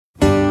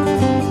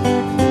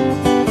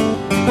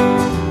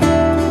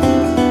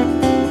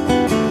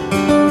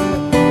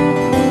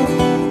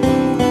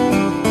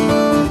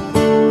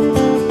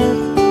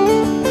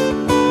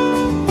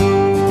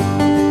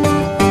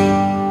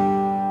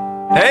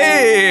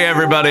Hey,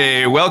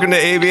 everybody. Welcome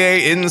to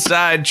ABA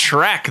Inside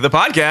Track, the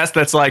podcast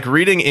that's like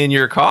reading in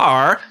your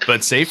car,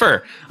 but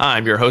safer.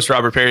 I'm your host,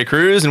 Robert Perry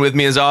Cruz, and with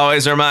me, as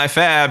always, are my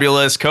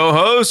fabulous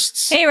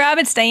co-hosts. Hey, Rob,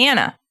 it's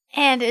Diana.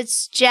 And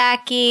it's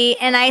Jackie,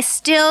 and I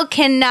still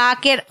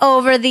cannot get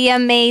over the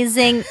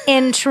amazing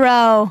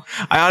intro.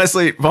 I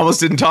honestly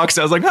almost didn't talk,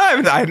 so I was like, I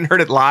hadn't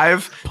heard it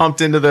live,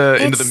 pumped into the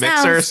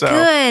mixer, so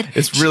good.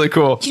 It's really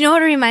cool. Do you know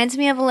what it reminds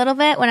me of a little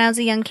bit? When I was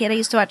a young kid, I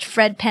used to watch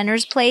Fred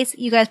Penner's Place.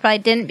 You guys probably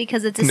didn't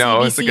because it's a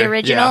CBC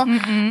original.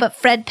 Yeah. But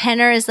Fred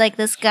Penner is like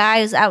this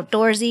guy who's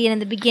outdoorsy, and in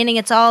the beginning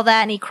it's all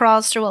that, and he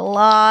crawls through a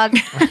log.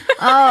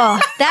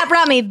 Oh, that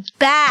brought me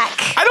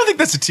back. I don't think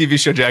that's a TV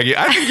show, Jackie.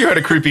 I think you had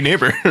a creepy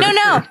neighbor.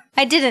 No.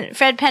 I didn't.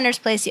 Fred Penner's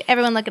Place.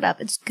 Everyone look it up.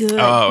 It's good.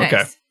 Oh, okay.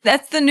 Nice.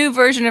 That's the new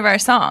version of our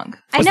song.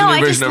 I know.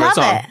 I just love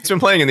it. It's been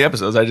playing in the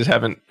episodes. I just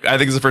haven't. I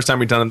think it's the first time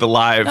we've done it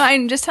live. No,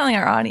 I'm just telling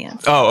our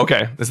audience. Oh,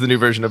 okay. It's the new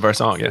version of our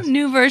song. Yes.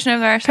 New version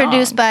of our song.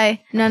 Produced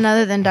by none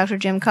other than Dr.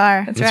 Jim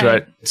Carr. That's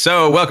right.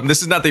 So, welcome.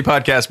 This is not the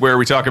podcast where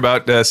we talk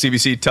about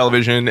CBC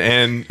television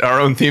and our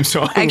own theme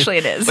song. Actually,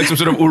 it is. Like some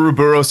sort of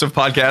Ouroboros of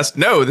podcast.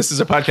 No, this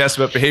is a podcast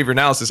about behavior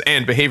analysis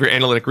and behavior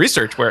analytic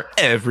research, where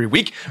every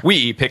week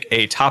we pick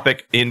a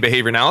topic in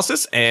behavior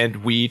analysis and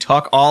we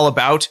talk all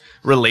about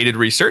related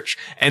research.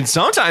 And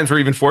sometimes we're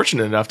even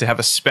fortunate enough to have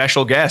a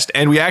special guest.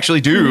 And we actually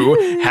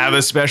do have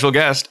a special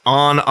guest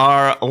on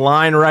our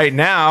line right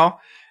now.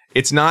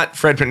 It's not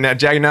Fred Penner. Now,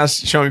 Jackie now's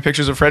showing me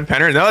pictures of Fred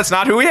Penner. No, that's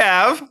not who we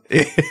have.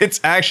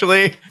 It's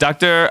actually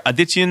Dr.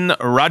 Adithyan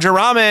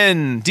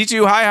Rajaraman.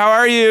 D2, hi, how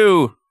are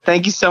you?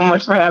 Thank you so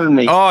much for having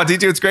me. Oh,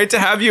 D2, it's great to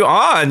have you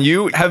on.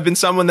 You have been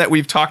someone that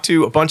we've talked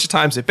to a bunch of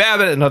times at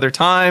Babbitt and other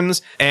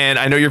times. And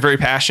I know you're very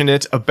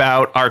passionate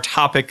about our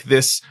topic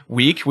this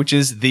week, which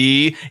is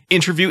the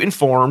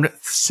interview-informed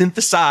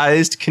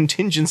synthesized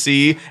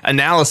contingency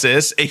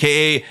analysis,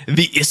 aka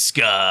the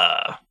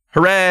IISCA.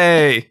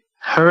 Hooray!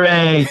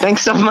 Hooray.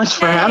 Thanks so much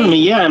for having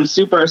me. Yeah, I'm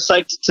super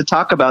psyched to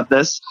talk about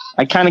this.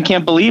 I kind of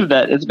can't believe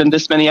that it's been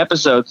this many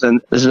episodes,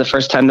 and this is the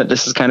first time that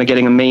this is kind of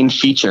getting a main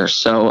feature.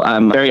 So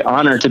I'm very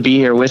honored to be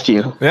here with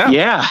you.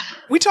 Yeah.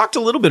 We talked a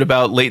little bit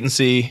about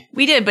latency.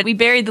 We did, but we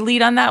buried the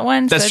lead on that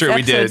one. That's true,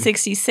 we did. Episode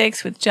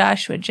 66 with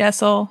Joshua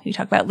Jessel. We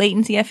talked about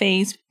latency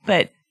FAs,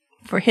 but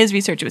for his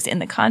research, it was in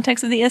the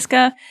context of the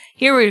IISCA.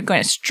 Here we're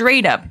going to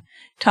straight up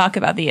talk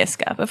about the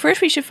IISCA. But first,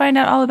 we should find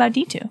out all about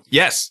D2.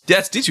 Yes,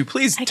 D2,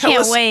 please tell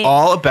us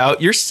all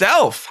about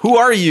yourself. Who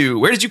are you?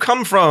 Where did you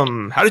come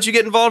from? How did you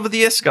get involved with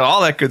the IISCA? All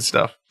that good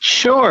stuff.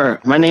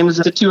 Sure. My name is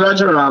Adithyan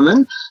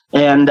Rajaraman,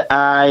 and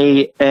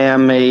I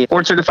am a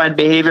board-certified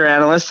behavior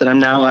analyst, and I'm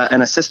now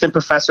an assistant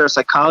professor of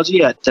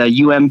psychology at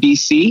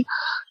UMBC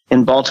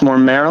in Baltimore,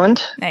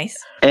 Maryland. Nice.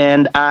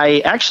 And I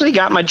actually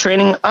got my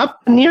training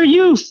up near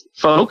you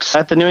folks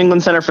at the New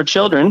England Center for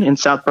Children in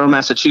Southborough,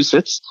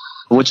 Massachusetts,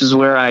 which is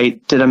where I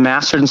did a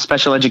master's in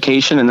special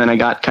education, and then I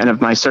got kind of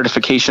my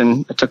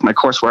certification. I took my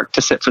coursework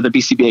to sit for the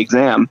BCBA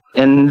exam.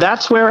 And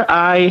that's where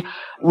I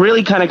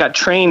really kind of got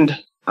trained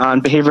on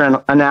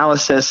behavior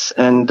analysis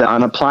and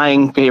on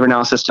applying behavior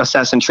analysis to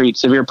assess and treat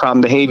severe problem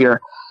behavior.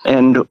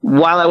 And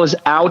while I was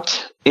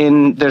out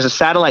there's a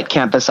satellite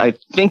campus, I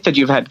think that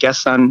you've had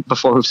guests on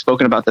before who've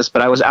spoken about this,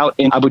 but I was out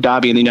in Abu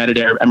Dhabi in the United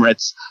Arab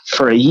Emirates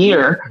for a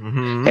year.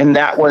 Mm-hmm. And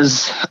that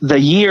was the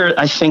year,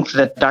 I think,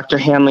 that Dr.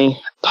 Hanley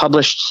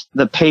published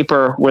the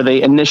paper where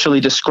they initially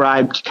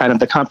described kind of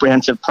the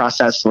comprehensive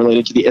process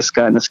related to the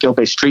IISCA and the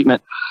skill-based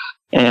treatment.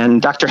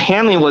 And Dr.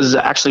 Hanley was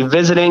actually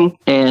visiting,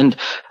 and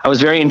I was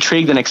very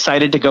intrigued and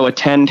excited to go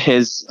attend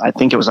his, I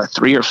think it was a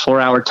 3 or 4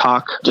 hour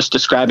talk just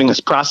describing this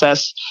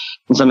process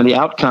and some of the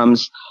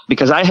outcomes,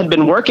 because I had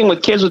been working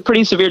with kids with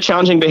pretty severe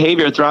challenging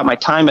behavior throughout my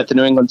time at the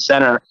New England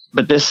Center.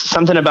 But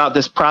something about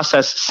this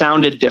process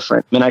sounded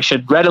different. And I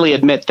should readily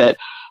admit that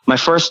my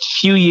first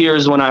few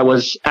years when I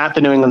was at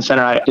the New England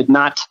Center, I did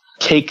not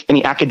take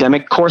any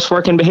academic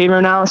coursework in behavior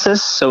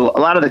analysis. So a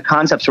lot of the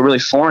concepts were really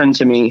foreign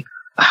to me.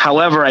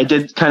 However, I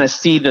did kind of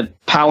see the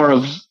power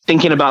of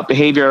thinking about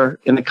behavior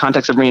in the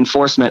context of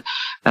reinforcement.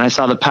 And I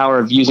saw the power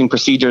of using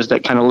procedures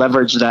that kind of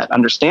leverage that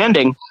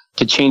understanding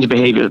to change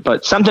behavior.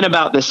 But something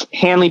about this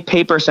Hanley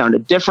paper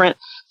sounded different.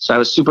 So I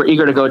was super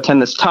eager to go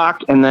attend this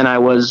talk. And then I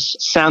was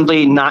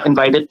soundly not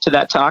invited to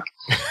that talk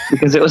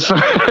because it was for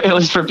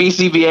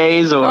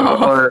BCBAs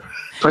or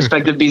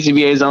prospective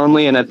BCBAs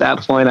only. And at that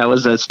point, I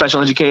was a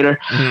special educator.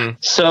 Mm-hmm.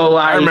 So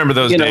I remember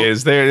those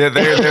days. There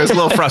was a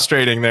little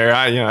frustrating there.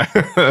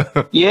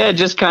 Yeah,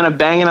 just kind of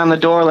banging on the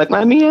door, like,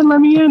 let me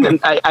in. And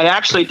I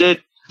actually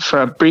did,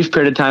 for a brief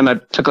period of time, I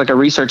took like a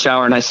research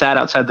hour and I sat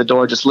outside the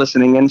door just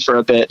listening in for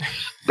a bit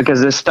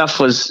because this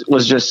stuff was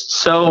just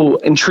so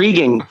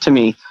intriguing to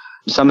me.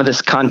 Some of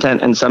this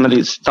content and some of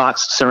these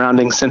thoughts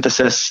surrounding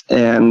synthesis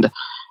and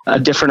a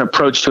different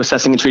approach to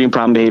assessing and treating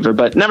problem behavior.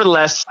 But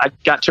nevertheless, I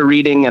got to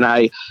reading and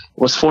I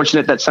was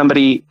fortunate that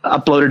somebody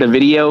uploaded a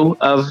video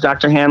of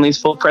Dr.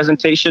 Hanley's full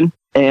presentation.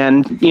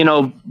 And,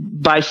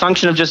 by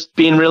function of just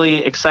being really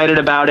excited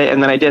about it,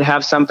 and then I did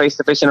have some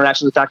face-to-face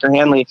interactions with Dr.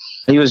 Hanley,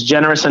 he was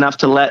generous enough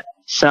to let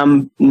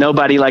some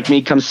nobody like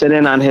me come sit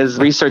in on his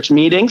research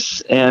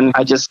meetings. And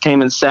I just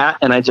came and sat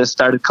and I just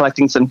started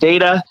collecting some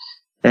data.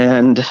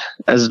 And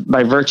as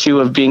by virtue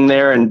of being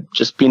there and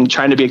just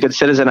trying to be a good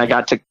citizen, I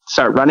got to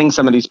start running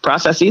some of these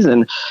processes.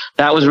 And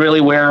that was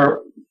really where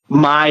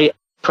my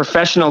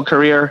professional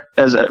career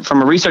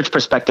from a research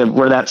perspective,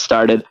 where that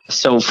started.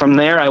 So from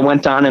there, I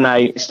went on and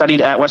I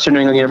studied at Western New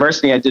England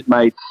University. I did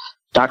my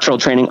doctoral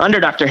training under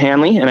Dr.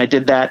 Hanley, and I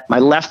did that. I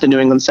left the New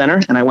England Center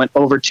and I went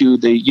over to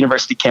the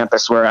university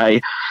campus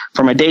where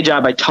for my day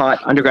job, I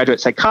taught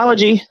undergraduate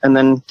psychology and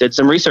then did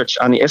some research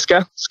on the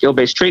IISCA,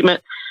 skill-based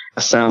treatment,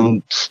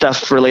 some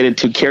stuff related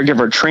to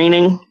caregiver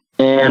training.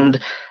 And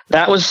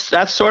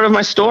that's sort of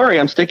my story.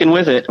 I'm sticking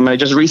with it. I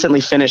just recently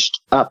finished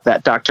up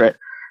that doctorate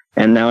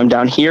and now I'm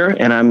down here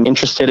and I'm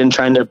interested in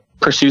trying to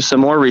pursue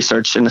some more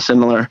research in a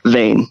similar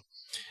vein.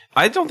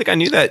 I don't think I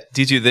knew that,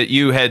 D2, that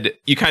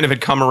you kind of had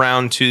come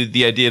around to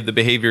the idea of the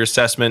behavior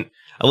assessment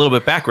a little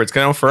bit backwards.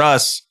 Because I know for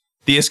us,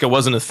 the IISCA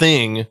wasn't a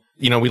thing.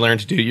 We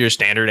learned to do your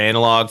standard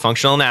analog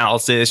functional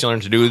analysis. You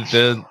learned to do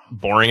the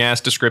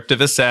boring-ass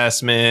descriptive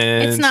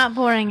assessment. It's not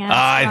boring-ass.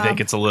 I think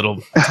it's a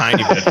little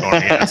tiny bit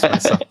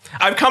boring-ass. So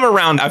I've come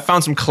around. I've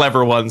found some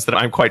clever ones that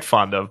I'm quite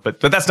fond of, but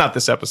that's not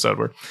this episode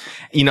where,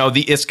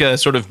 the IISCA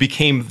sort of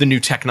became the new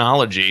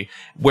technology,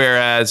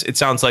 whereas it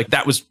sounds like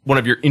that was one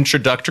of your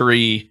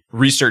introductory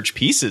research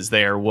pieces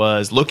there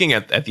was looking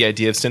at the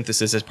idea of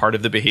synthesis as part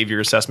of the behavior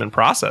assessment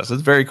process.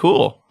 It's very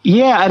cool.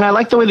 Yeah, and I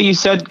like the way that you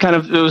said kind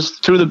of it was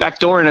through the back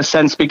door in a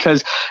sense,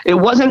 because it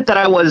wasn't that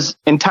I was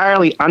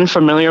entirely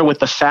unfamiliar with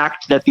the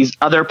fact that these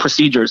other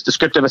procedures,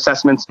 descriptive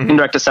assessments,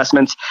 indirect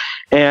assessments,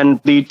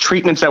 and the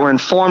treatments that were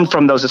informed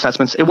from those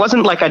assessments, it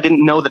wasn't like I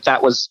didn't know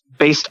that was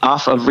based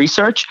off of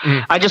research.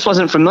 I just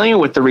wasn't familiar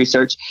with the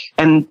research.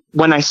 And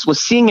when I was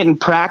seeing it in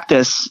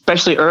practice,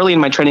 especially early in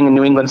my training in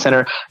New England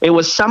Center, it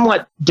was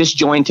somewhat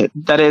disjointed.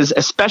 That is,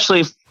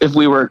 especially if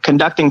we were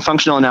conducting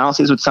functional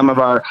analyses with some of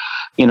our,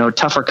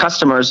 tougher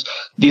customers,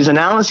 these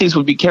analyses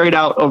would be carried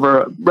out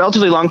over a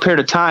relatively long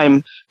period of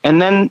time.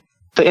 And then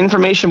the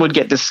information would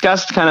get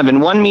discussed kind of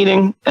in one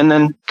meeting. And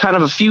then kind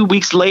of a few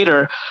weeks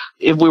later,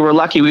 if we were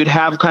lucky, we'd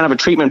have kind of a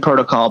treatment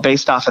protocol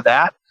based off of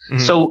that.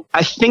 So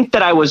I think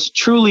that I was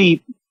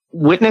truly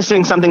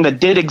witnessing something that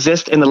did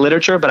exist in the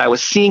literature, but I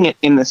was seeing it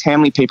in this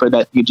Hanley paper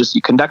that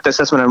you conduct the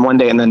assessment on one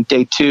day and then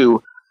day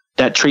two,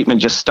 that treatment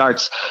just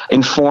starts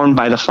informed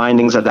by the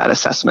findings of that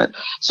assessment.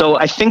 So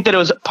I think that it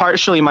was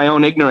partially my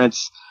own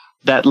ignorance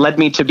that led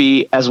me to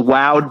be as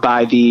wowed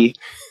by the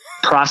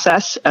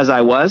process as I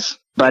was.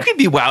 But you can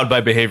be wowed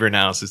by behavior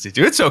analysis,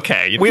 too. It's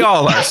okay. We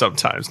all are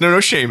sometimes. No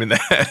shame in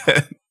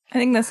that. I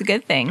think that's a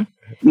good thing.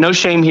 No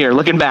shame here,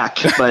 looking back,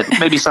 but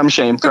maybe some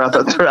shame throughout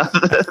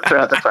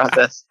the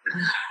process.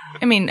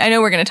 I mean, I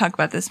know we're going to talk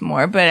about this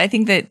more, but I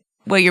think that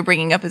what you're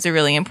bringing up is a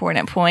really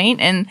important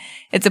point, and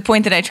it's a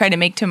point that I try to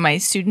make to my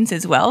students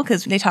as well,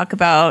 because they talk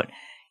about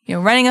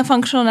running a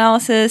functional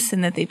analysis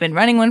and that they've been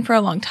running one for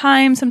a long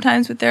time,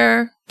 sometimes with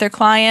their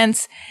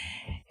clients,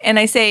 and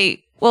I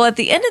say, well, at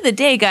the end of the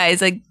day,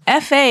 guys, like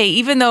FA,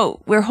 even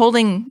though we're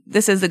holding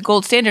this as the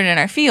gold standard in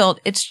our field,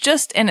 it's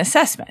just an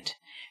assessment,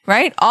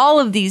 right? All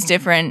of these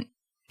different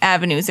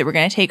avenues that we're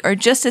going to take are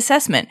just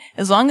assessment.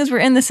 As long as we're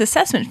in this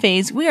assessment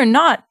phase, we are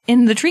not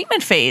in the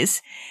treatment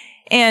phase.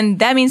 And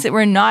that means that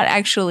we're not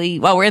actually,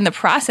 while we're in the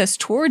process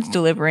towards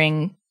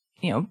delivering,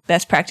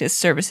 best practice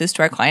services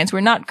to our clients,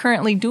 we're not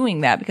currently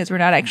doing that because we're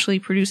not actually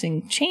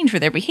producing change for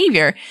their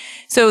behavior.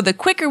 So the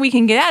quicker we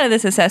can get out of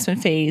this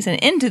assessment phase and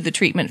into the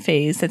treatment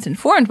phase that's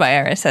informed by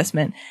our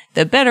assessment,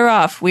 the better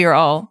off we are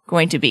all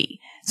going to be.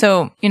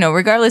 So,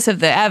 regardless of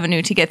the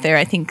avenue to get there,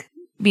 I think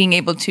being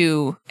able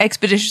to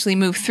expeditiously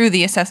move through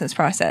the assessments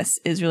process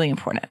is really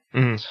important.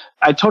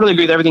 I totally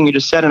agree with everything you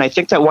just said. And I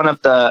think that one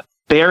of the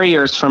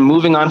barriers from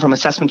moving on from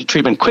assessment to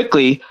treatment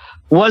quickly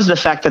was the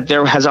fact that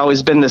there has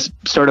always been this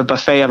sort of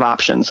buffet of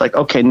options. Like,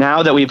 okay,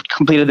 now that we've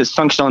completed this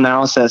functional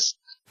analysis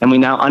and we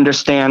now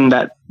understand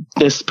that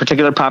this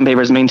particular problem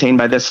behavior is maintained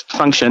by this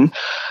function,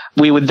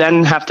 we would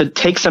then have to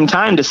take some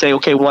time to say,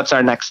 okay, what's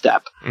our next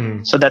step?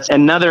 So that's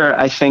another,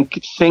 I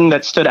think, thing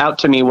that stood out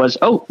to me was,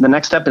 the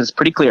next step is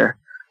pretty clear.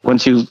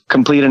 Once you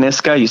complete an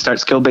IISCA, you start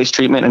skill-based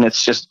treatment, and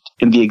it's just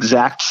in the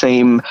exact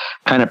same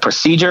kind of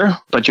procedure,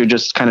 but you're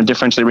just kind of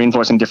differentially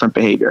reinforcing different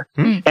behavior.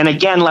 And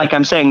again, like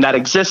I'm saying, that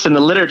exists in the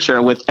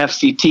literature with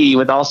FCT,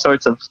 with all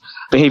sorts of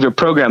behavior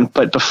programs.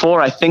 But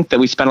before, I think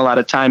that we spent a lot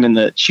of time in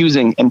the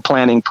choosing and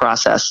planning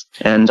process,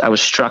 and I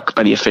was struck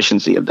by the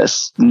efficiency of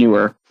this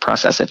newer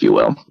process, if you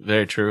will.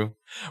 Very true.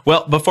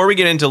 Well, before we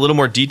get into a little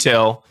more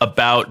detail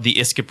about the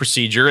IISCA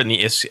procedure and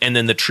and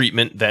then the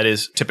treatment that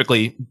is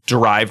typically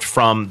derived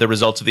from the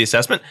results of the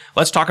assessment,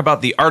 let's talk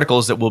about the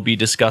articles that we'll be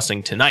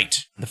discussing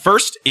tonight. The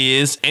first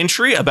is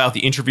entry about the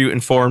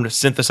interview-informed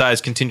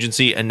synthesized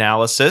contingency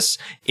analysis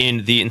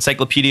in the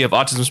Encyclopedia of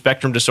Autism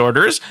Spectrum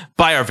Disorders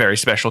by our very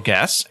special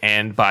guests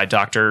and by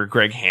Dr.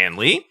 Greg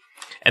Hanley.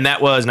 And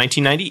that was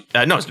 1990.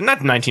 No, it's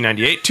not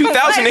 1998.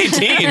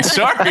 2018.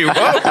 Sorry. Whoa.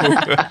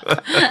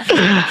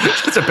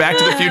 It's a Back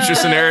to the Future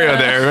scenario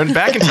there. Went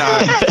back in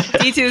time.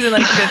 D2 was in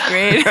like 5th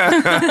grade.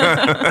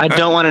 I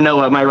don't want to know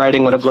what my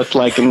writing would have looked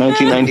like in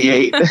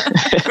 1998.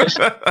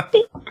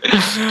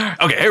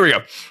 Okay, here we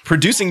go.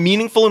 Producing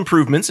meaningful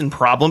improvements in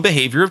problem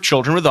behavior of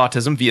children with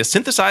autism via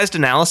synthesized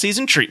analyses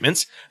and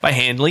treatments by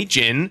Hanley,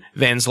 Jin,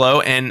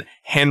 Vanselow, and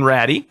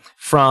Hanratty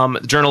from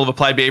the Journal of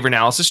Applied Behavior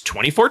Analysis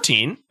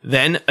 2014.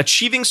 Then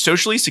achieving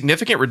socially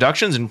significant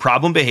reductions in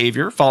problem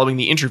behavior following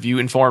the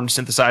interview-informed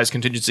synthesized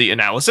contingency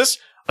analysis.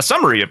 A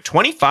summary of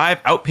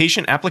 25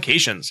 outpatient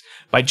applications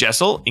by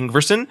Jessel,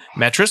 Ingverson,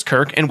 Metris,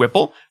 Kirk, and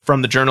Whipple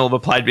from the Journal of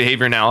Applied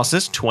Behavior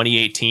Analysis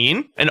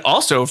 2018, and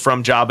also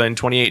from JABA in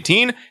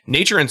 2018,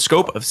 Nature and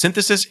Scope of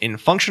Synthesis in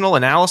Functional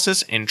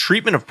Analysis and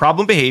Treatment of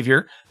Problem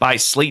Behavior by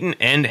Slayton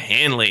and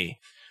Hanley.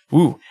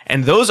 Ooh,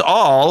 and those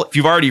all, if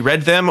you've already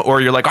read them or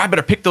you're like, oh, I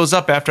better pick those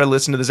up after I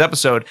listen to this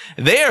episode,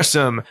 they are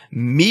some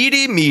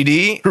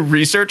meaty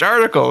research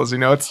articles. You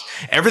know, it's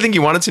everything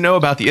you wanted to know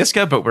about the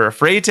IISCA, but we're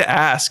afraid to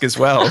ask as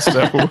well.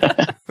 So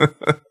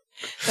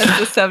that's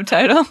the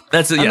subtitle.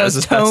 That's it. Yeah,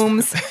 those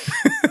tomes.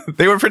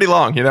 They were pretty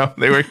long, you know.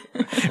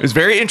 It was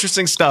very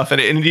interesting stuff, and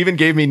it even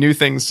gave me new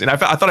things. And I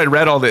thought I'd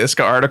read all the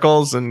IISCA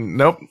articles, and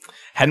nope,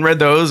 hadn't read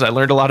those. I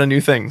learned a lot of new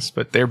things,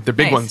 but they're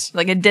big ones.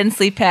 Like a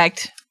densely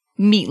packed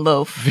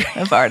meatloaf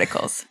of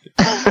articles.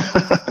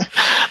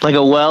 Like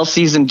a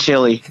well-seasoned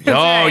chili.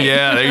 Oh,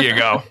 yeah, there you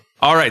go.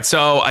 All right,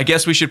 so I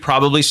guess we should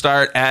probably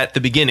start at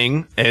the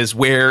beginning as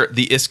where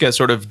the IISCA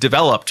sort of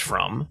developed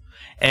from.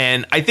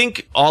 And I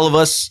think all of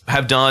us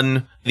have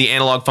done the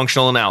analog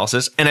functional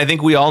analysis. And I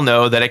think we all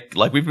know that it,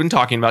 like we've been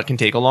talking about, can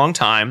take a long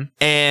time.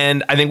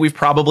 And I think we've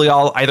probably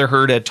all either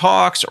heard at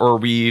talks or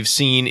we've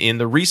seen in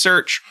the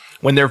research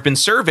when there have been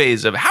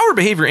surveys of how are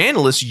behavior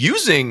analysts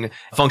using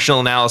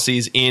functional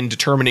analyses in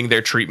determining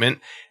their treatment.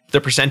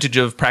 The percentage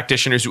of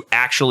practitioners who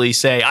actually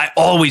say, I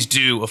always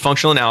do a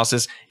functional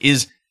analysis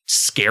is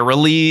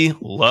scarily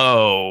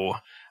low.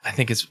 I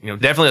think it's,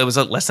 definitely it was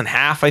less than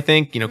half, I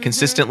think,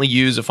 consistently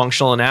use a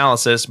functional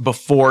analysis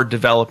before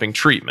developing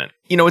treatment.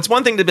 It's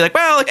one thing to be like,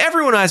 well, like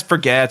everyone always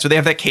forgets, or they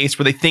have that case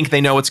where they think they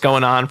know what's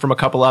going on from a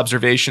couple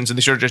observations and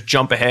they sort of just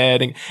jump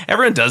ahead, and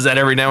everyone does that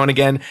every now and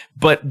again.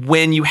 But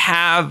when you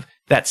have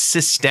that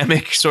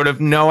systemic sort of,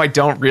 no, I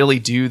don't really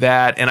do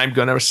that, and I'm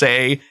going to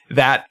say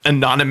that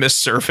anonymous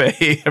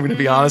survey, I'm going to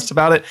be honest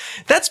about it,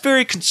 that's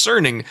very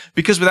concerning,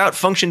 because without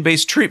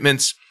function-based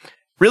treatments,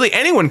 really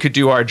anyone could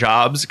do our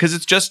jobs, because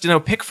it's just,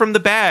 pick from the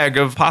bag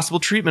of possible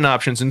treatment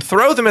options and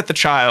throw them at the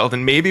child,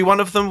 and maybe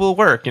one of them will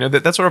work.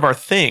 That's sort of our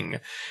thing.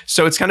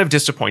 So it's kind of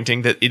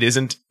disappointing that it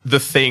isn't the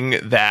thing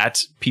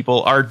that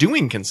people are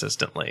doing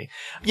consistently.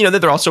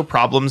 That there are also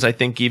problems, I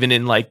think, even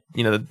in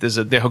there's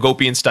the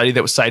Hagopian study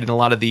that was cited in a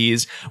lot of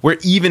these, where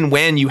even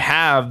when you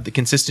have the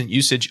consistent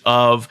usage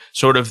of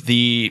sort of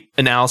the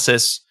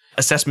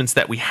assessments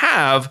that we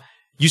have,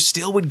 you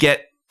still would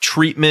get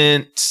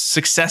treatment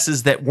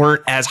successes that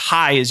weren't as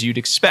high as you'd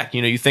expect.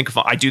 You think if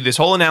I do this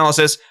whole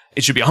analysis,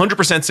 it should be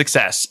 100%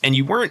 success. And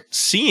you weren't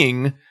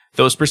seeing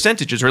those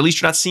percentages, or at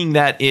least you're not seeing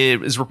that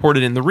it is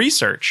reported in the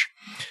research.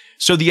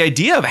 So the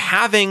idea of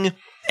having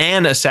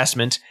an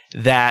assessment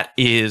that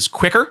is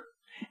quicker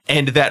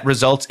and that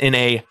results in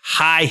a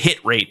high hit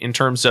rate in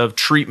terms of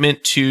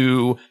treatment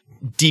to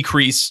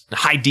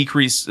high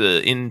decrease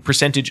in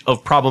percentage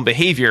of problem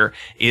behavior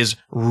is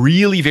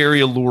really very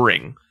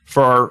alluring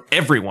for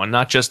everyone,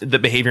 not just the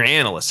behavior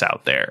analysts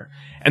out there.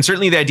 And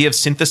certainly the idea of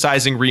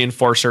synthesizing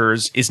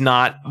reinforcers is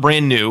not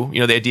brand new.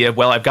 The idea of,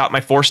 well, I've got my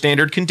 4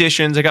 standard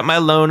conditions, I got my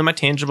alone and my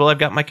tangible, I've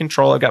got my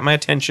control, I've got my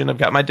attention, I've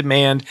got my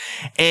demand.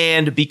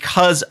 And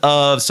because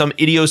of some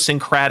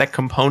idiosyncratic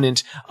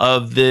component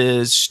of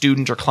the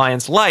student or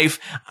client's life,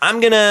 I'm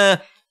going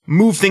to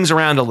move things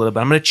around a little bit.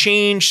 I'm going to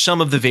change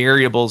some of the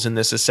variables in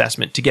this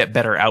assessment to get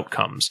better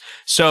outcomes.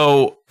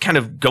 So kind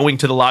of going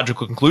to the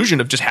logical conclusion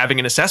of just having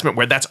an assessment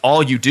where that's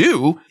all you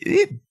do,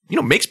 it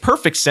makes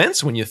perfect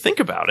sense when you think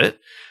about it.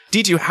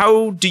 D2,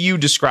 how do you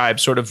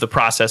describe sort of the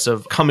process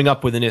of coming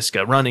up with an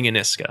IISCA, running an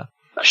IISCA?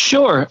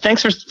 Sure.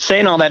 Thanks for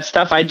saying all that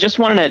stuff. I just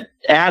wanted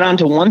to add on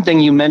to one thing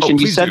you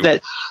mentioned. You said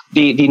that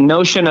the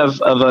notion of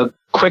a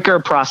quicker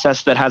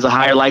process that has a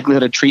higher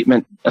likelihood of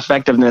treatment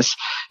effectiveness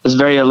is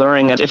very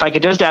alluring. And if I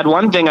could just add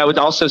one thing, I would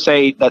also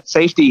say that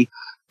safety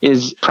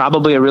is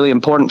probably a really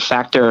important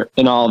factor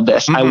in all of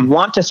this. I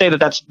want to say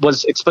that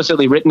was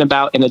explicitly written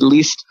about in at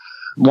least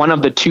one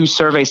of the 2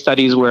 survey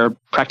studies where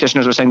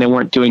practitioners were saying they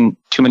weren't doing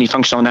too many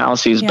functional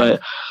analyses, but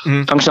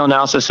functional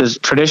analysis is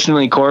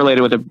traditionally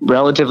correlated with a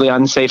relatively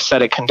unsafe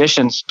set of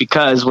conditions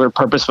because we're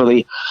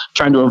purposefully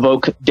trying to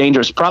evoke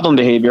dangerous problem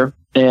behavior.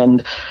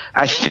 And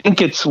I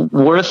think it's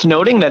worth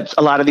noting that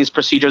a lot of these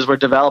procedures were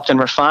developed and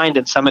refined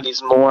in some of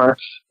these more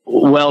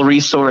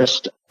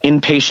well-resourced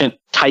inpatient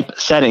type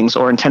settings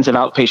or intensive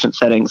outpatient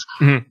settings.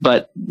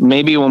 But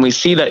maybe when we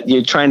see that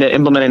you're trying to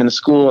implement it in the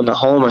school, in the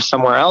home, or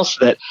somewhere else,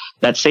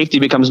 that safety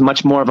becomes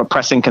much more of a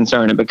pressing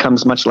concern. It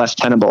becomes much less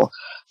tenable.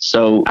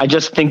 So I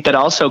just think that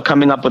also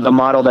coming up with a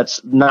model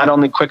that's not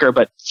only quicker,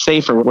 but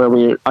safer, where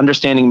we're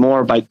understanding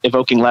more by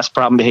evoking less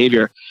problem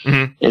behavior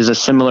is a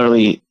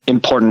similarly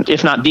important,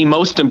 if not the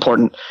most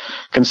important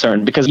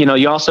concern. Because,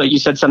 you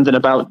said something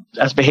about,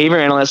 as behavior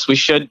analysts, we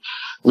should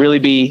really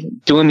be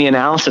doing the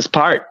analysis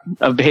part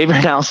of behavior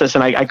analysis.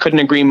 And I couldn't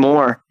agree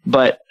more.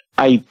 But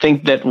I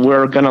think that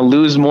we're going to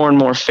lose more and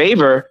more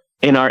favor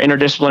in our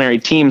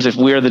interdisciplinary teams if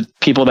we're the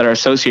people that are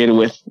associated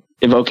with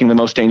evoking the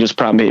most dangerous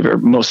problem behavior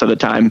most of the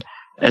time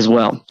as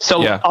well.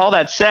 So all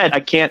that said, I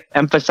can't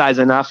emphasize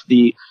enough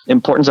the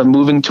importance of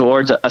moving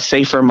towards a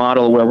safer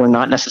model where we're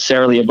not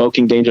necessarily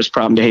evoking dangerous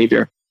problem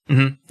behavior.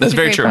 That's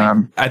very true.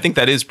 I think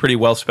that is pretty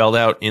well spelled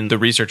out in the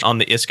research on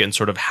the IISCA and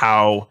sort of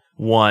how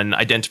one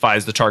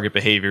identifies the target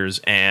behaviors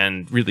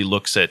and really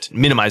looks at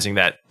minimizing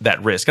that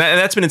risk. And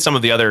that's been in some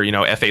of the other,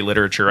 FA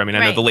literature. I mean,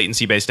 I know the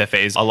latency-based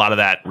FAs, a lot of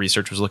that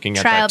research was looking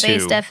at that too.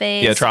 Trial-based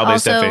FAs. Yeah,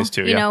 trial-based FAs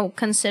too.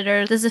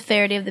 Consider the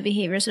severity of the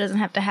behavior so it doesn't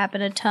have to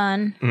happen a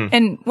ton.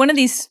 And one of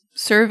these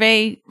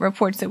survey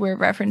reports that we're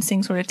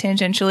referencing sort of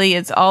tangentially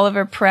is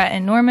Oliver, Pratt,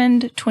 and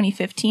Normand,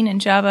 2015 in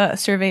Java, a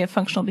survey of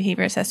functional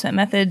behavior assessment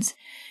methods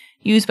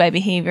used by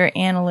behavior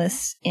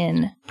analysts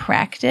in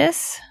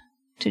practice.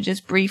 To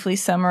just briefly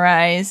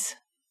summarize,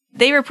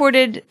 they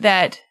reported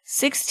that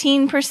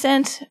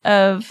 16%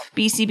 of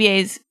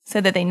BCBAs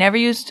said that they never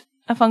used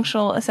a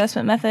functional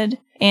assessment method,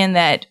 and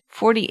that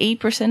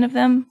 48% of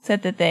them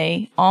said that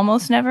they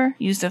almost never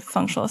used a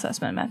functional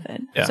assessment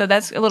method. Yeah. So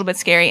that's a little bit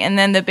scary. And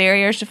then the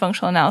barriers to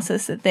functional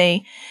analysis that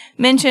they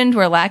mentioned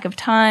were lack of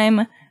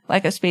time,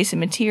 lack of space and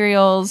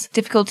materials,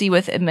 difficulty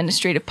with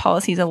administrative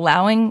policies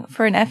allowing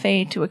for an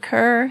FA to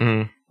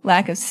occur,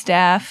 lack of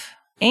staff,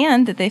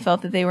 and that they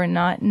felt that they were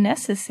not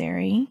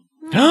necessary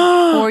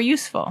or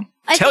useful.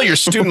 Tell your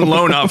student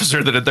loan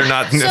officer that they're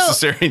not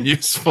necessary and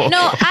useful.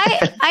 No,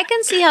 I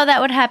can see how that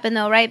would happen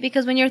though, right?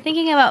 Because when you're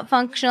thinking about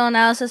functional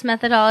analysis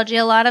methodology,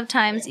 a lot of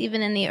times,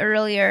 even in the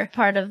earlier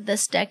part of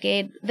this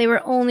decade, they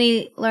were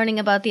only learning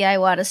about the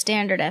IWATA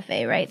standard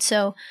FA, right?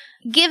 So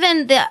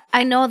given that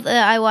I know the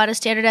IWATA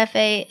standard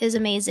FA is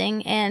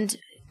amazing and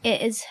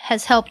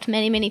has helped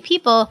many, many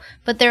people,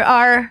 but there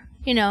are,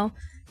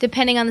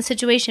 depending on the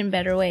situation,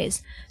 better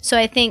ways. So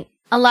I think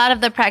a lot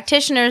of the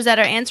practitioners that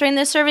are answering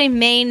this survey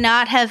may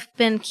not have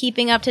been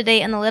keeping up to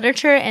date in the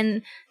literature,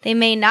 and they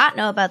may not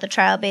know about the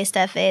trial-based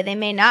FA. They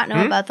may not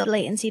know about the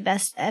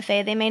latency-based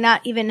FA. They may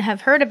not even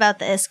have heard about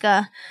the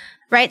IISCA,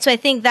 right? So I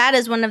think that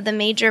is one of the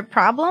major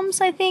problems,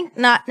 I think.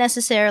 Not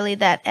necessarily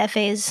that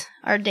FAs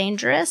are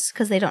dangerous,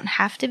 because they don't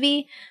have to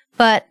be,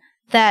 but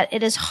that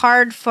it is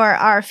hard for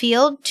our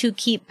field to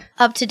keep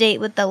up to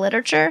date with the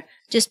literature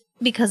just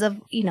because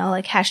of,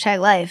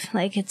 #life.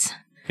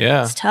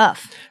 It's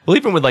tough. Well,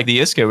 even with the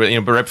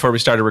IISCA, but right before we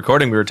started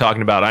recording, we were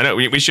talking about, I know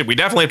we definitely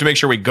have to make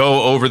sure we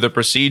go over the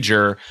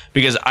procedure,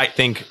 because I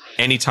think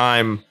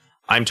anytime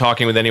I'm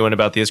talking with anyone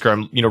about the IISCA,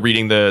 I'm,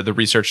 reading the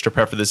research to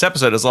prep for this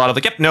episode, there's a lot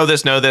of yep, know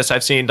this.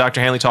 I've seen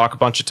Dr. Hanley talk a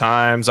bunch of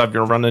times. I've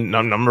run a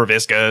number of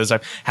IISCAs.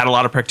 I've had a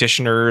lot of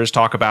practitioners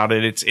talk about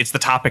it. It's the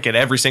topic at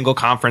every single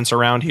conference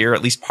around here.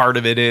 At least part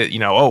of it,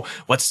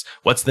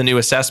 what's the new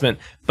assessment?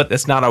 But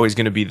that's not always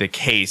going to be the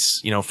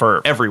case,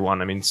 for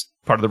everyone. I mean,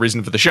 part of the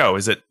reason for the show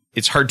is that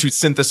it's hard to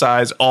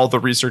synthesize all the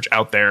research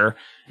out there,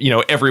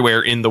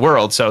 everywhere in the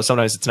world. So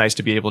sometimes it's nice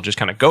to be able to just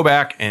kind of go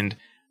back and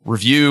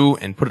review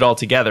and put it all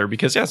together,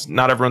 because yes,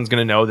 not everyone's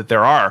going to know that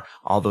there are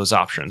all those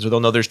options, or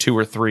they'll know there's 2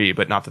 or 3,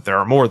 but not that there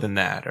are more than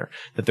that, or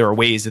that there are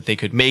ways that they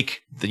could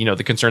make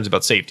the concerns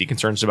about safety,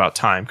 concerns about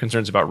time,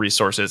 concerns about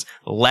resources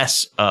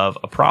less of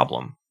a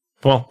problem.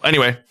 Well,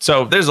 anyway,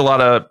 so there's a lot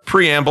of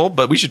preamble,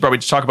 but we should probably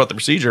just talk about the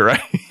procedure,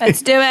 right?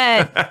 Let's do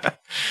it.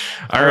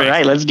 All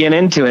right, let's get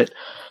into it.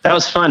 That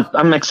was fun.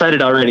 I'm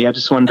excited already. I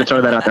just wanted to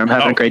throw that out there. I'm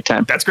having a great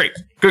time. That's great.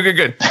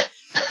 Good.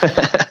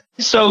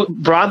 So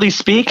broadly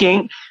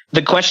speaking,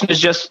 the question is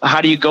just,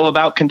 how do you go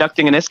about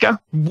conducting an IISCA?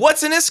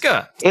 What's an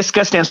IISCA?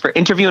 IISCA stands for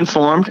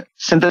Interview-Informed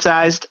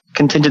Synthesized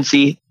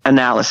Contingency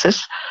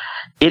Analysis.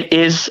 It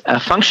is a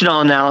functional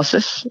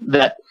analysis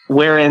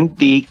wherein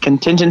the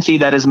contingency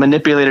that is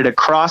manipulated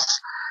across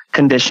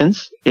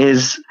conditions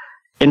is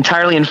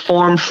entirely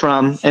informed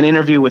from an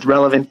interview with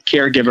relevant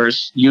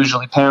caregivers,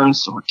 usually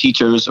parents or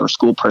teachers or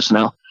school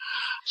personnel.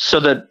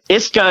 So the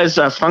IISCA is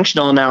a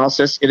functional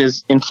analysis. It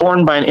is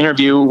informed by an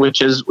interview,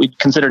 which is we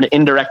consider an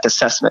indirect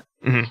assessment.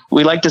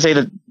 We like to say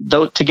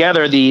that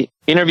together, the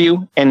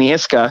interview and the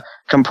IISCA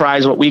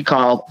comprise what we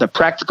call the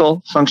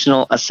practical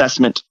functional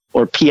assessment,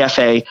 or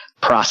PFA,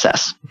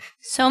 process.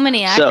 So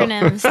many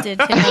acronyms, did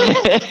Tim.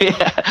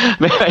 Yeah,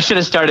 maybe I should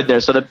have started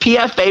there. So the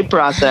PFA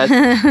process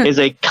is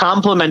a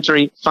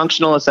complementary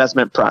functional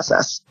assessment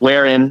process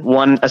wherein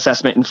one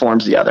assessment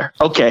informs the other.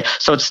 Okay,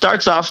 so it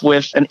starts off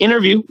with an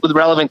interview with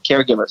relevant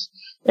caregivers.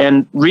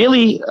 And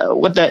really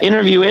what that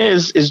interview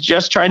is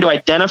just trying to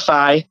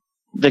identify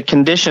the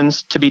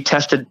conditions to be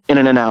tested in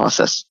an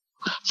analysis.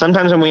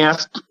 Sometimes when we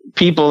ask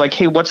people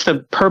hey, what's the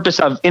purpose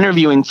of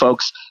interviewing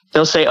folks?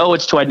 They'll say,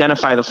 it's to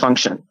identify the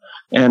function.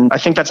 And I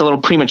think that's a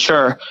little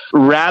premature.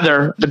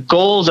 Rather, the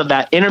goals of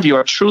that interview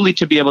are truly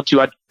to be able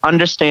to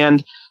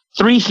understand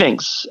three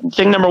things.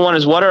 Thing number one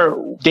is what are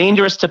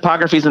dangerous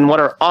topographies and what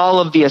are all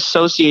of the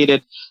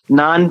associated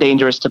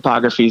non-dangerous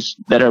topographies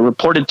that are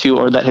reported to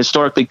or that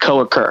historically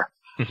co-occur.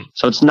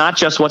 So it's not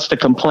just what's the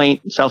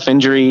complaint,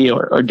 self-injury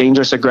or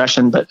dangerous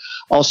aggression, but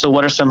also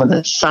what are some of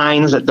the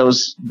signs that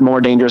those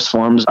more dangerous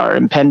forms are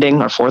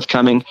impending or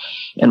forthcoming,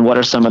 and what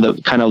are some of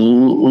the kind of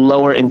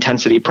lower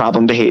intensity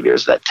problem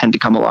behaviors that tend to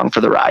come along for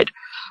the ride.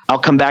 I'll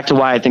come back to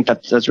why I think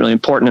that's really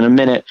important in a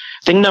minute.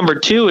 Thing number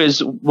two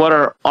is what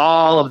are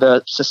all of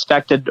the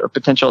suspected or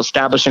potential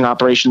establishing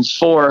operations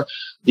for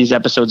these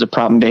episodes of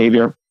problem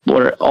behavior?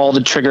 What are all the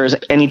triggers,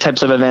 any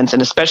types of events,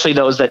 and especially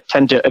those that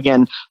tend to,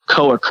 again,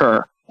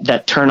 co-occur,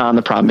 that turn on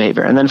the problem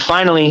behavior. And then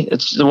finally,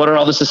 it's what are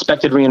all the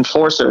suspected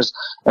reinforcers?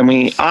 And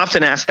we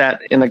often ask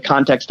that in the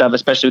context of,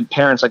 especially with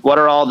parents, like what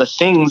are all the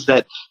things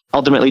that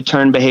ultimately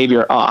turn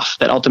behavior off,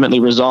 that ultimately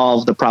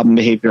resolve the problem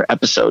behavior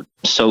episode?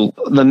 So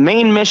the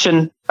main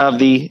mission of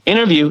the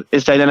interview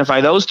is to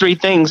identify those three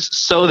things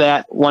so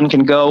that one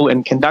can go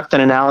and conduct an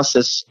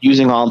analysis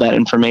using all that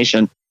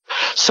information.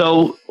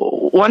 So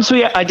once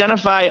we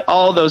identify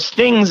all those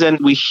things and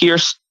we hear,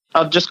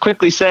 I'll just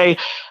quickly say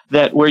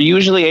that we're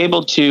usually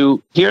able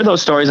to hear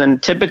those stories.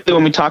 And typically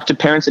when we talk to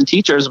parents and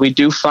teachers, we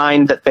do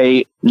find that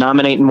they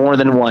nominate more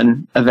than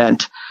one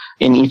event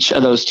in each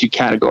of those two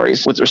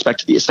categories with respect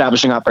to the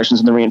establishing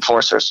operations and the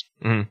reinforcers.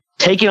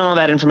 Taking all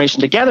that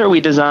information together, we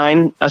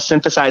design a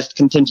synthesized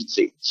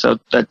contingency. So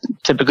that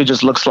typically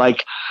just looks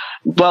like,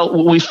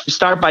 well, we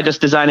start by just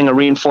designing a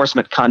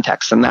reinforcement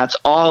context. And that's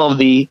all of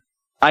the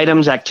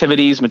items,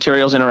 activities,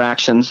 materials,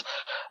 interactions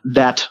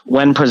that,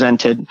 when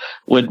presented,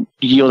 would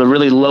yield a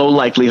really low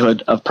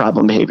likelihood of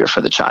problem behavior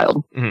for the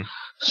child.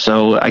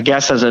 So I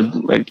guess as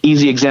an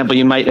easy example,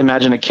 you might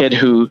imagine a kid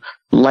who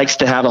likes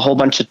to have a whole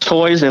bunch of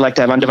toys. They like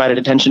to have undivided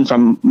attention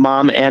from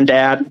mom and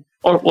dad,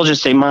 or we'll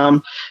just say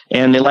mom,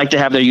 and they like to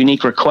have their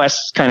unique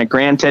requests kind of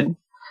granted.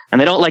 And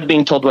they don't like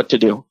being told what to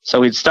do.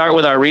 So we'd start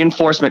with our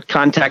reinforcement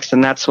context,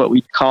 and that's what we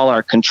call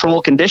our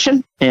control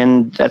condition.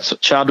 And that's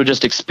child would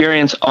just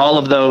experience all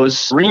of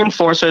those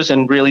reinforcers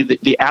and really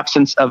the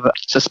absence of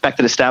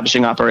suspected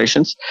establishing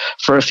operations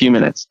for a few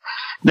minutes.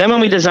 Then when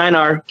we design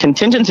our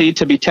contingency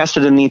to be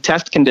tested in the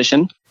test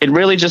condition, it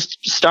really just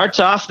starts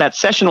off, that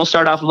session will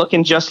start off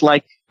looking just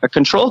like a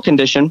control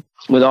condition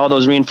with all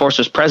those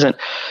reinforcers present.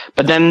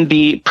 But then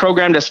the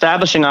programmed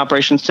establishing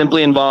operation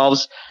simply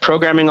involves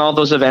programming all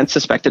those events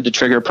suspected to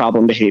trigger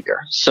problem behavior.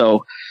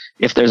 So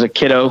if there's a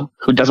kiddo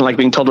who doesn't like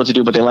being told what to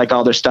do, but they like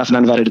all their stuff and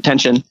undivided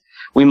attention,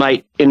 we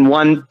might, in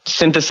one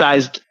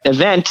synthesized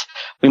event,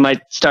 we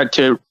might start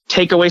to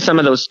take away some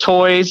of those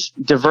toys,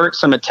 divert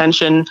some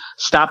attention,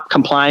 stop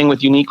complying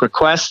with unique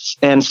requests,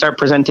 and start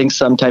presenting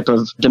some type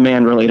of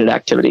demand-related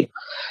activity.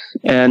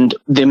 And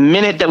the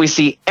minute that we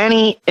see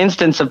any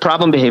instance of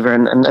problem behavior,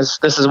 and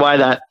this is why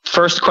that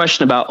first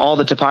question about all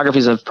the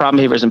topographies of problem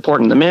behavior is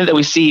important. The minute that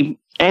we see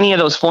any of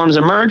those forms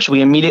emerge,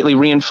 we immediately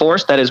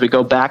reinforce. That is, we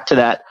go back to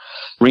that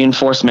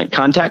reinforcement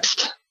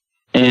context.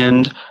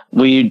 And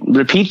we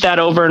repeat that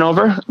over and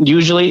over.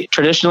 Usually,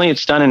 traditionally,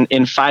 it's done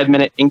in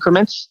 5-minute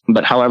increments.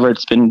 But however,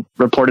 it's been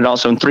reported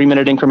also in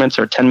 3-minute increments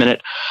or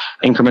 10-minute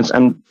increments.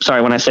 I'm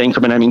sorry, when I say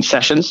increment, I mean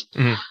sessions.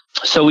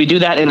 So we do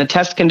that in a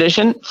test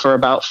condition for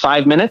about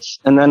 5 minutes.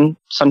 And then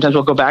sometimes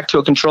we'll go back to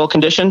a control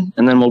condition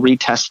and then we'll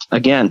retest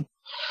again.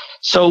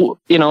 So,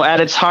 at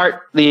its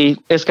heart, the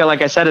IISCA,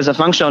 like I said, is a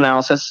functional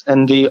analysis.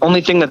 And the only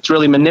thing that's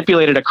really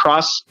manipulated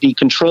across the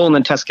control and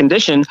the test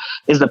condition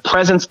is the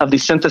presence of the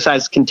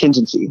synthesized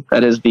contingency.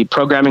 That is the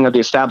programming of the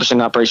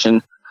establishing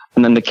operation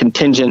and then the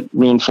contingent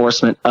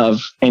reinforcement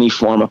of any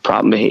form of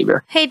problem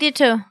behavior. Hey,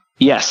 Dito.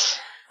 Yes.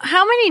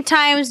 How many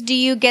times do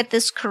you get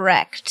this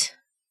correct?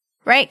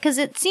 Right? Because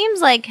it seems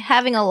like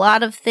having a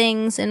lot of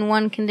things in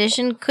one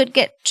condition could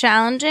get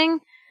challenging,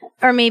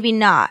 or maybe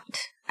not.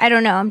 I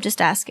don't know. I'm just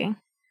asking.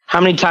 How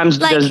many times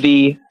does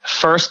the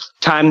first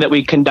time that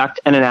we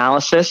conduct an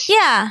analysis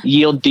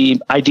yield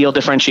the ideal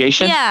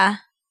differentiation? Yeah.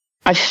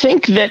 I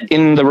think that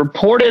in the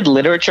reported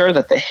literature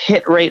that the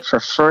hit rate for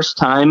first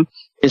time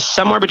is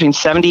somewhere between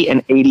 70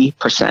 and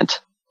 80%.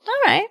 All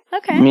right.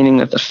 Okay. Meaning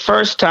that the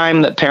first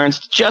time that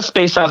parents, just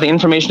based off the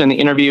information in the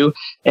interview,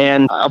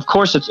 and of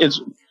course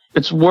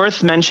it's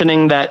worth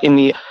mentioning that in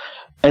the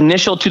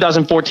initial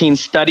 2014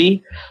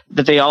 study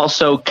that they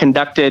also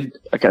conducted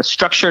like a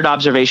structured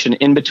observation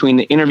in between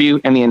the interview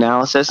and the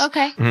analysis.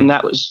 Okay. And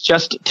that was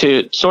just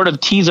to sort of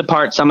tease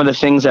apart some of the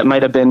things that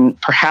might have been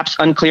perhaps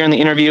unclear in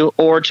the interview,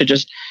 or to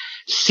just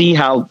see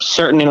how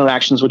certain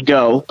interactions would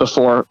go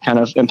before kind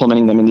of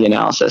implementing them in the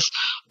analysis.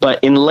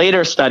 But in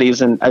later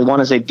studies, and I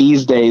want to say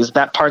these days,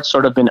 that part's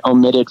sort of been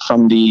omitted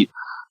from the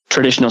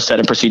traditional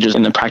set of procedures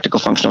in the practical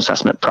functional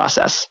assessment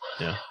process.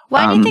 Yeah.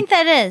 Why do you think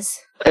that is?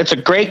 It's a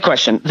great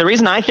question. The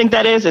reason I think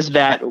that is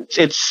that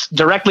it's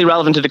directly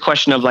relevant to the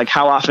question of like,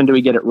 how often do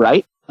we get it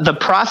right? The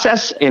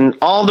process in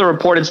all the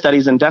reported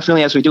studies, and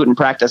definitely as we do it in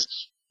practice,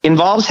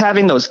 involves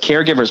having those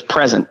caregivers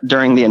present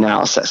during the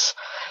analysis.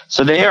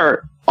 So they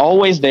are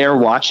always there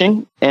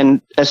watching.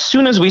 And as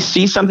soon as we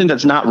see something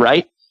that's not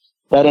right,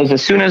 that is,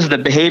 as soon as the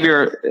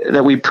behavior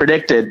that we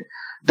predicted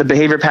the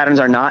behavior patterns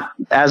are not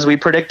as we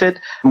predicted,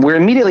 we're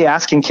immediately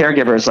asking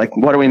caregivers, like,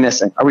 what are we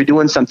missing? Are we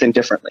doing something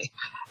differently?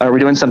 Are we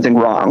doing something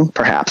wrong,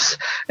 perhaps?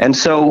 And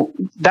so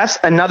that's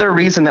another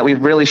reason that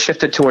we've really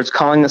shifted towards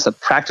calling this a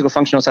practical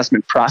functional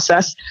assessment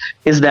process,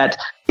 is that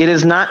it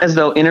is not as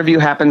though interview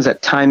happens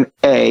at time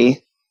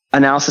A,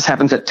 analysis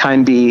happens at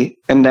time B,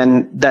 and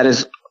then that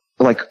is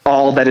like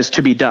all that is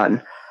to be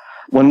done.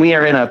 When we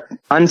are in an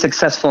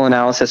unsuccessful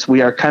analysis,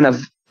 we are kind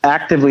of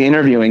actively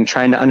interviewing,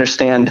 trying to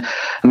understand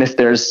if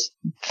there's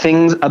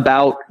things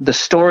about the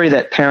story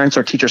that parents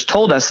or teachers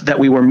told us that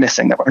we were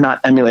missing, that we're not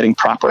emulating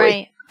properly.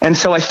 Right. And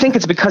so I think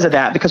it's because of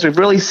that, because we've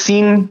really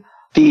seen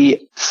the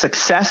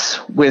success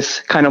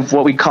with kind of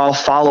what we call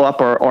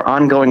follow-up or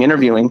ongoing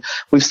interviewing.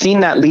 We've seen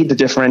that lead to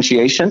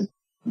differentiation.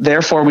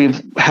 Therefore, we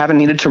haven't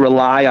needed to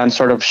rely on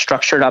sort of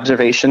structured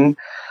observation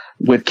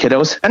with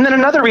kiddos. And then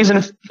another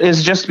reason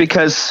is just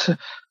because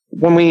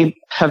when we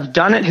have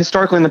done it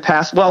historically in the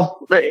past,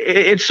 well,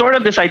 it's sort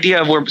of this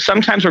idea of where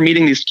sometimes we're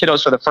meeting these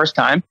kiddos for the first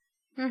time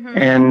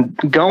and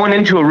going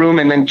into a room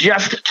and then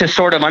just to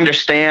sort of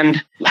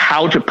understand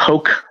how to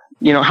poke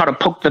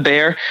the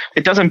bear.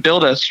 It doesn't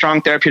build a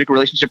strong therapeutic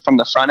relationship from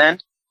the front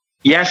end.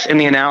 Yes, in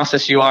the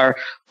analysis, you are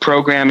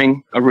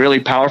programming a really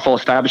powerful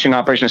establishing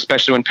operation,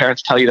 especially when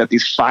parents tell you that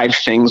these 5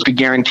 things will be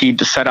guaranteed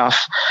to set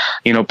off,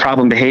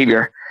 problem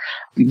behavior.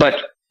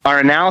 But our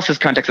analysis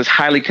context is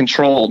highly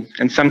controlled.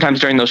 And sometimes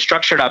during those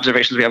structured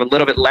observations, we have a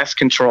little bit less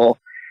control.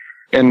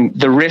 And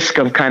the risk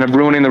of kind of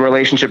ruining the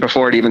relationship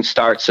before it even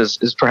starts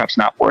is perhaps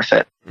not worth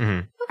it.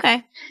 Mm-hmm.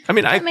 Okay. I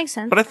mean, that makes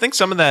sense. But I think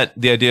some of that,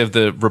 the idea of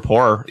the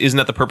rapport, isn't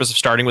that the purpose of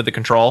starting with the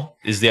control?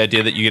 Is the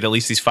idea that you get at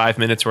least these 5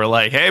 minutes where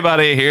like, hey,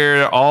 buddy,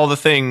 here are all the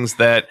things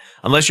that,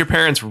 unless your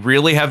parents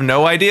really have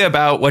no idea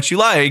about what you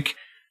like,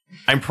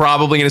 I'm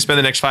probably going to spend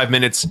the next 5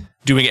 minutes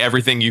doing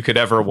everything you could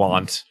ever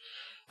want.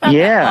 Not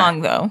that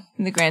long, though,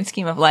 in the grand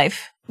scheme of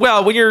life.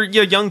 Well, when you're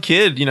a young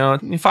kid,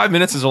 5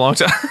 minutes is a long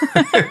time.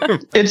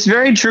 It's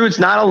very true. It's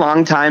not a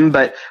long time,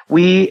 but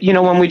we,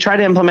 when we try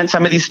to implement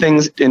some of these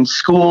things in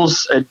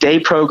schools, day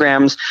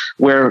programs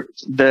where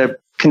the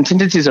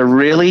contingencies are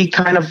really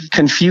kind of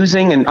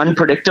confusing and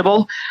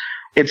unpredictable,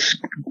 it's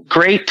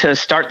great to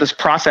start this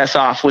process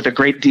off with a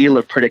great deal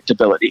of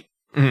predictability.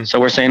 Mm-hmm. So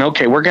we're saying,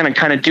 okay, we're going to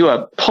kind of do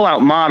a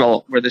pull-out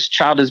model where this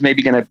child is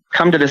maybe going to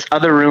come to this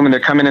other room and they're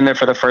coming in there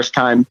for the first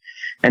time.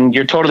 And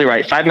you're totally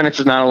right. 5 minutes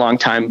is not a long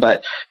time,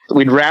 but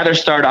we'd rather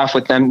start off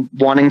with them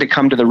wanting to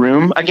come to the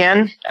room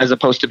again, as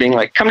opposed to being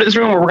like, come to this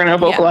room where we're going to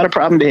evoke a lot of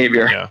problem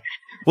behavior. Yeah.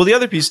 Well, the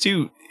other piece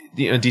too,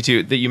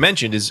 D2, that you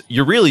mentioned is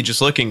you're really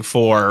just looking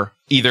for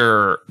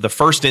either the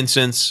first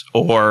instance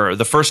or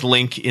the first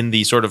link in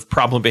the sort of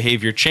problem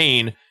behavior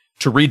chain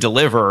to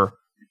redeliver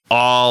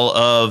all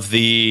of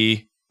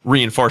the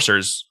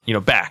reinforcers,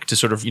 back to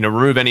sort of,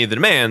 remove any of the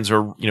demands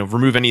or,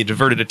 remove any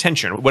diverted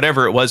attention,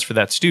 whatever it was for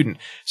that student.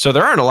 So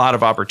there aren't a lot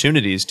of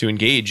opportunities to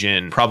engage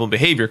in problem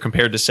behavior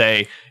compared to,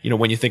 say,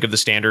 when you think of the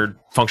standard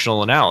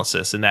functional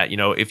analysis, and that,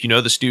 if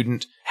the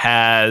student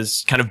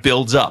has kind of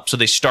builds up. So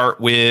they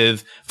start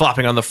with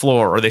flopping on the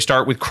floor, or they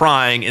start with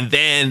crying, and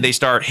then they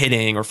start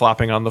hitting or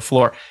flopping on the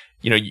floor.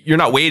 You're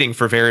not waiting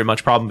for very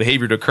much problem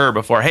behavior to occur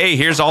before, hey,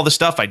 here's all the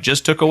stuff I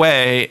just took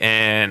away,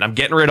 and I'm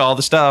getting rid of all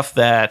the stuff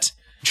that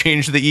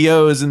change the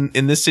EOs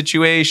in this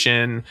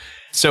situation.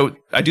 So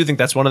I do think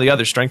that's one of the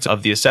other strengths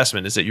of the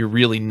assessment, is that you're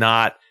really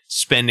not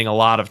spending a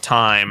lot of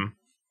time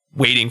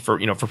waiting for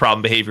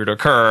problem behavior to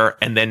occur,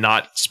 and then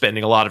not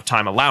spending a lot of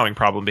time allowing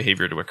problem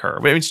behavior to occur.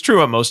 I mean, it's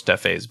true on most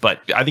FAs, but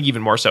I think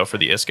even more so for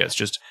the IISCA. It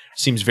just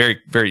seems very,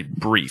 very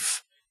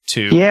brief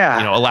to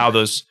allow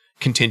those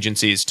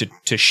contingencies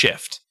to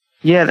shift.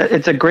 Yeah,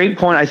 it's a great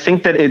point. I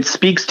think that it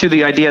speaks to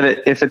the idea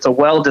that if it's a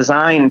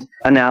well-designed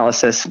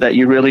analysis, that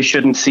you really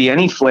shouldn't see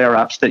any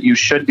flare-ups, that you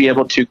should be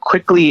able to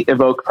quickly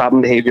evoke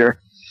problem behavior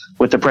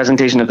with the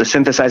presentation of the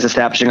synthesized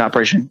establishing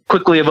operation,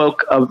 quickly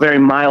evoke a very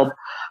mild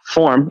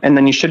form, and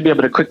then you should be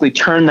able to quickly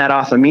turn that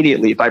off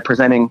immediately by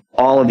presenting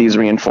all of these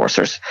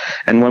reinforcers.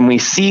 And when we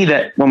see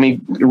that, when we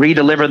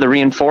redeliver the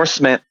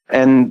reinforcement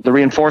and the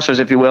reinforcers,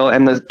 if you will,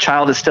 and the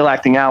child is still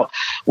acting out,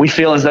 we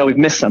feel as though we've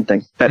missed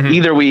something, that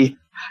either we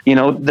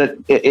that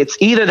it's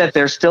either that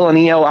there's still an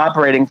EO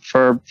operating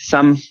for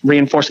some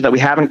reinforcer that we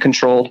haven't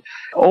controlled,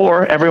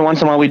 or every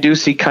once in a while we do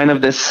see kind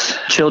of this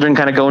children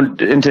kind of go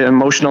into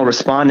emotional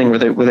responding where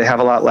they have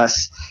a lot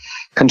less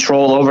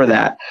control over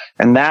that.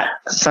 And that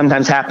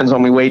sometimes happens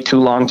when we wait too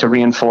long to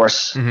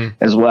reinforce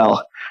as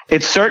well.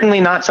 It's certainly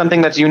not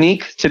something that's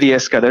unique to the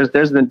IISCA.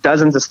 There's been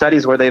dozens of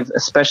studies where they've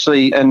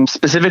especially and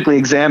specifically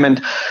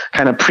examined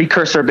kind of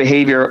precursor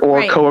behavior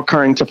or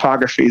co-occurring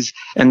topographies.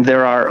 And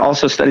there are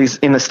also studies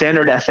in the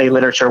standard FA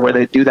literature where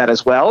they do that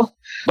as well.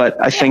 But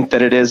I think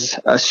that it is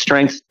a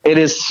strength. It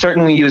is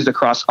certainly used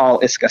across all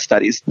IISCA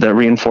studies, the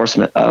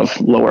reinforcement of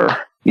lower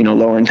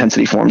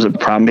intensity forms of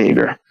problem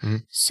behavior.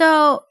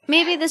 So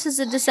maybe this is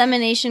a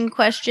dissemination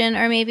question,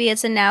 or maybe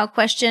it's a now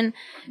question.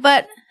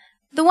 But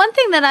the one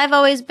thing that I've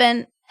always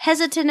been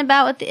hesitant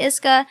about with the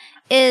IISCA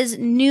is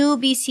new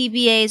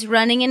BCBAs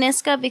running in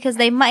IISCA, because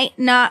they might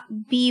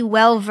not be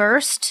well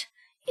versed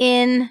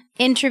in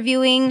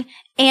interviewing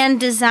and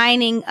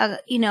designing a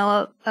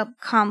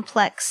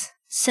complex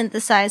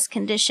synthesized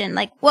condition.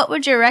 Like, what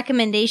would your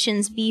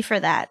recommendations be for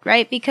that,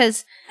 right?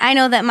 Because I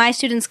know that my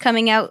students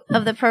coming out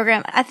of the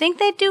program, I think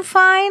they do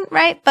fine,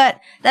 right? But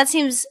that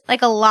seems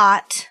like a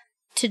lot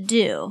to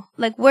do.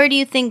 Like, where do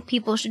you think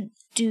people should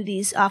do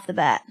these off the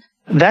bat?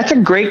 That's a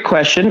great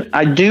question.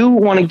 I do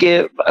want to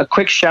give a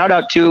quick shout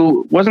out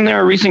to, wasn't there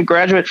a recent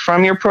graduate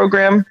from your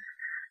program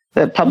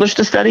that published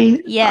a study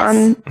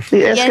on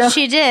the IISCA? Yes,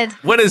 she did.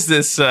 What is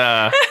this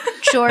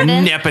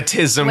Jordan.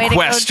 Nepotism Way to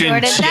question, go,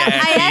 Jordan.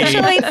 I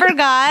actually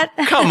forgot.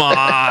 Come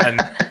on.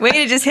 Way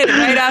to just hit it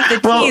right off the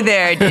tee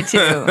there, did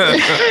you?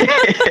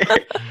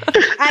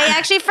 I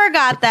actually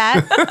forgot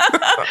that.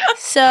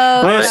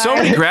 There's so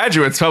many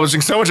graduates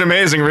publishing so much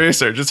amazing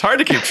research. It's hard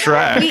to keep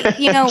track.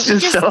 It's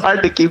just so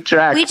hard to keep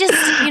track. We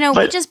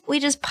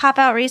just pop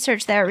out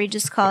research there at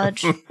Regis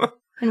College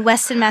in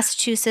Weston,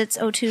 Massachusetts,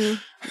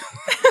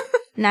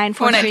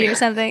 02943 or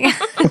something.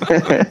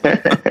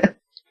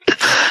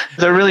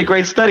 It's a really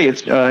great study.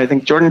 It's I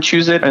think Jordan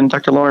Chuzit and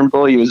Dr. Lauren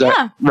Beaulieu, is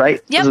that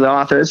right? Yep. Those are the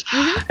authors.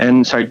 Mm-hmm.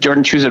 And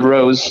Jordan Chuzit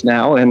Rose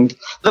now. And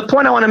the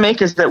point I want to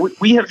make is that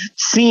we have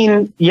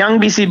seen young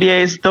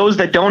BCBAs, those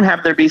that don't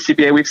have their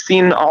BCBA, we've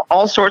seen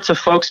all sorts of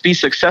folks be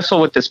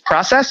successful with this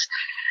process.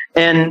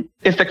 And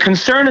if the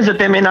concern is that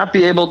they may not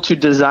be able to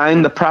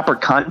design the proper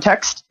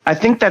context, I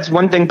think that's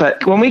one thing.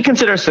 But when we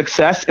consider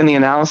success in the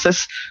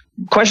analysis,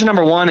 question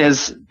number one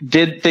is,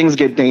 did things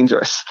get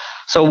dangerous?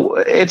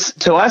 So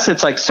to us,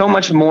 it's like so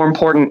much more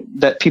important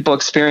that people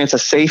experience a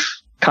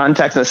safe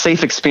context and a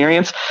safe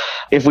experience.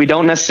 If we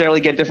don't necessarily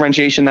get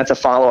differentiation, that's a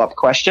follow-up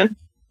question.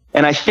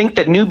 And I think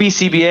that new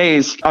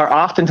BCBAs are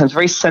oftentimes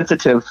very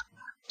sensitive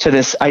to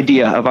this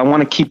idea of, I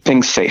want to keep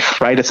things safe,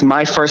 right? It's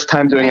my first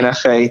time doing an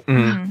FA.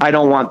 Mm-hmm. I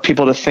don't want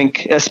people to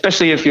think,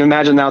 especially if you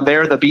imagine now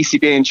they're the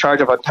BCBA in charge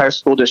of an entire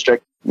school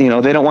district, they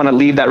don't want to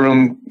leave that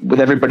room with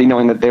everybody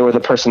knowing that they were the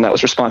person that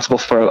was responsible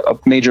for a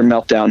major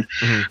meltdown,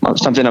 or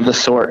something of the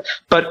sort.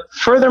 But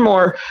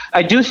furthermore,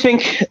 I do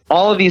think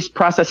all of these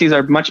processes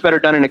are much better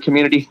done in a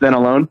community than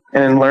alone,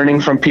 and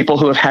learning from people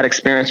who have had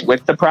experience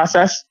with the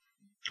process,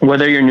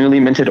 whether you're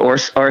newly minted or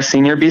a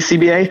senior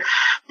BCBA.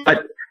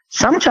 But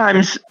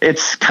sometimes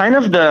it's kind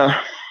of the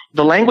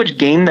language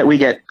game that we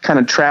get kind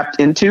of trapped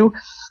into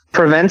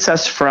prevents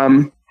us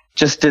from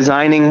just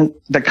designing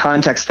the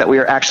context that we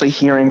are actually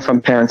hearing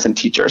from parents and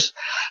teachers.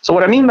 So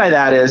what I mean by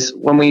that is,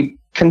 when we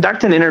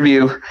conduct an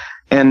interview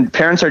and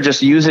parents are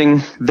just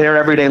using their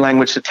everyday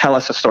language to tell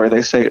us a story,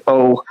 they say,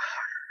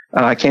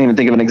 I can't even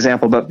think of an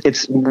example, but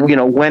it's,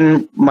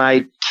 when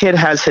my kid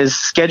has his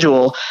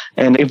schedule,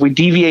 and if we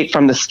deviate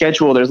from the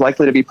schedule, there's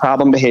likely to be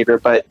problem behavior.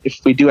 But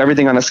if we do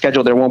everything on the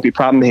schedule, there won't be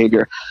problem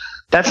behavior.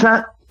 That's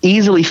not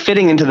easily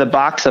fitting into the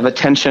box of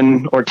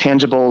attention or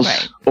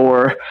tangibles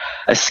or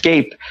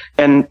escape.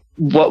 And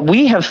what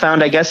we have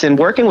found, I guess, in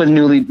working with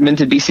newly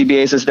minted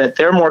BCBAs is that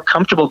they're more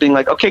comfortable being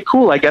like, okay,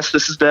 cool, I guess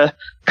this is the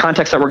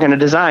context that we're going to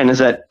design, is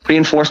that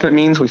reinforcement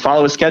means we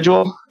follow a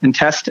schedule, and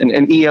test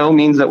and EO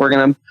means that we're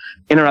going to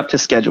interrupt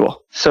his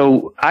schedule.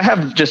 So I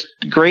have just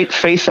great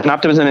faith and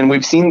optimism, and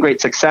we've seen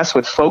great success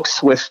with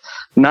folks with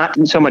not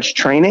so much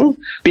training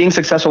being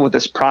successful with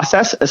this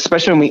process,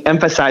 especially when we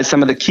emphasize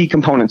some of the key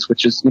components,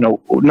 which is,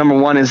 number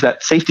one is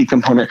that safety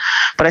component.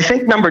 But I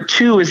think number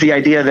two is the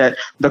idea that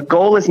the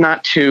goal is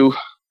not to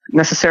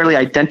necessarily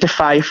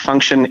identify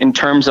function in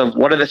terms of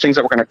what are the things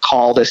that we're going to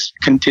call this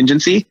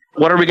contingency.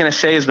 What are we going to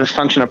say is the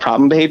function of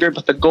problem behavior?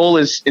 But the goal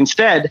is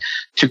instead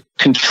to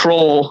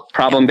control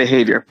problem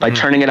behavior by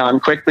turning it on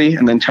quickly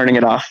and then turning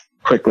it off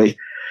quickly,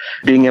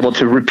 being able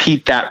to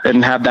repeat that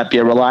and have that be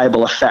a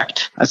reliable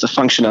effect as a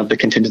function of the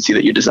contingency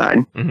that you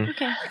design. Mm-hmm.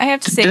 Okay. I have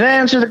to say, did I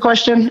answer the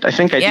question? I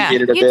think I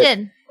deviated a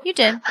bit. You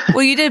did.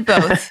 Well, you did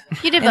both.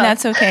 You did both. And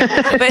that's okay.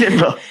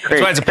 But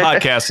that's why it's a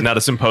podcast and not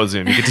a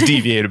symposium. You get to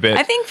deviate a bit.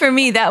 I think for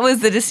me, that was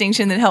the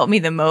distinction that helped me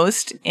the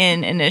most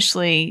in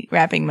initially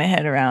wrapping my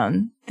head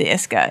around the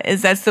IISCA,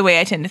 is that's the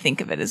way I tend to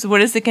think of it, is what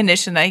is the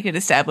condition that I could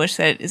establish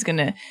that is going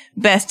to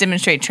best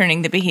demonstrate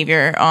turning the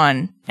behavior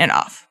on and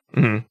off.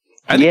 Mm-hmm.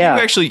 I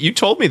think you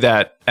told me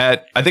that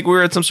I think we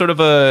were at some sort of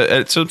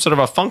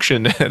a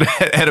function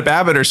at a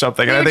Babbitt or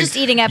something. We were just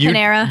eating at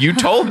Panera.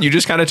 You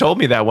just kind of told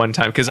me that one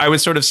time, because I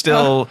was sort of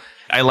still,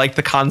 I liked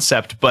the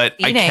concept, but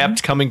I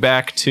kept coming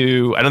back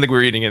to, I don't think we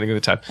were eating anything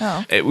at the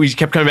time. We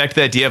kept coming back to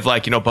the idea of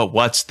like, but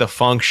what's the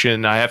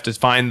function? I have to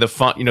find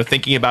the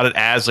thinking about it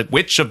as like,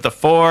 which of the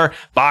 4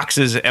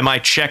 boxes am I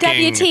checking?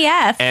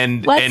 WTF.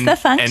 And what's the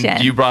function?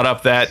 And you brought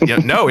up that,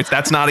 no,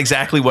 that's not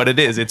exactly what it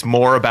is. It's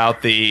more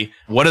about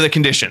what are the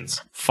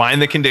conditions?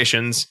 Find the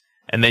conditions,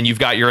 and then you've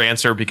got your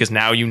answer, because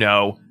now you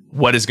know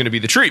what is going to be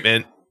the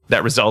treatment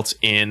that results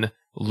in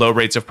low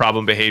rates of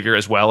problem behavior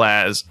as well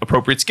as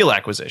appropriate skill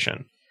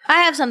acquisition.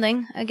 I have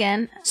something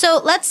again. So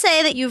let's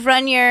say that you've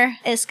run your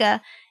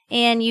IISCA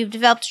and you've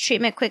developed a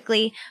treatment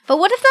quickly, but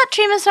what if that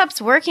treatment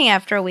stops working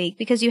after a week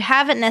because you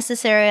haven't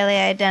necessarily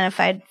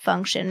identified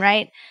function,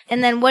 right?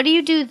 And then what do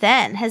you do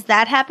then? Has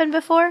that happened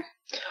before?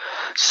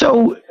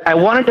 So I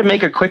wanted to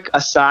make a quick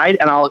aside,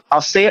 and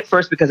I'll say it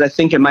first because I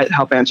think it might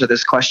help answer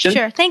this question.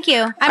 Sure, thank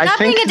you. I'm not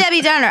being a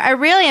Debbie Downer. I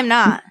really am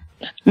not.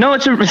 No,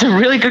 it's a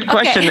really good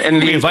question. Okay.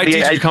 And we invite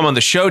you to come on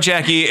the show,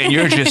 Jackie, and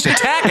you're just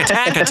attack.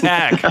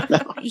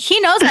 He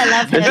knows I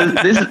love him.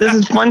 This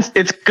is fun.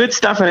 It's good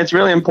stuff, and it's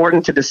really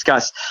important to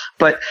discuss.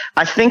 But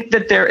I think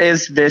that there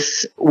is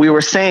this, we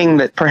were saying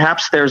that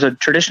perhaps there's a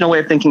traditional way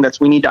of thinking that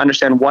we need to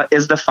understand what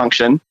is the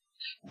function,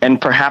 and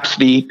perhaps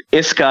the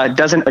IISCA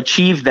doesn't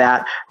achieve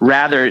that.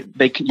 Rather,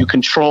 you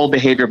control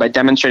behavior by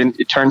demonstrating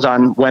it turns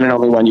on when and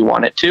only when you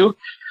want it to.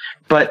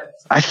 But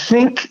I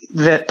think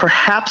that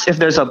perhaps if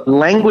there's a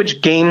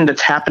language game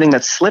that's happening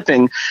that's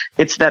slipping,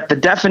 it's that the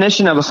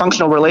definition of a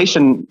functional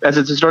relation, as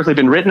it's historically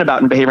been written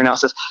about in behavior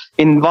analysis,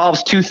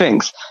 involves two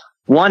things.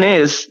 One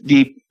is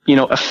the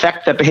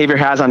effect that behavior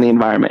has on the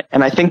environment.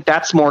 And I think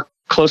that's more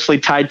closely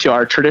tied to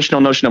our traditional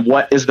notion of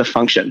what is the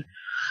function,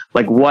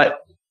 like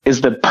what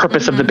is the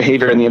purpose of the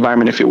behavior in the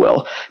environment, if you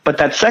will. But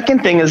that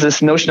second thing is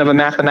this notion of a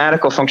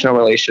mathematical functional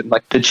relation,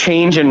 like the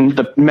change in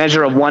the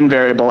measure of one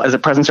variable as a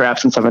presence or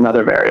absence of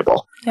another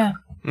variable. Yeah.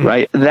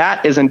 Right?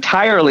 That is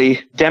entirely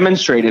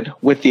demonstrated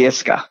with the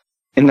IISCA,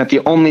 in that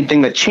the only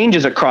thing that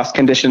changes across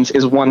conditions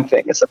is one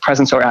thing. It's the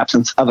presence or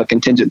absence of a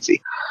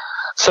contingency.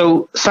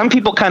 So some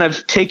people kind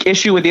of take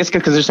issue with the IISCA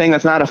because they're saying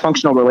that's not a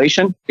functional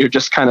relation. You're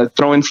just kind of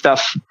throwing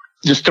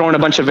a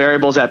bunch of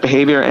variables at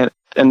behavior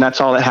and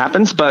that's all that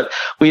happens. But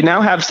we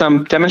now have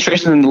some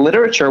demonstrations in the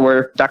literature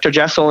where Dr.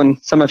 Jessel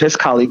and some of his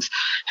colleagues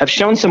have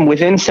shown some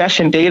within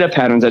session data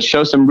patterns that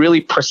show some really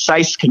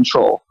precise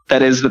control.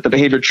 That is, that the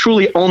behavior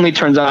truly only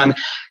turns on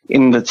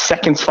in the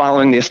seconds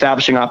following the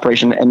establishing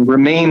operation and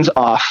remains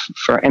off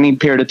for any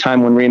period of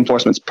time when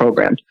reinforcement's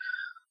programmed.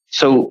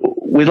 So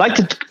we'd like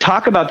to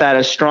talk about that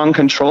as strong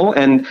control.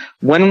 And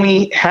when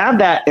we have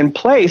that in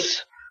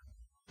place,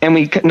 and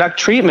we conduct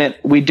treatment,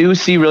 we do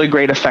see really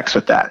great effects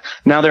with that.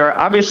 Now, there are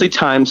obviously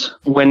times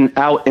when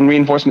out in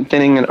reinforcement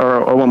thinning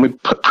or when we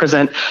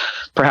present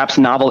perhaps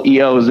novel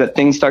EOs that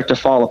things start to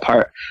fall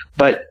apart.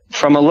 But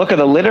from a look at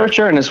the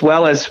literature and as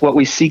well as what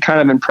we see kind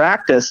of in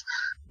practice,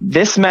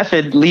 this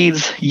method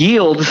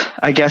yields,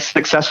 I guess,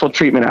 successful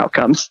treatment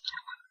outcomes.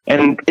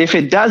 And if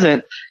it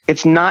doesn't,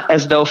 it's not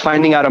as though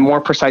finding out a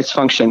more precise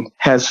function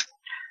has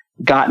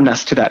gotten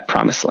us to that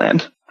promised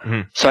land.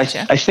 Mm-hmm. So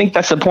gotcha. I think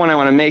that's the point I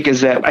want to make,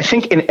 is that I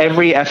think in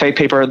every FA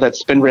paper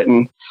that's been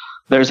written,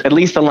 there's at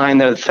least a line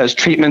there that says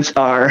treatments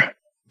are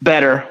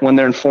better when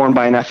they're informed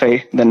by an FA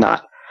than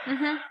not.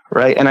 Mm-hmm.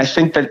 Right. And I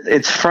think that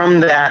it's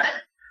from that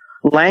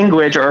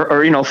language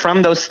or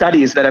from those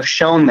studies that have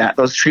shown that,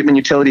 those treatment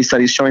utility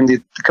studies showing the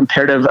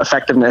comparative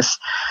effectiveness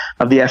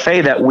of the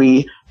FA, that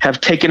we have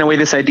taken away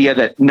this idea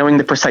that knowing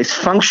the precise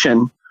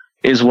function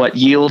is what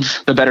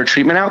yields the better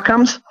treatment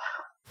outcomes.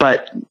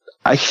 But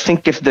I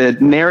think if the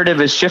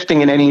narrative is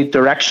shifting in any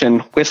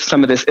direction with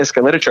some of this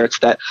IISCA literature, it's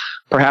that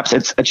perhaps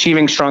it's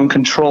achieving strong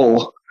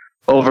control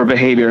over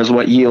behavior is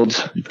what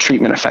yields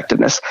treatment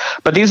effectiveness.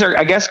 But these are,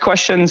 I guess,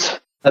 questions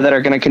that are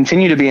going to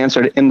continue to be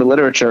answered in the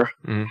literature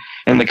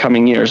in the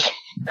coming years.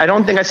 I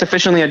don't think I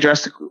sufficiently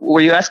addressed.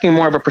 Were you asking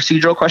more of a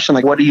procedural question,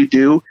 like what do you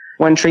do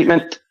when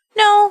treatment?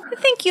 No, I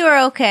think you were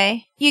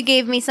okay. You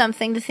gave me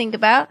something to think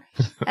about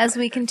as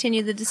we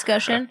continue the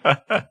discussion.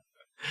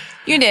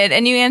 You did,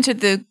 and you answered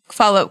the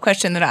follow-up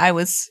question that I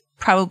was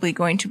probably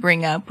going to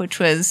bring up, which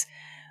was,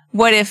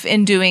 what if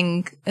in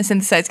doing a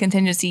synthesized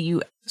contingency,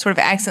 you sort of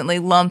accidentally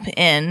lump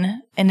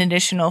in an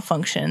additional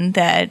function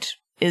that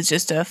is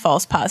just a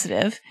false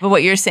positive? But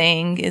what you're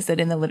saying is that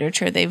in the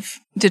literature, they've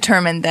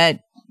determined that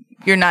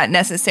you're not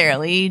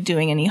necessarily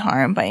doing any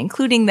harm by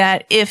including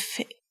that if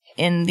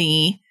in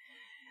the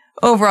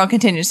overall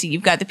contingency,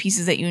 you've got the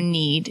pieces that you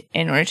need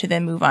in order to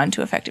then move on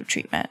to effective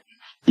treatment.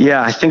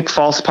 Yeah, I think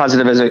false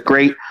positive is a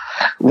great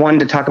one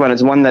to talk about.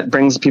 It's one that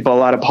brings people a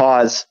lot of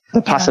pause,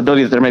 the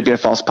possibility that there may be a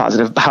false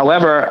positive.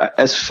 However,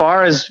 as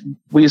far as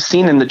we've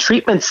seen in the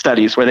treatment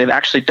studies where they've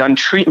actually done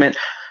treatment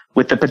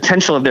with the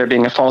potential of there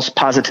being a false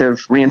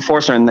positive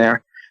reinforcer in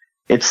there,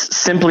 it's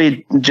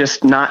simply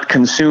just not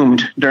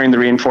consumed during the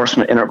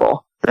reinforcement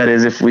interval. That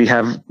is, if we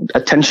have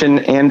attention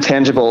and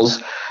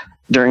tangibles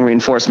during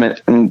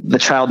reinforcement, and the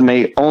child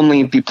may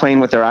only be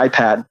playing with their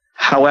iPad.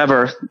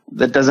 However,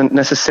 that doesn't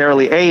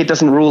necessarily, A, it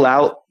doesn't rule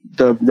out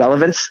the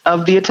relevance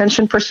of the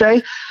attention per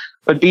se,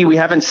 but B, we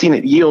haven't seen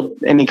it yield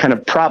any kind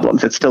of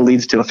problems. It still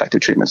leads to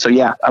effective treatment. So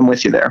yeah, I'm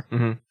with you there.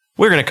 Mm-hmm.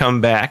 We're going to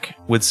come back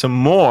with some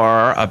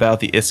more about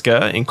the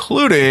IISCA,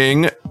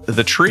 including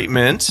the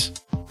treatment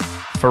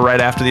for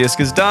right after the IISCA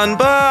is done,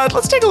 but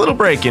let's take a little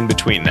break in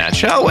between that,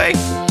 shall we?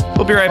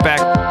 We'll be right back.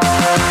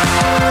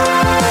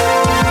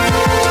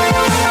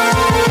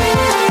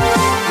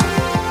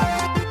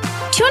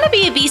 Do you want to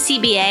be a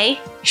BCBA?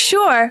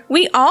 Sure,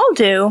 we all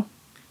do.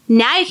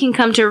 Now you can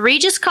come to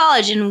Regis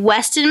College in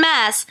Weston,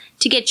 Mass.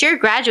 to get your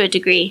graduate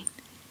degree.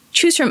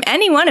 Choose from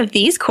any one of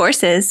these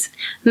courses.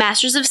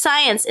 Masters of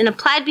Science in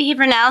Applied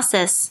Behavior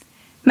Analysis.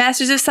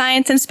 Masters of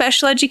Science in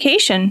Special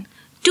Education.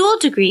 Dual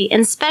degree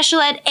in Special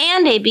Ed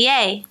and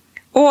ABA.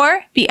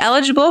 Or be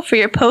eligible for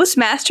your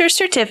postmaster's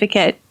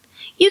certificate.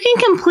 You can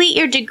complete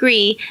your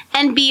degree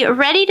and be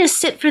ready to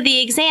sit for the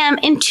exam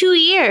in 2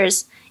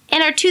 years.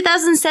 And our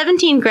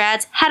 2017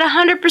 grads had a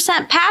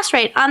 100% pass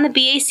rate on the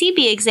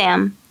BACB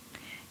exam.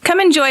 Come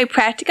enjoy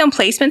practicum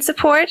placement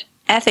support,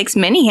 ethics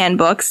mini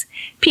handbooks,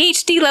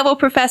 PhD-level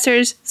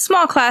professors,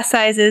 small class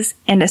sizes,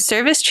 and a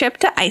service trip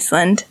to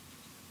Iceland.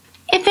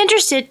 If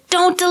interested,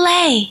 don't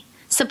delay.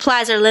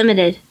 Supplies are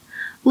limited.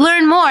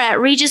 Learn more at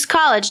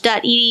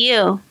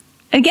regiscollege.edu.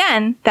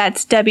 Again,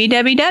 that's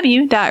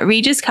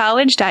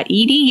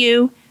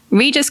www.regiscollege.edu,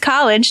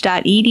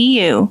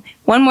 regiscollege.edu.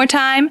 One more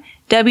time,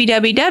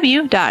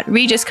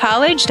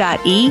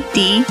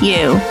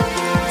 www.regiscollege.edu.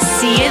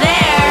 See you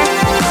there!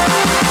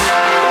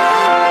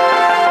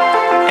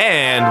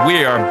 And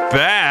we are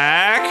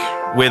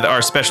back with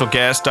our special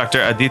guest, Dr.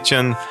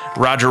 Adithyan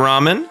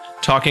Rajaraman,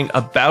 talking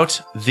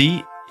about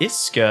the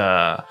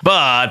IISCA.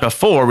 But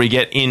before we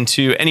get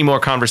into any more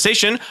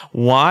conversation,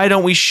 why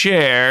don't we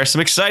share some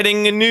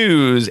exciting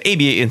news?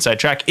 ABA Inside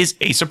Track is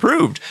ACE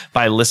approved.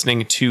 By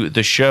listening to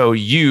the show,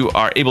 you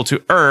are able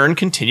to earn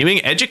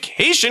continuing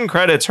education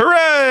credits.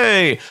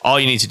 Hooray! All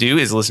you need to do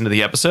is listen to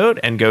the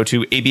episode and go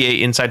to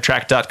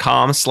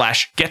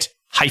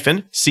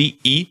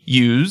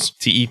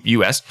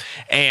abainsidetrack.com/get-CEUS,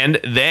 and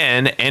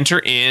then enter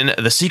in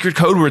the secret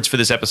code words for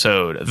this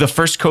episode. The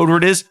first code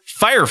word is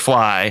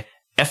Firefly.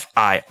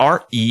 Firefly,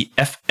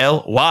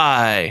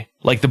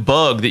 like the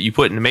bug that you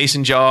put in a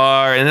mason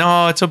jar, and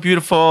oh, it's so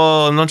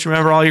beautiful. And don't you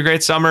remember all your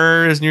great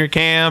summers in your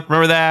camp?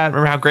 Remember that?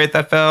 Remember how great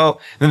that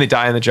felt? And then they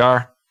die in the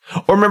jar.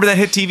 Or remember that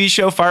hit TV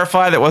show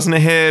Firefly that wasn't a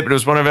hit, but it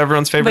was one of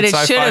everyone's favorite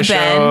sci-fi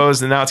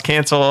shows, and now it's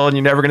canceled, and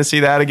you're never going to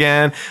see that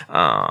again.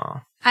 Oh,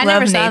 I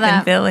never saw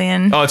that.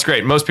 Fillion. Oh, it's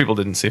great. Most people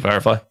didn't see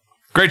Firefly.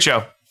 Great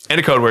show. And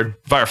a code word,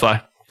 Firefly.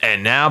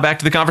 And now back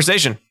to the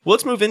conversation. Well,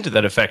 let's move into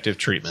that effective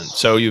treatment.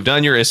 So you've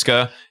done your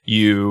IISCA,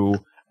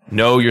 you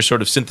know your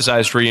sort of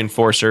synthesized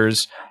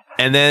reinforcers,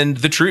 and then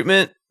the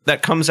treatment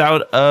that comes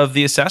out of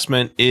the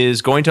assessment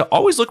is going to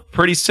always look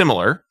pretty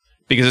similar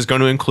because it's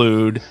going to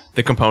include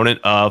the component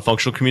of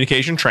functional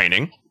communication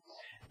training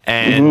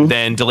and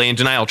then delay and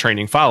denial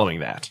training following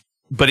that.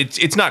 But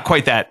it's not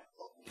quite that.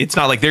 It's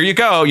not like, there you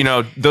go. You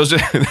know, those are,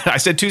 I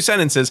said 2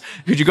 sentences.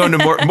 Could you go into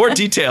more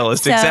detail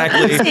as to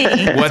exactly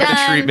what the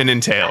treatment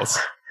entails?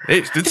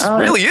 It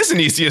really is an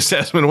easy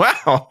assessment.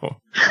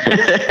 Wow.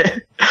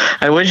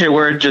 I wish it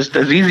were just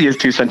as easy as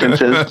 2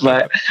 sentences,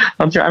 but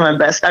I'll try my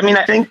best. I mean,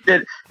 I think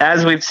that,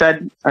 as we've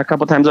said a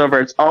couple times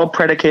over, it's all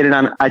predicated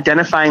on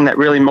identifying that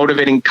really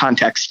motivating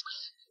context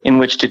in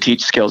which to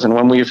teach skills. And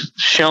when we've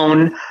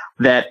shown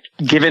that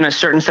given a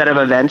certain set of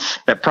events,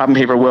 that problem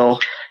behavior will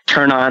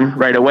turn on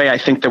right away, I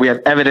think that we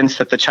have evidence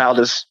that the child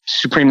is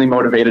supremely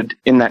motivated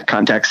in that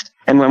context.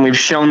 And when we've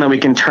shown that we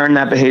can turn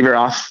that behavior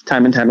off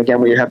time and time again,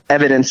 we have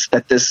evidence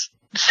that this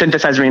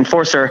synthesized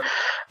reinforcer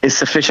is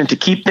sufficient to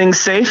keep things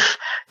safe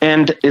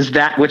and is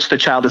that which the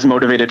child is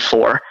motivated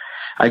for,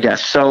 I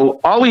guess. So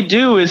all we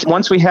do is,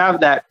 once we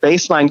have that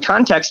baseline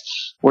context,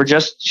 we're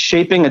just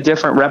shaping a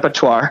different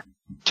repertoire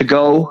to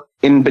go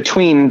in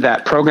between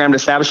that programmed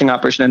establishing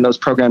operation and those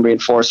programmed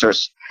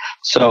reinforcers.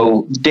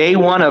 So day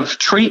 1 of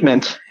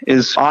treatment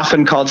is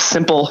often called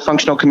simple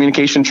functional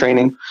communication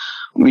training.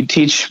 We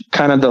teach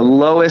kind of the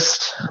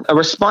lowest, a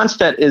response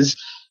that is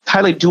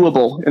highly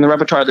doable in the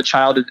repertoire of the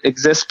child. It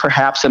exists,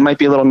 perhaps. It might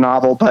be a little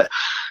novel, but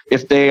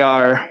if they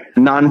are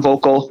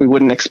non-vocal, we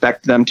wouldn't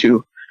expect them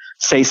to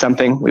say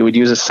something. We would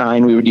use a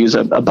sign. We would use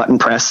a button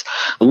press.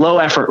 Low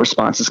effort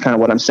response is kind of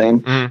what I'm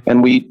saying.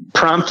 And we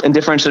prompt and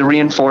differentially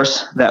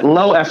reinforce that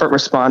low effort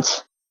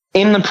response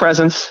in the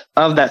presence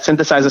of that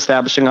synthesized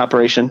establishing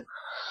operation.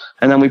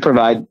 And then we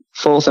provide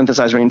full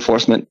synthesized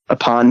reinforcement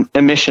upon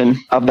emission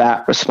of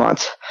that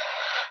response.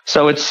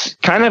 So it's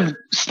kind of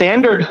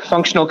standard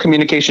functional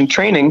communication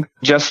training,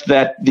 just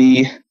that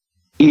the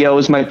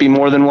EOs might be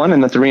more than one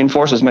and that the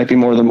reinforcers might be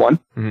more than one.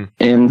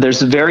 And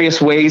there's various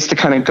ways to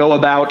kind of go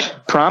about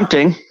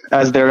prompting,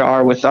 as there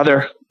are with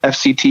other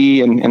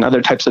FCT and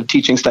other types of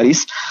teaching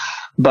studies.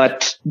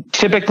 But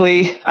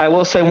typically, I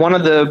will say one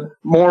of the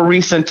more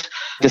recent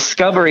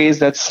discoveries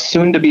that's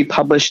soon to be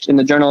published in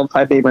the Journal of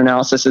Applied Behavior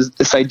Analysis is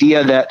this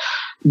idea that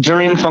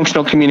during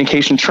functional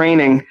communication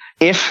training,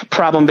 if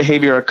problem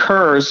behavior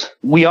occurs,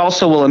 we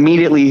also will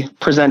immediately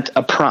present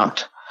a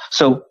prompt.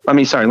 So, let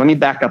me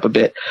back up a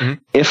bit.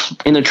 If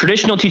in the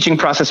traditional teaching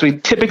process, we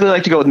typically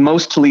like to go with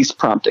most to least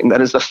prompting.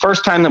 That is the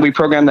first time that we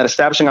program that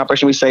establishing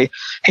operation, we say,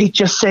 hey,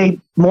 just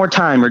say more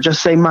time or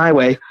just say my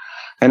way.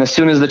 And as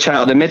soon as the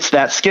child emits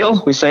that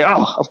skill, we say,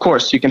 oh, of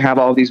course, you can have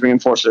all of these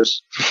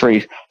reinforcers for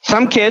free.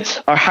 Some kids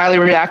are highly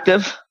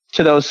reactive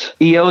to those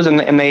EOs,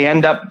 and they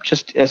end up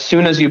just as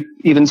soon as you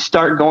even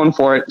start going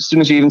for it, as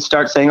soon as you even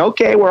start saying,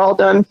 okay, we're all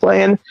done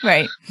playing,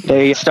 right,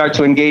 they start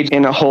to engage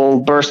in a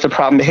whole burst of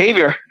problem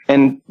behavior.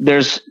 And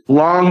there's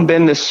long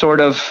been this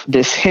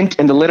hint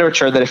in the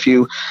literature that if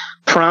you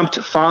prompt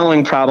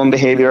following problem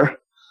behavior,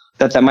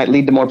 that might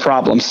lead to more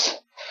problems.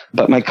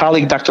 But my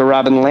colleague, Dr.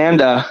 Robin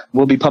Landa,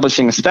 will be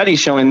publishing a study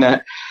showing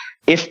that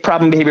if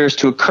problem behavior is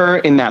to occur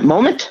in that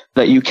moment,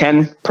 that you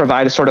can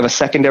provide a sort of a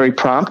secondary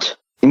prompt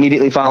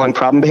immediately following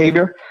problem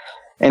behavior.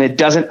 and it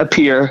doesn't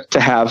appear to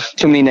have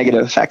too many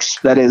negative effects.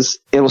 That is,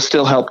 it will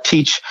still help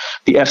teach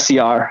the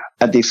FCR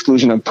at the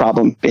exclusion of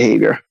problem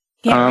behavior.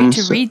 Can't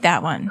wait to read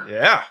that one.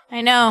 Yeah.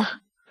 I know.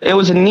 It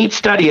was a neat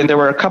study, and there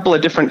were a couple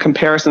of different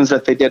comparisons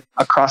that they did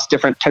across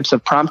different types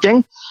of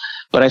prompting.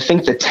 But I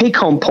think the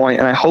take-home point,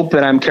 and I hope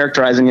that I'm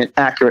characterizing it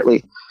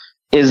accurately,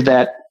 is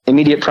that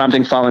immediate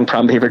prompting following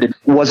problem behavior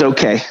was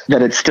okay,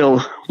 that it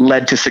still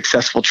led to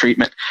successful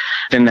treatment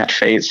in that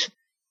phase.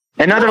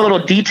 Another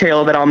little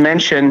detail that I'll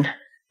mention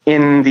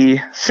in the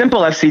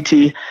simple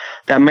FCT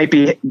that might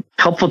be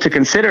helpful to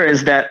consider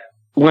is that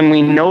when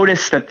we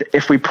notice that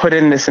if we put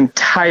in this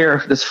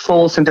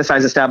full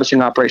synthesized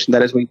establishing operation,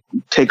 that is, we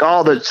take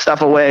all the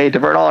stuff away,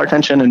 divert all our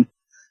attention, and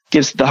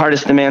gives the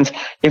hardest demands,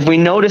 if we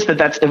notice that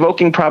that's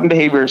evoking problem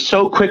behavior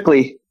so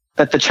quickly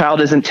that the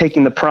child isn't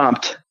taking the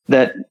prompt,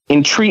 that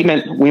in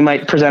treatment, we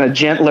might present a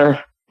gentler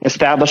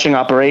establishing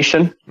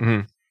operation.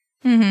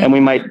 And we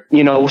might,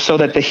 so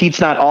that the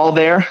heat's not all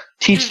there,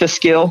 teach the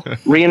skill,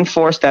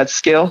 reinforce that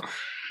skill.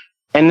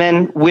 And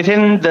then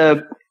within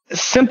the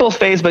simple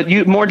phase, but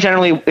more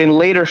generally in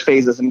later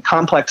phases, in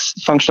complex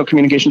functional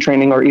communication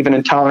training or even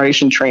in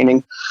toleration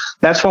training,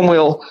 that's when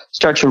we'll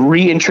start to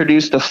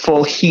reintroduce the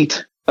full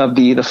heat of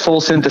the full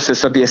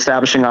synthesis of the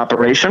establishing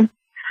operation.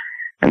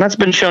 And that's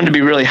been shown to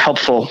be really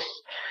helpful,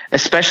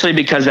 especially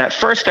because that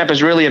first step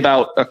is really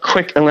about a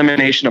quick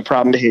elimination of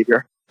problem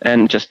behavior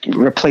and just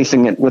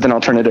replacing it with an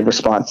alternative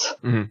response.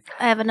 I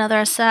have another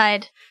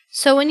aside.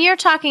 So when you're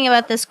talking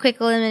about this quick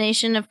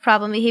elimination of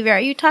problem behavior, are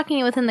you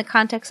talking within the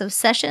context of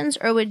sessions,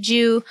 or would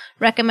you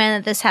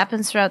recommend that this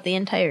happens throughout the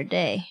entire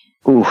day?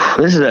 Ooh,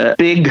 this is a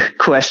big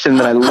question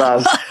that I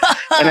love.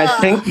 And I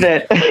think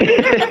that...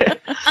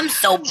 I'm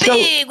so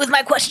big with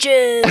my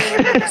questions.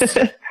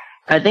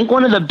 I think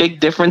one of the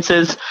big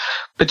differences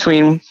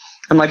between...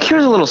 I'm like,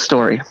 here's a little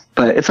story,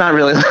 but it's not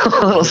really a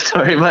little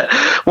story. But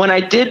when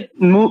I did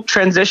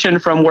transition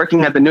from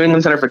working at the New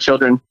England Center for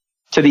Children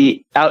to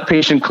the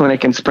outpatient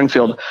clinic in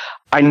Springfield,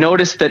 I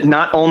noticed that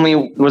not only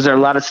was there a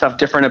lot of stuff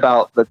different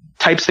about the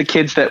types of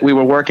kids that we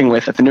were working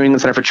with at the New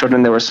England Center for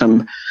Children. There were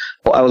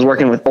I was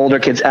working with older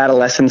kids,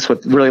 adolescents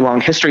with really long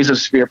histories of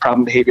severe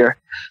problem behavior,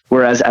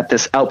 whereas at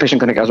this outpatient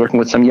clinic, I was working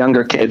with some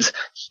younger kids.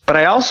 But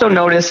I also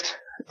noticed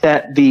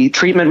that the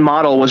treatment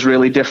model was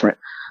really different.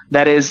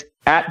 That is,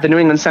 at the New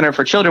England Center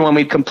for Children, when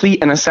we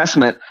complete an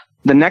assessment,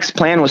 the next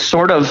plan was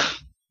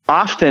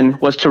often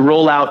to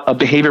roll out a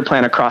behavior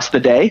plan across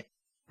the day,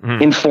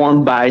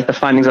 informed by the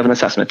findings of an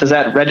assessment. Does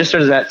that register?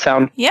 Does that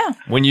sound? Yeah.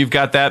 When you've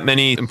got that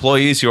many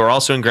employees who are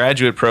also in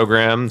graduate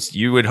programs,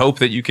 you would hope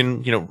that you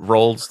can,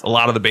 roll a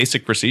lot of the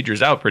basic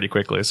procedures out pretty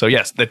quickly. So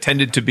yes, that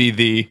tended to be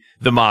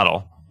the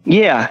model.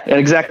 Yeah,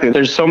 exactly.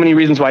 There's so many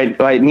reasons why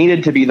it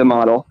needed to be the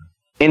model.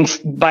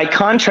 And by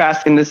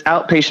contrast, in this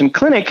outpatient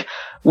clinic,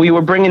 we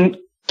were bringing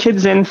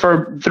kids in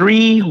for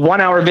 3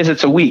 one-hour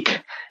visits a week.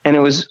 And it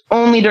was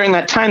only during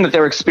that time that they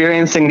were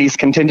experiencing these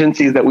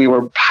contingencies that we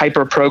were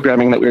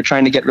hyper-programming, that we were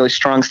trying to get really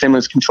strong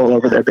stimulus control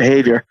over their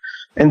behavior.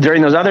 And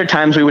during those other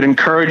times, we would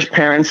encourage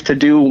parents to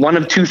do one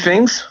of two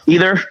things.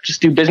 Either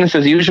just do business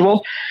as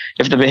usual.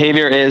 If the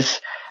behavior is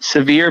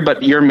severe,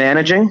 but you're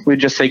managing, we'd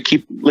just say,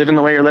 keep living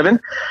the way you're living.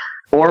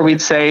 Or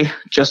we'd say,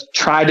 just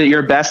try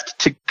your best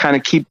to kind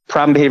of keep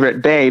problem behavior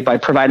at bay by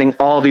providing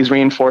all these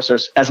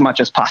reinforcers as much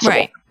as possible.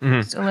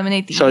 Right. So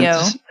eliminate the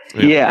EO.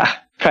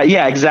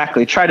 Yeah,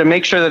 exactly. Try to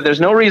make sure that there's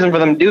no reason for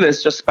them to do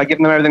this just by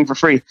giving them everything for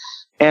free.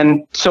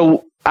 And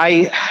so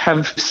I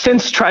have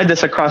since tried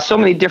this across so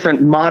many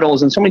different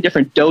models and so many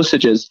different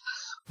dosages.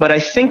 But I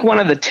think one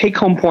of the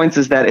take-home points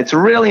is that it's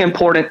really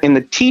important in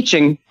the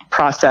teaching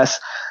process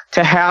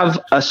to have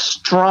a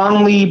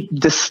strongly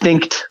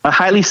distinct, a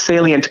highly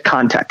salient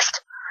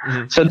context.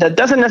 So that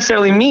doesn't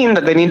necessarily mean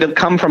that they need to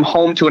come from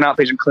home to an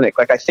outpatient clinic.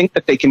 Like, I think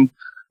that they can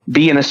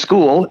be in a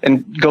school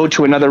and go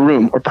to another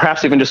room, or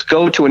perhaps even just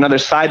go to another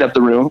side of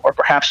the room, or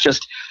perhaps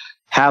just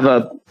have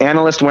a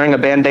analyst wearing a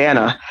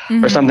bandana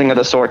or something of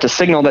the sort to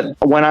signal that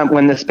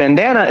when this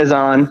bandana is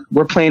on,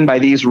 we're playing by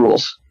these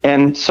rules.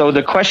 And so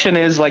the question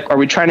is, like, are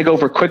we trying to go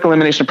for quick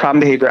elimination of problem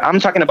behavior? I'm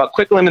talking about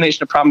quick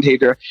elimination of problem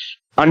behavior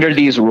under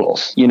these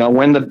rules,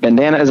 when the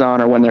bandana is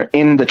on or when they're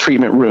in the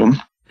treatment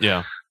room.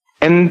 Yeah.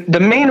 And the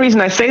main reason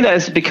I say that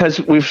is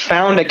because we've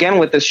found, again,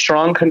 with this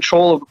strong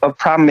control of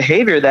problem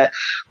behavior, that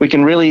we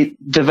can really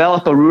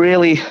develop a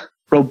really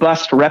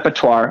robust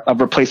repertoire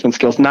of replacement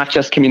skills, not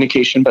just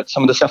communication, but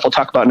some of the stuff we'll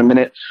talk about in a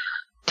minute,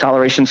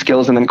 toleration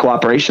skills and then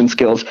cooperation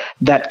skills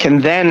that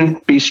can then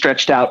be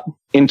stretched out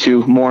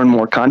into more and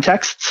more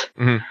contexts.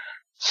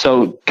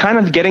 So kind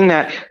of getting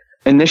that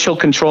initial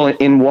control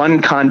in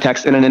one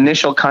context, in an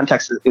initial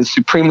context, is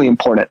supremely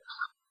important.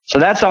 So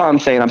that's all I'm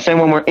saying. I'm saying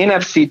when we're in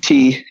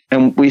FCT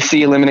and we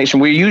see elimination,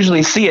 we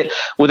usually see it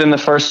within the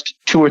first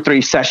 2 or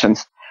 3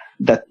 sessions,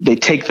 that they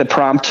take the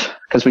prompt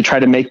because we try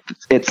to make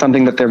it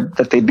something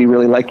that they'd be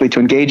really likely to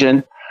engage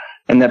in,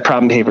 and that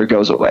problem behavior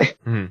goes away.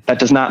 That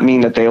does not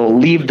mean that they will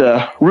leave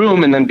the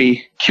room and then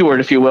be cured,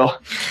 if you will.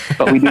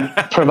 But we do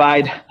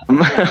provide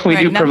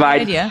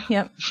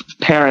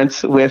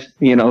parents with,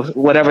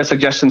 whatever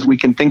suggestions we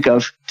can think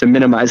of to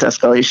minimize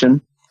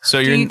escalation.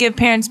 So Do you give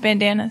parents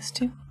bandanas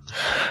too?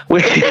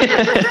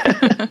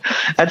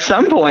 At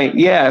some point,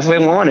 yeah, if they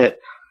want it.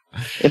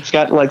 It's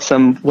got like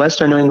some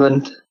Western New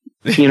England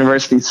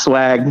University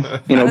swag,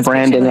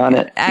 branding on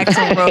it.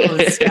 Axl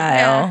Rose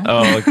style.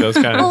 Oh, like those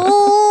kind of.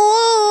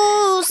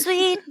 Oh,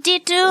 sweet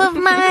D2 of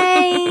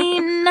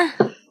mine.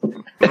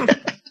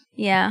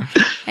 Yeah,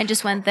 I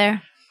just went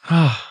there.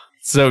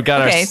 So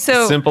got our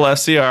simple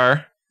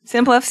FCR.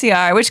 Simple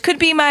FCR, which could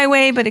be my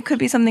way, but it could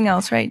be something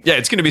else, right? Yeah,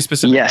 it's going to be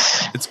specific.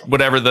 Yes. It's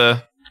whatever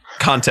the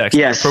context,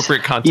 the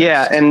appropriate context.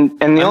 Yeah, and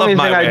the I only love thing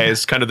my way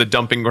is kind of the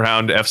dumping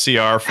ground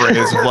FCR phrase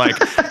of like,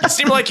 you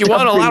seem like you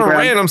want a lot of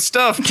random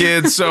stuff,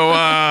 kids, so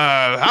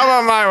how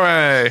about my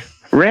way?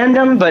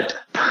 Random, but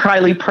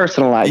highly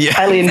personalized,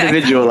 highly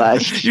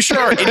individualized. You sure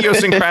are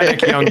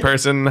idiosyncratic, young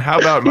person. How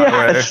about my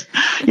way?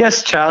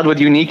 Yes, child with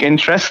unique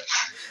interests.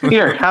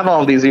 Here, have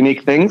all these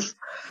unique things.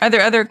 Are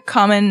there other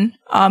common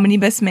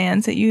omnibus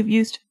mans that you've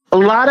used? A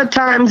lot of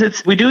times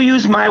we do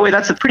use my way.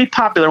 That's a pretty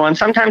popular one.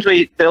 Sometimes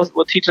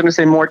we'll teach them to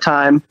say more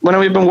time. When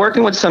we've been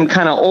working with some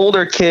kind of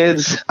older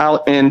kids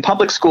out in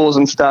public schools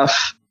and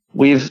stuff,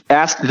 we've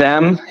asked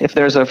them if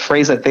there's a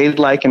phrase that they'd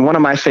like. And one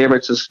of my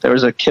favorites is there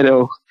was a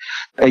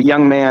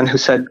young man who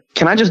said,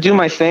 "Can I just do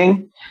my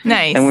thing?"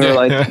 Nice. And we were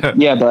like,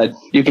 "Yeah, bud,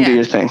 you can do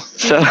your thing."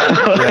 So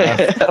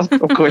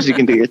of course you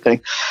can do your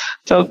thing.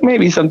 So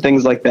maybe some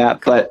things like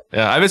that. But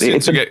yeah, I've seen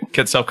students who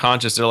get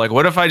self-conscious. They're like,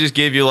 "What if I just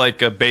gave you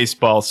like a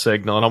baseball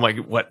signal?" And I'm like,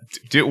 "What?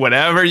 Do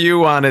whatever you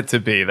want it to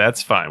be.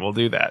 That's fine. We'll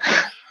do that."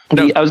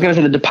 I was going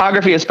to say the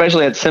topography,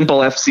 especially at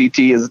simple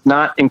FCT, is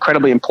not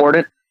incredibly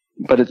important,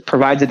 but it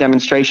provides a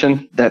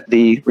demonstration that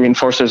the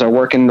reinforcers are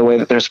working the way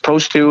that they're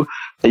supposed to,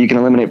 that you can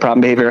eliminate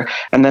problem behavior.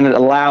 And then it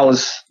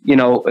allows,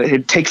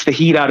 it takes the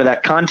heat out of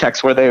that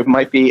context where they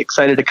might be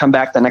excited to come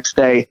back the next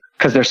day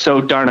because they're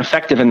so darn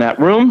effective in that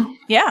room.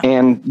 Yeah.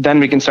 And then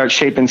we can start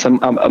shaping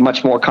a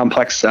much more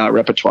complex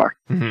repertoire.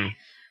 Mm-hmm.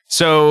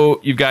 So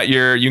you've got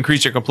you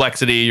increase your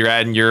complexity, you're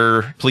adding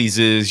your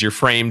pleases, your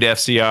framed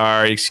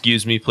FCR,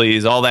 excuse me,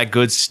 please, all that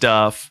good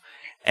stuff.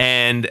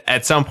 And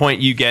at some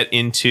point you get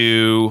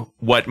into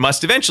what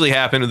must eventually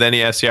happen with any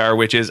FCR,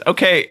 which is,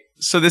 okay,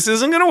 so this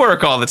isn't going to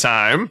work all the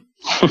time.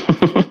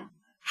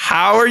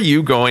 How are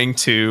you going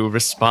to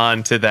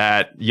respond to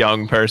that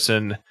young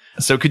person?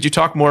 So could you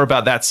talk more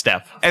about that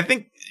step? I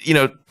think,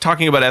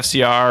 talking about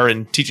FCR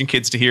and teaching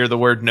kids to hear the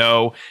word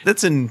no,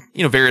 that's in,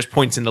 various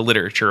points in the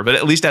literature, but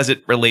at least as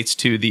it relates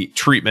to the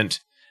treatment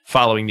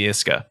following the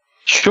IISCA.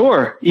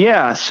 Sure.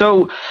 Yeah.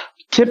 So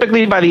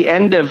typically by the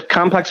end of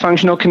complex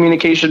functional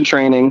communication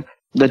training,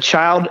 the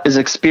child is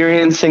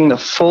experiencing the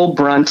full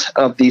brunt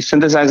of the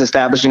synthesized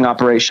establishing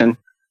operation.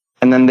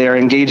 And then they're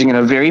engaging in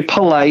a very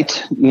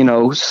polite,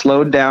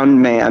 slowed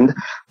down man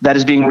that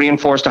is being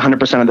reinforced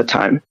 100% of the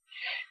time.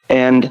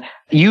 And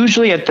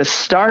usually at the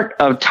start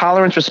of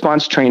tolerance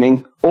response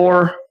training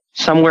or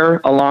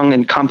somewhere along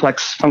in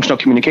complex functional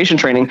communication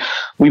training,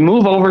 we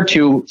move over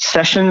to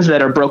sessions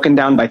that are broken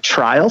down by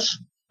trials.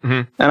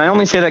 Mm-hmm. And I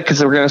only say that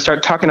because we're going to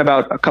start talking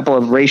about a couple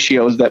of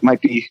ratios that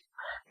might be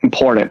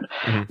important.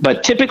 Mm-hmm.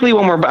 But typically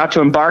when we're about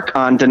to embark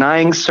on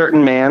denying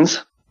certain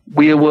mans,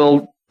 we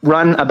will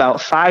run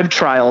about 5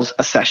 trials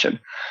a session.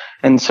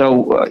 And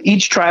so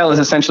each trial is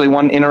essentially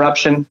one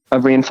interruption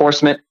of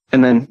reinforcement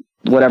and then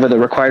whatever the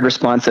required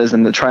response is,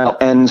 and the trial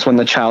ends when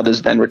the child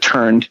is then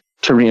returned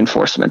to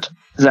reinforcement.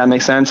 Does that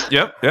make sense?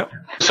 Yep.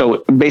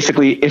 So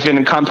basically, if in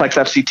a complex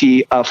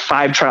FCT, a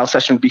 5 trial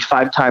session would be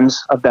 5 times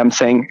of them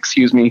saying,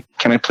 "Excuse me,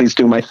 can I please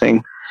do my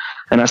thing?"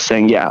 And us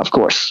saying, "Yeah, of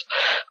course."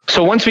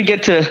 So once we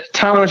get to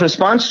tolerance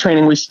response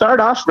training, we start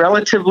off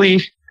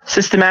relatively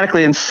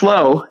systematically and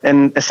slow.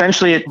 And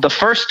essentially, the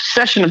first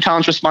session of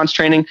tolerance response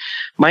training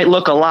might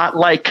look a lot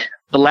like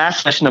the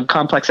last session of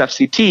complex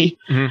FCT.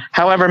 Mm-hmm.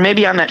 However,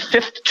 maybe on that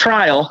 5th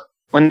trial,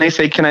 when they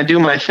say, "Can I do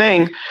my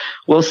thing?"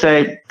 we'll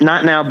say,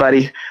 "Not now,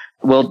 buddy."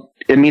 We'll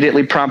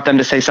immediately prompt them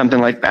to say something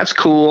like, "That's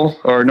cool,"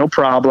 or "No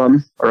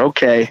problem," or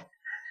 "Okay."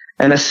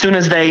 And as soon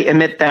as they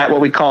emit that,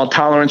 what we call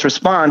tolerance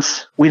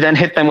response, we then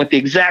hit them with the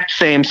exact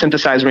same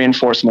synthesized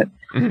reinforcement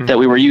that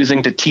we were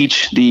using to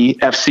teach the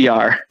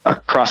FCR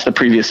across the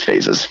previous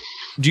phases.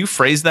 Do you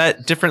phrase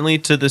that differently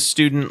to the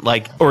student?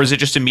 Or is it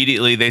just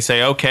immediately they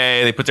say,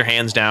 okay, they put their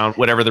hands down,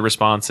 whatever the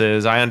response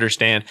is, I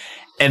understand.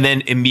 And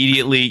then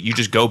immediately you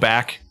just go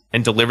back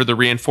and deliver the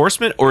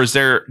reinforcement? Or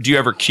do you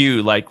ever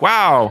cue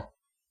wow,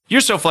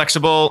 you're so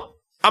flexible,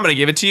 I'm going to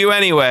give it to you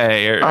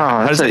anyway? Or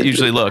how does that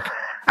usually look?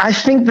 I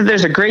think that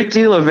there's a great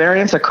deal of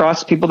variance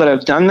across people that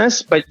have done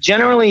this, but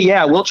generally,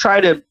 we'll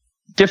try to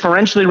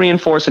differentially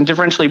reinforce and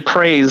differentially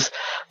praise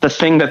the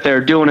thing that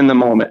they're doing in the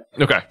moment.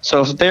 Okay.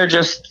 So if they're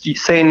just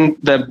saying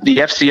the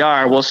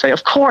FCR, we'll say,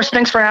 "Of course,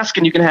 thanks for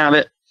asking, you can have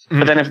it." Mm-hmm.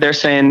 But then if they're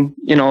saying,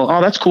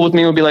 "Oh, that's cool with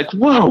me," we'll be like,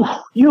 "Whoa,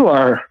 you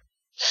are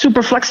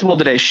super flexible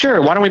today.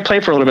 Sure, why don't we play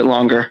for a little bit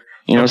longer?"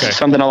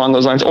 Something along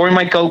those lines. Or we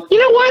might go, "You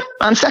know what?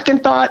 On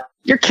second thought,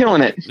 you're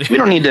killing it. We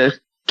don't need to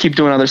keep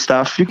doing other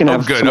stuff. You can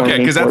have good. Okay,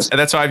 because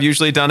that's how I've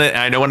usually done it. And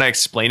I know when I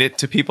explain it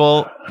to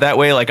people that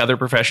way, like other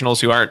professionals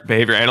who aren't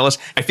behavior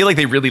analysts, I feel like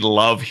they really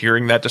love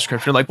hearing that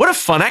description. Like, what a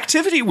fun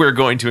activity we're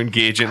going to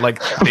engage in.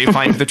 Like, they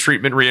find the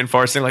treatment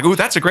reinforcing. Like, oh,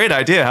 that's a great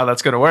idea. How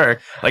that's going to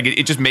work. Like,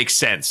 it just makes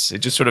sense. It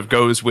just sort of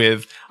goes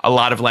with a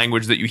lot of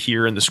language that you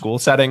hear in the school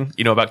setting.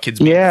 You know, about kids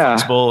being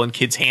flexible and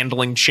kids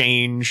handling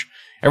change.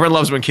 Everyone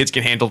loves when kids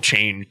can handle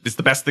change. It's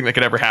the best thing that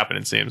could ever happen,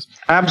 it seems.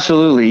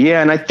 Absolutely.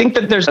 Yeah. And I think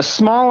that there's a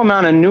small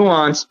amount of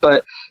nuance,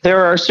 but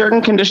there are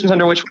certain conditions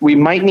under which we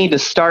might need to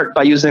start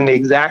by using the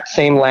exact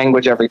same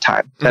language every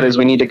time. Mm-hmm. That is,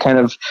 we need to kind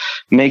of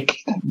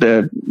make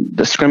the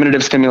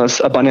discriminative stimulus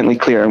abundantly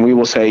clear. And we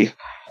will say,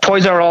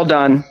 toys are all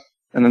done.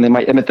 And then they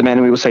might emit the man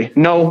and we will say,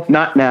 no,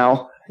 not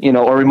now. You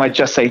know, or we might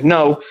just say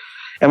no.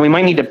 And we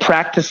might need to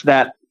practice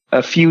that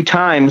a few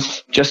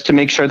times just to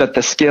make sure that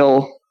the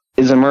skill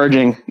is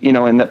emerging, you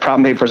know, and that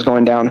problem paper is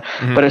going down.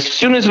 Mm-hmm. But as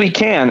soon as we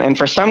can, and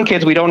for some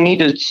kids, we don't need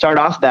to start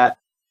off that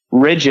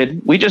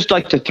rigid. We just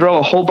like to throw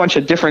a whole bunch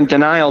of different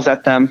denials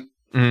at them.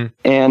 Mm-hmm.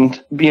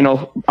 And, you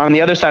know, on the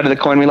other side of the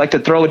coin, we like to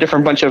throw a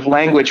different bunch of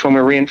language when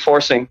we're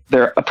reinforcing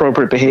their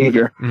appropriate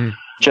behavior. Mm-hmm.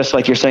 Just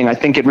like you're saying, I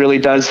think it really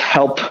does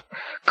help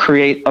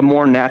create a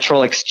more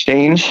natural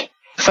exchange.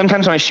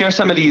 Sometimes when I share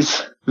some of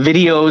these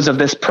videos of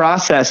this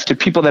process to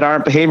people that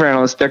aren't behavior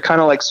analysts, they're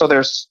kind of like, so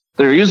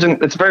they're using,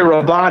 it's very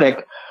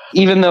robotic.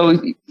 Even though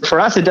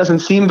for us, it doesn't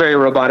seem very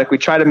robotic. We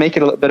try to make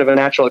it a bit of a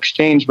natural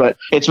exchange, but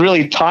it's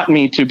really taught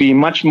me to be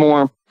much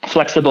more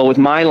flexible with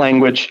my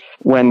language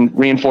when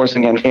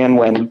reinforcing and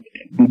when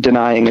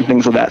denying and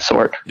things of that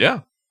sort.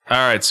 Yeah. All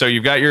right. So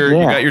you've got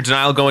your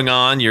denial going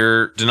on.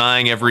 You're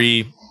denying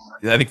every,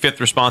 I think,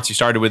 fifth response you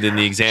started with in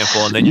the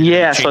example. And then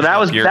so that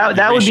would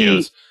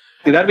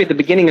be at the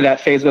beginning of that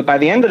phase. But by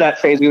the end of that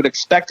phase, we would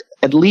expect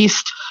at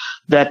least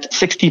that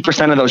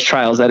 60% of those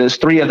trials, that is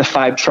 3 of the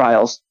 5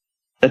 trials,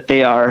 that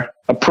they are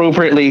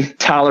appropriately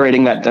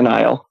tolerating that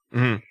denial.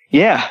 Mm-hmm.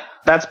 Yeah,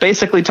 that's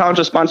basically tolerance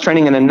response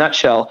training in a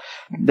nutshell.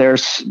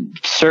 There's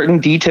certain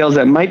details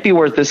that might be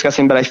worth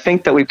discussing, but I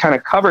think that we've kind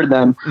of covered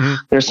them. Mm-hmm.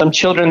 There's some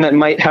children that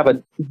might have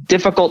a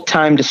difficult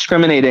time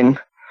discriminating.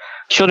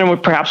 Children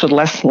with perhaps with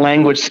less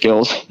language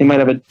skills, they might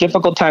have a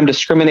difficult time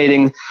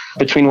discriminating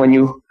between when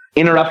you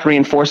interrupt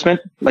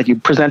reinforcement, like you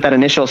present that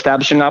initial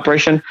establishing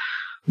operation,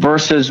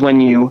 versus when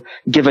you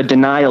give a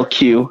denial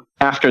cue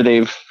after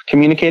they've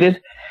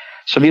communicated.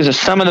 So these are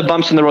some of the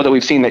bumps in the road that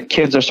we've seen, that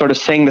kids are sort of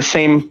saying the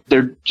same,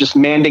 they're just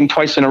manding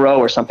twice in a row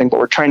or something, but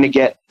we're trying to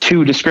get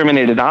 2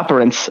 discriminated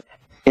operants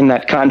in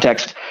that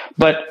context.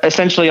 But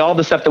essentially all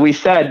the stuff that we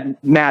said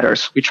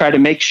matters. We try to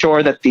make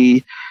sure that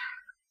the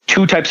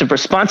 2 types of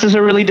responses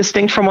are really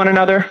distinct from one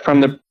another,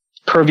 from the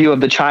purview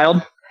of the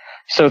child.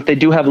 So if they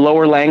do have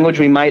lower language,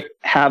 we might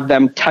have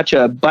them touch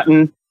a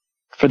button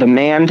for the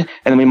mand,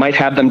 and then we might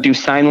have them do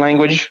sign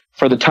language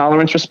for the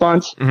tolerance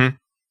response. Mm-hmm.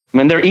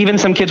 And there are even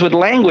some kids with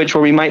language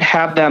where we might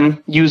have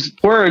them use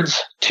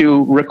words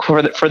to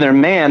record for their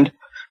mand,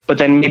 but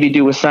then maybe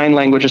do a sign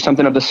language or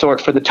something of the sort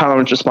for the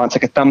tolerance response,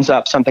 like a thumbs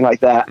up, something like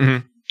that,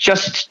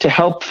 just to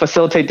help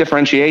facilitate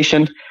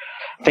differentiation,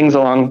 things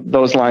along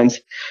those lines.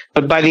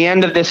 But by the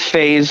end of this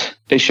phase,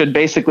 they should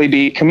basically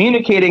be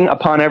communicating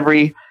upon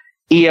every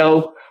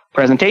EO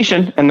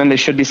presentation, and then they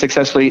should be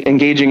successfully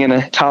engaging in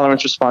a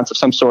tolerance response of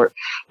some sort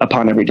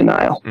upon every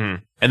denial.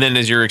 Mm. And then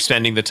as you're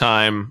extending the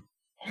time,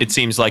 it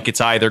seems like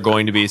it's either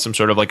going to be some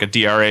sort of like a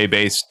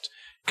DRA-based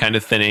kind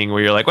of thing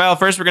where you're like, well,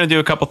 first we're going to do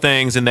a couple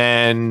things and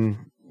then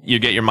you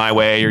get your my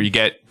way or you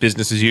get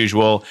business as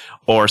usual,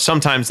 or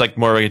sometimes like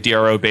more like a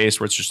DRO-based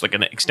where it's just like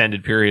an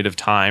extended period of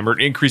time or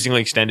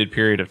increasingly extended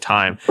period of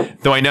time.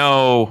 Though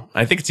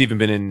I think it's even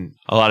been in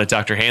a lot of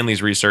Dr.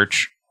 Hanley's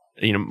research,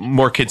 you know,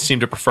 more kids seem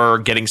to prefer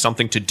getting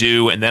something to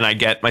do and then I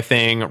get my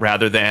thing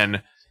rather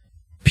than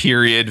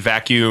period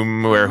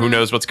vacuum where who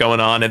knows what's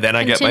going on and then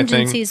I get my thing.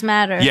 Contingencies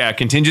matter. Yeah,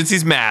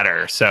 contingencies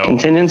matter. So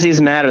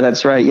contingencies matter.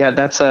 That's right. Yeah,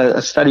 that's a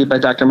study by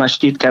Dr.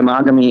 Masjid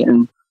Kaimagami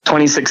in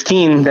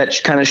 2016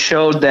 that kind of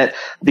showed that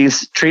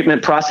these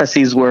treatment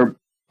processes were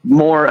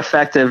more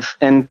effective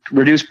and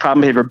reduced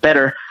problem behavior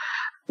better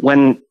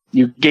when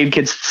you gave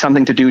kids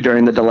something to do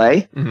during the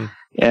delay. Mm-hmm.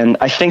 And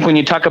I think when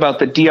you talk about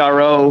the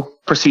DRO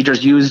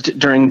procedures used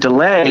during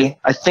delay,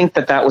 I think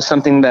that was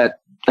something that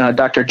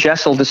Dr.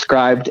 Jessel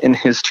described in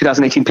his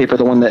 2018 paper,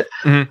 the one that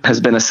has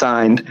been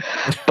assigned.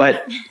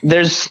 But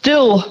there's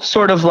still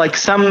sort of like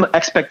some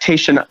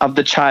expectation of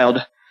the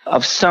child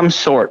of some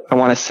sort, I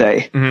want to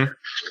say. Mm-hmm.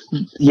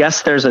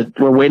 Yes,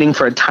 we're waiting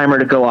for a timer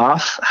to go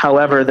off.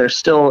 However,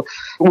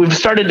 we've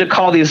started to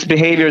call these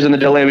behaviors in the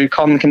delay, we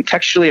call them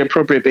contextually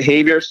appropriate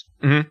behaviors.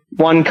 Mm-hmm.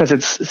 1, because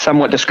it's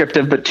somewhat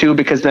descriptive, but 2,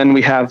 because then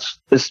we have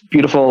this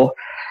beautiful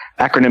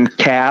acronym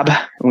CAB,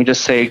 and we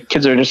just say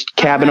kids are just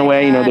cabbing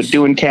away. You know, they're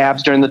doing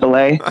cabs during the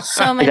delay.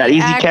 So many. They got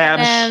easy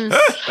acronyms.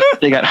 cabs.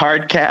 They got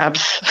hard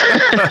cabs.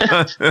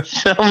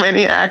 So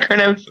many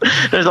acronyms.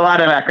 There's a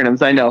lot of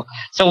acronyms, I know.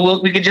 So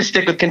we could just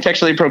stick with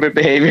contextually appropriate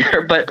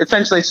behavior, but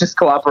essentially it's just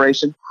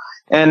cooperation.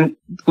 And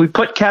we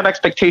put CAB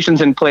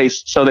expectations in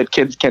place so that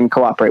kids can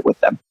cooperate with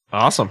them.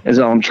 Awesome. Is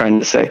all I'm trying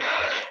to say.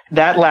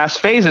 that last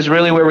phase is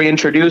really where we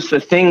introduce the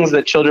things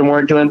that children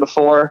weren't doing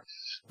before,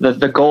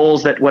 the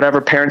goals that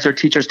whatever parents or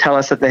teachers tell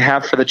us that they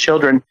have for the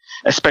children,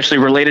 especially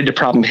related to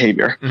problem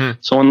behavior. Mm-hmm.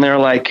 So when they're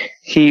like,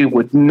 he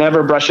would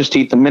never brush his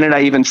teeth, the minute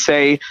I even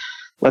say,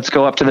 let's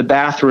go up to the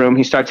bathroom,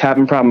 he starts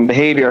having problem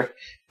behavior.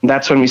 And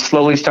that's when we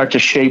slowly start to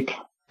shape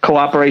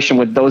cooperation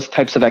with those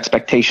types of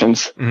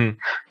expectations,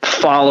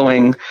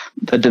 following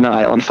the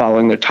denial and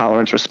following their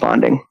tolerance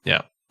responding.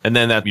 Yeah. And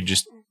then that you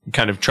just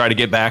kind of try to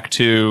get back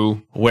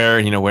to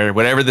where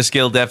whatever the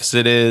skill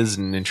deficit is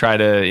and try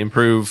to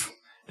improve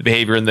the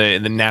behavior in the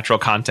natural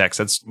context.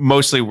 That's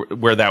mostly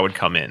where that would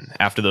come in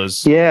after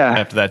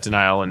that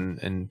denial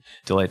and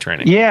delay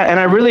training. Yeah. And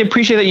I really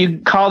appreciate that you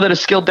called it a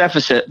skill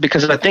deficit,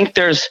 because I think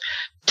there's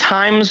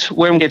times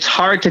when it's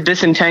hard to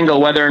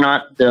disentangle whether or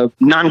not the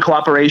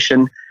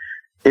non-cooperation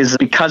is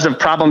because of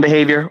problem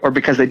behavior or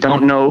because they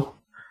don't know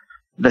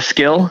the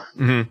skill.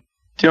 Mm-hmm.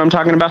 Do you know what I'm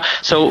talking about?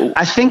 So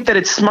I think that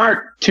it's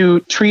smart to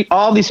treat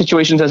all these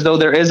situations as though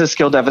there is a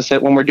skill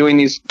deficit when we're doing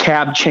these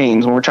CAB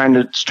chains, when we're trying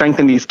to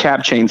strengthen these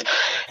CAB chains.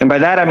 And by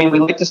that, I mean, we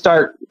like to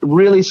start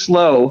really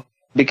slow,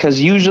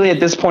 because usually at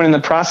this point in the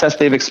process,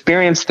 they've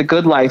experienced the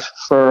good life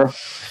for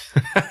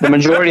the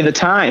majority of the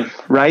time,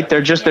 right?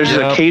 There's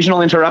an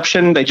occasional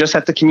interruption. They just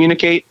have to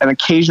communicate, an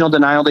occasional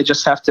denial. They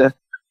just have to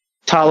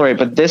tolerate.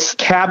 But this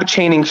CAB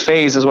chaining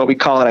phase is what we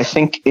call it. I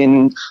think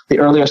in the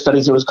earlier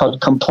studies, it was called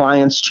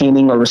compliance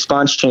chaining or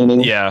response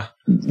chaining. Yeah.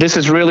 This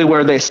is really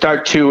where they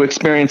start to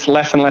experience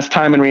less and less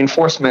time and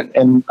reinforcement,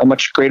 and a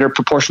much greater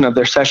proportion of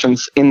their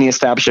sessions in the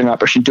establishing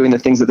operation, doing the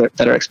things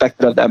that are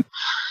expected of them.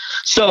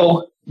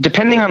 So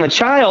depending on the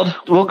child,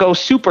 we'll go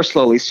super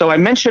slowly. So I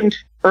mentioned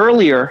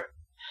earlier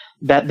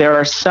that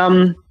there's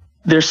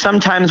some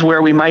times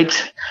where we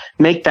might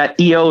make that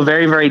EO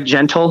very, very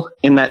gentle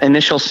in that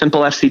initial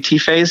simple FCT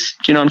phase.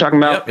 Do you know what I'm talking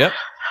about? Yep.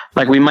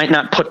 Like we might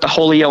not put the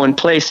whole EO in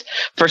place.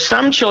 For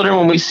some children,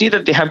 when we see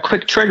that they have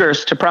quick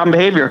triggers to problem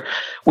behavior,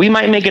 we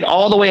might make it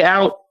all the way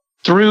out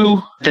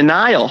through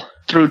denial,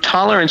 through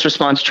tolerance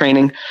response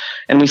training,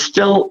 and we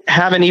still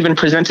haven't even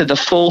presented the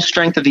full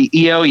strength of the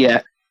EO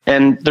yet.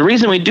 And the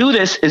reason we do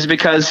this is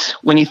because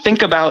when you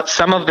think about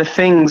some of the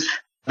things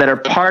that are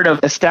part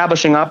of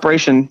establishing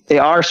operation, they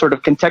are sort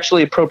of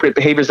contextually appropriate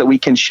behaviors that we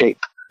can shape.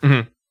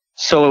 Mm-hmm.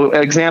 So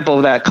an example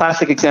of that,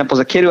 classic example, is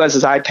a kid who has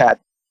his iPad,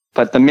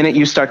 but the minute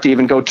you start to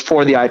even go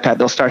for the iPad,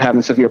 they'll start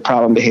having severe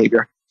problem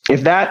behavior.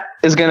 If that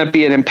is going to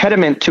be an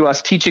impediment to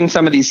us teaching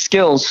some of these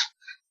skills,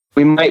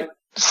 we might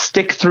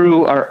stick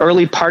through our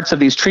early parts of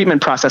these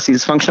treatment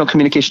processes, functional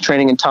communication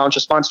training and tolerance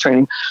response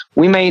training.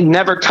 We may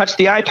never touch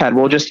the iPad.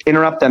 We'll just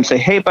interrupt them, say,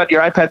 hey, bud,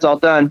 your iPad's all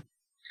done.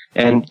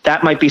 And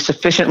that might be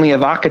sufficiently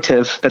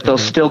evocative that they'll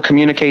still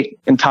communicate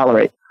and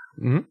tolerate.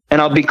 Mm-hmm.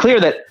 And I'll be clear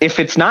that if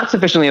it's not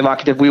sufficiently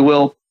evocative, we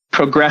will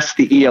progress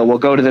the EO. We'll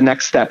go to the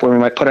next step where we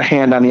might put a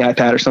hand on the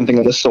iPad or something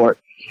of the sort.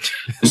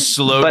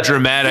 Slow,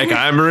 dramatic.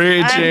 I'm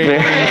reaching.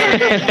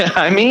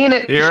 I mean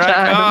it. Here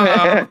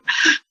I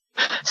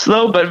come.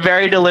 Slow, but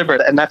very deliberate.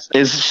 And that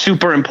is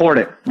super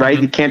important, right?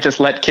 Mm-hmm. You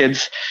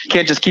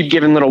can't just keep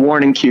giving little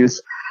warning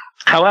cues.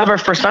 However,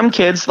 for some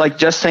kids, like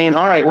just saying,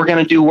 all right, we're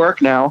going to do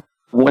work now,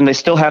 when they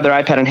still have their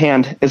iPad in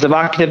hand, is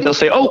evocative. They'll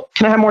say, oh,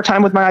 can I have more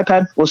time with my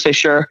iPad? We'll say,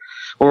 sure.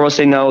 Or we'll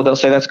say, no. They'll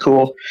say, that's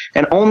cool.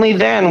 And only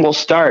then we'll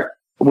start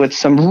with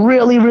some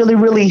really, really,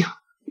 really,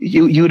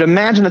 you'd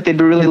imagine that they'd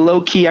be really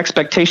low-key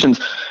expectations.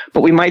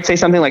 But we might say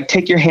something like,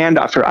 take your hand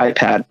off your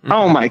iPad. Mm-hmm.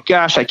 Oh my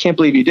gosh, I can't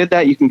believe you did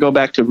that. You can go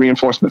back to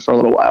reinforcement for a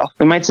little while.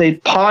 We might say,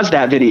 pause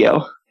that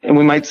video. And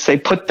we might say,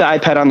 put the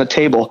iPad on the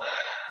table.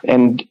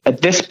 And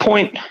at this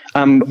point,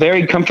 I'm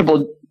very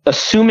comfortable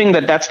assuming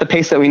that that's the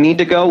pace that we need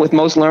to go with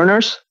most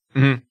learners,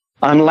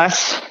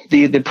 unless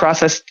the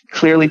process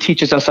clearly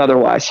teaches us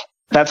otherwise.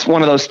 That's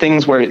one of those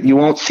things where you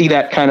won't see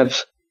that kind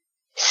of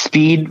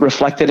speed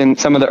reflected in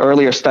some of the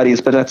earlier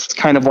studies, but that's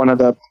kind of one of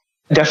the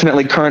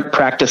definitely current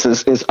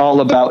practices, is all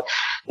about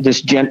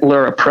this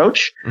gentler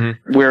approach,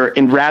 where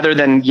rather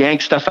than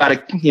yank stuff out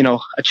of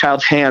a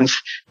child's hands,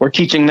 we're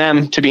teaching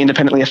them to be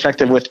independently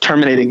effective with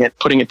terminating it,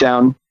 putting it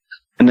down,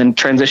 and then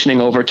transitioning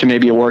over to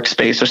maybe a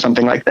workspace or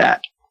something like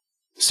that.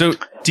 So,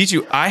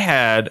 D2, I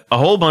had a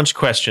whole bunch of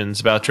questions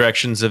about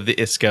directions of the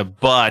IISCA,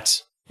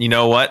 but you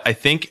know what? I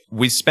think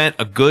we spent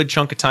a good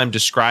chunk of time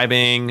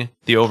describing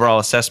the overall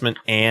assessment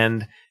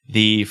and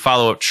the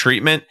follow-up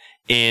treatment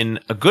in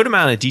a good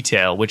amount of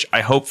detail, which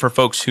I hope for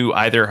folks who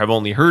either have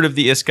only heard of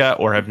the IISCA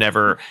or have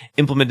never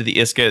implemented the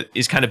IISCA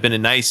is kind of been a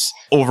nice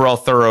overall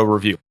thorough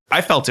review. I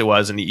felt it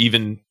was, and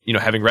even,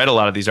 having read a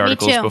lot of these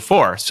articles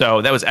before.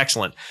 So that was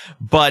excellent.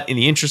 But in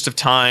the interest of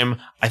time,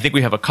 I think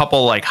we have a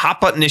couple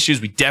hot button issues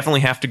we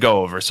definitely have to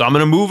go over. So I'm going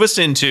to move us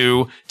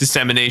into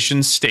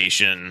dissemination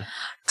station.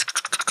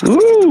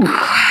 Ooh.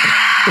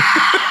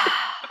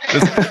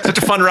 Such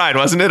a fun ride,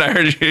 wasn't it? I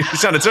heard you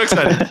sounded so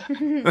excited.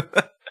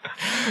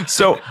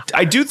 So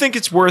I do think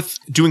it's worth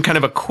doing kind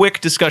of a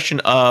quick discussion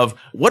of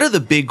what are the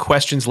big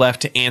questions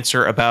left to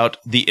answer about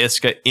the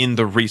IISCA in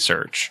the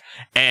research,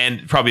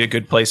 and probably a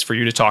good place for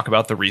you to talk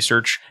about the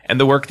research and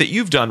the work that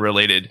you've done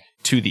related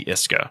to the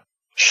IISCA.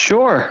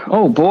 Sure.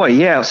 Oh boy.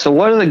 Yeah. So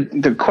what are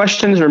the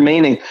questions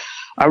remaining?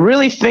 I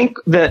really think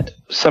that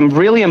some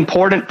really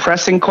important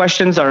pressing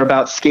questions are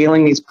about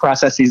scaling these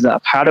processes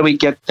up. How do we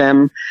get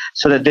them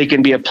so that they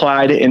can be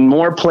applied in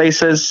more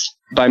places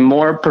by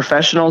more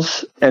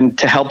professionals and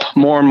to help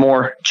more and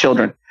more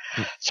children?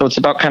 So it's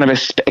about kind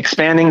of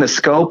expanding the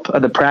scope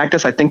of the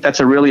practice. I think that's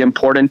a really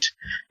important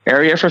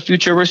area for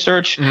future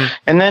research.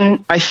 And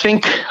then I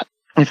think,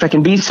 if I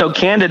can be so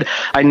candid,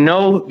 I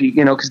know,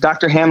 because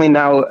Dr. Hanley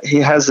now, he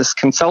has this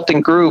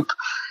consulting group.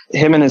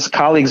 Him and his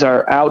colleagues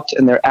are out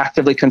and they're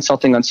actively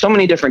consulting on so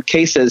many different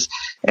cases,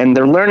 and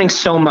they're learning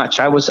so much.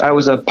 I was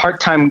a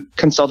part-time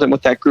consultant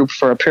with that group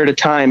for a period of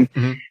time,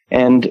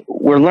 and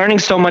we're learning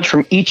so much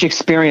from each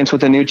experience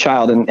with a new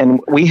child.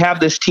 And we have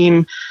this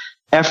team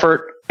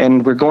effort,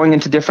 and we're going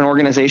into different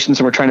organizations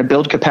and we're trying to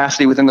build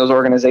capacity within those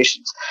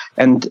organizations.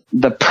 And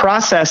the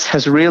process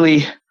has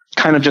really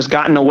kind of just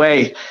gotten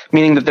away,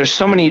 meaning that there's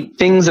so many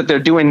things that they're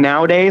doing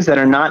nowadays that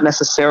are not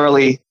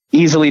necessarily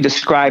easily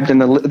described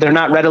they're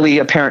not readily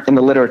apparent in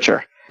the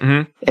literature.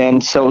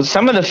 And so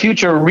some of the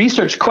future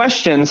research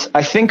questions,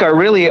 I think, are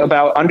really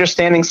about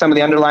understanding some of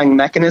the underlying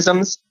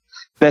mechanisms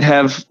that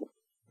have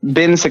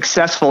been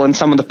successful in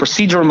some of the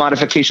procedural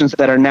modifications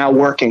that are now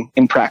working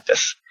in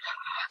practice.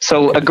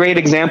 So a great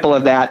example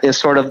of that is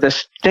sort of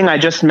this thing I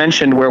just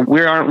mentioned, where we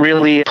aren't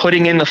really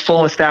putting in the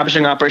full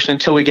establishing operation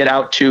until we get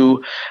out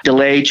to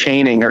delay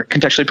chaining or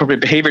contextually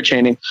appropriate behavior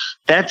chaining.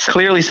 That's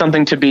clearly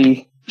something to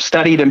be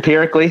studied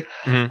empirically,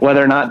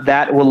 whether or not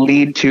that will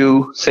lead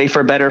to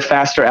safer, better,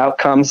 faster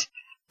outcomes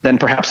than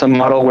perhaps a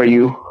model where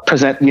you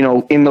present,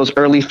 in those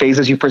early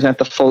phases, you present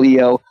the full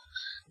EO.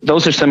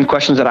 Those are some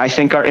questions that I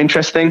think are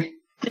interesting.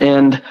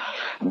 And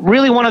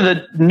really one of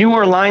the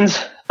newer lines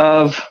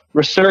of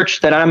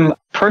research that I'm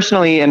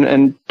personally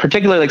and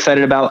particularly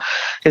excited about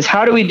is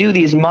how do we do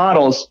these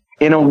models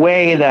in a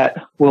way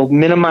that will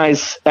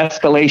minimize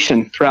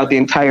escalation throughout the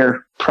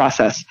entire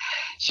process.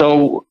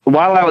 So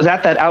while I was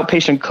at that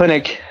outpatient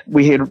clinic,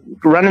 we had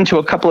run into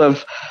a couple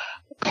of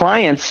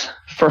clients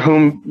for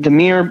whom the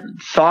mere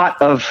thought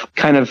of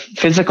kind of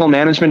physical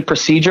management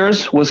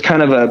procedures was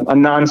kind of a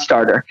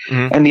non-starter.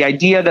 And the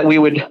idea that we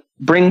would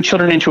bring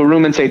children into a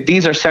room and say,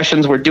 these are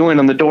sessions we're doing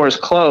and the door is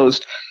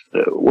closed,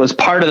 was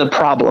part of the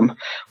problem.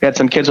 We had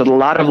some kids with a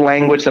lot of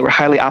language that were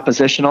highly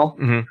oppositional.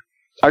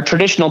 Our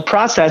traditional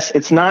process,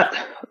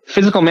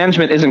 physical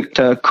management isn't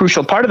a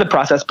crucial part of the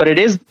process, but it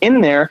is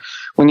in there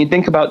when you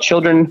think about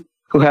children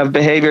who have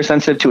behavior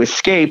sensitive to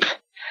escape.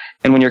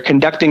 And when you're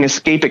conducting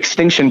escape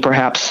extinction,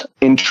 perhaps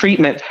in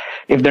treatment,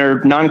 if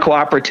they're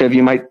non-cooperative,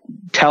 you might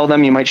tell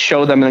them, you might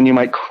show them, and then you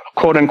might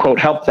quote unquote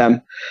help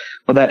them.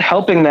 Well, that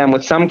helping them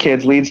with some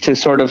kids leads to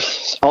sort of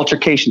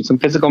altercation, some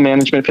physical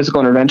management, physical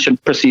intervention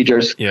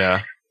procedures.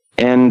 Yeah.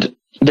 And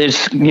there's,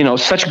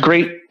 such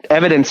great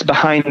evidence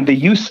behind the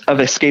use of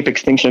escape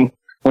extinction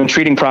when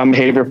treating problem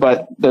behavior,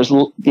 but there's, a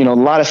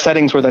lot of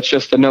settings where that's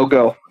just a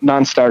no-go,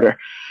 non-starter.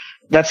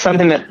 That's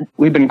something that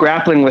we've been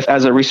grappling with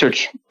as a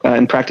research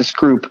and practice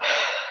group.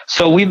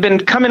 So we've been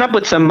coming up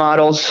with some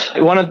models.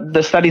 One of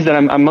the studies that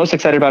I'm most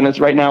excited about is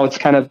right now it's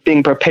kind of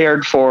being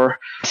prepared for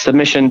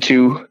submission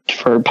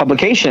for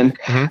publication,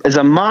 is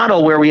a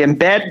model where we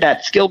embed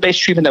that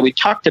skill-based treatment that we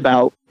talked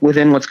about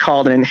within what's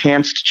called an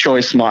enhanced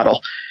choice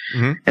model.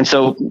 And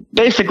so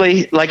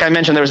basically, like I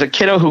mentioned, there was a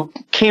kiddo who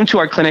came to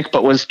our clinic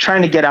but was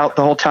trying to get out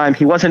the whole time.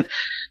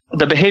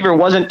 The behavior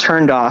wasn't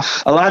turned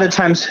off. A lot of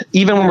times,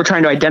 even when we're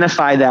trying to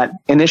identify that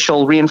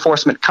initial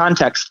reinforcement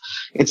context,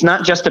 it's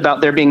not just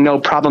about there being no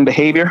problem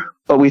behavior,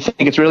 but we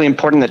think it's really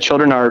important that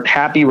children are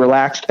happy,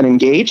 relaxed, and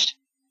engaged.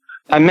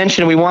 I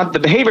mentioned we want the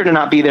behavior to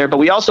not be there, but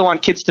we also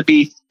want kids to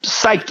be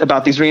psyched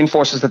about these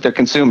reinforcers that they're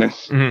consuming.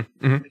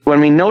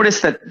 When we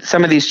noticed that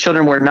some of these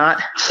children were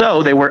not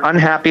so, they were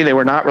unhappy, they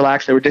were not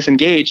relaxed, they were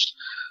disengaged,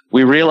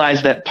 we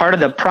realized that part of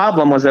the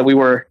problem was that we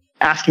were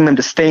asking them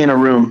to stay in a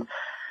room.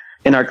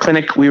 In our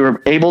clinic, we were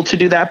able to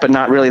do that, but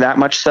not really that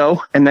much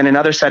so. And then in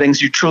other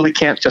settings, you truly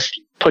can't just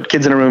put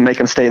kids in a room and make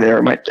them stay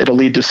there. It'll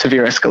lead to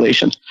severe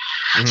escalation.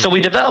 So we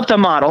developed a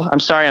model. I'm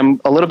sorry, I'm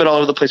a little bit all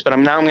over the place, but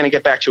I'm going to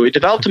get back to it. We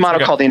developed a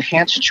model called the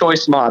Enhanced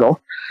Choice Model.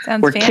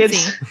 Sounds where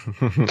fancy.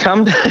 Kids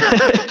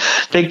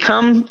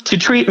come to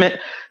treatment,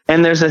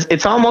 and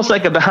it's almost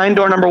like a behind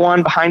door number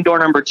 1, behind door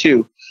number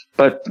 2,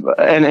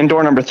 and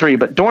door number 3.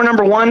 But door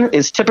number 1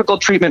 is typical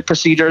treatment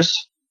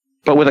procedures,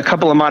 but with a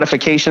couple of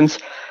modifications.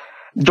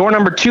 Door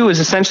number 2 is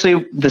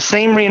essentially the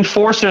same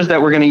reinforcers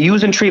that we're going to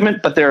use in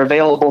treatment, but they're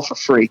available for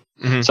free.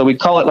 So we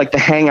call it like the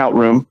hangout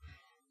room.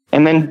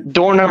 And then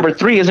door number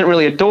 3 isn't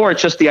really a door.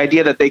 It's just the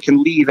idea that they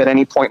can leave at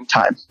any point in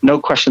time. No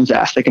questions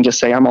asked. They can just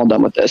say, I'm all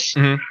done with this.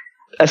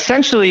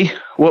 Essentially,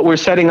 what we're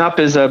setting up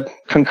is a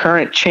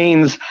concurrent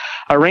chains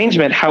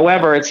arrangement.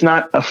 However, it's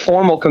not a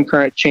formal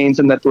concurrent chains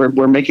in that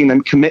we're making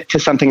them commit to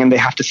something and they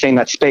have to stay in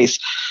that space.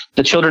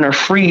 The children are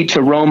free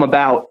to roam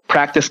about,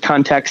 practice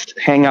context,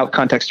 hangout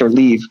context, or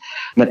leave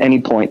at any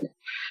point.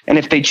 And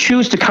if they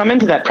choose to come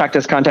into that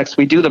practice context,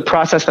 we do the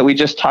process that we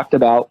just talked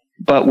about,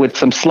 but with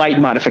some slight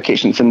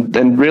modifications.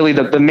 And really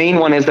the main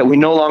one is that we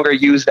no longer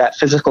use that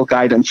physical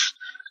guidance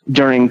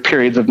during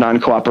periods of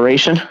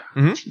non-cooperation.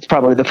 It's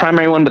probably the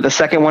primary one, but the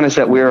second one is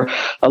that we're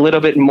a little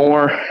bit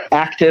more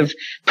active,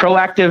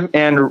 proactive,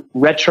 and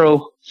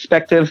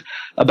retrospective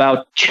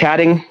about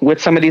chatting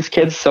with some of these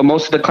kids. So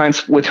most of the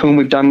clients with whom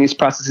we've done these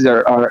processes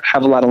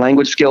have a lot of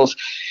language skills,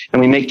 and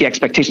we make the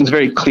expectations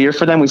very clear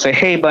for them. We say,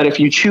 hey, but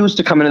if you choose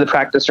to come into the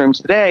practice rooms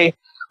today,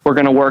 we're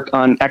going to work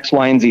on X,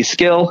 Y, and Z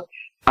skill.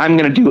 I'm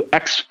going to do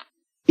X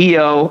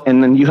EO,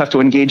 and then you have to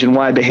engage in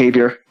Y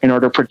behavior in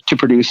order to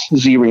produce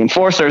Z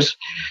reinforcers.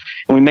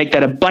 And we make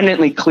that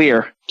abundantly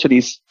clear to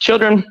these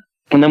children.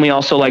 And then we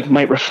also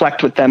might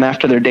reflect with them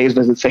after their day's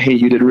visit, say, hey,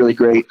 you did really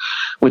great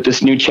with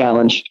this new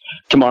challenge.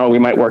 Tomorrow we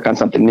might work on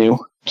something new.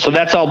 So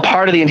that's all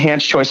part of the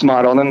enhanced choice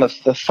model. And then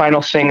the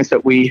final thing is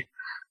that we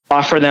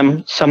offer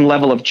them some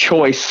level of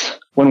choice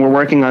when we're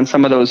working on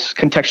some of those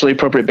contextually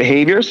appropriate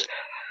behaviors.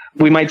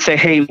 We might say,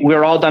 hey,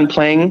 we're all done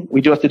playing. We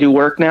do have to do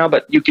work now,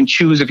 but you can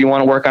choose if you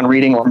want to work on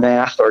reading or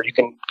math, or you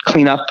can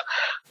clean up,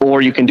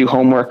 or you can do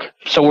homework.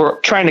 So we're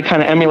trying to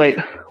kind of emulate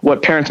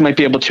what parents might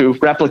be able to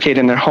replicate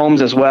in their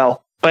homes as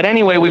well. But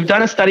anyway, we've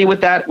done a study with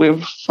that. We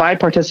have 5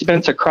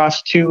 participants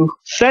across 2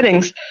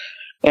 settings,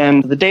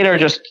 and the data are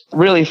just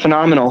really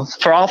phenomenal.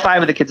 For all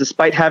 5 of the kids,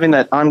 despite having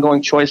that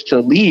ongoing choice to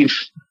leave,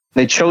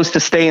 they chose to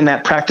stay in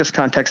that practice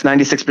context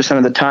 96%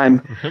 of the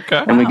time.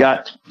 Okay. And we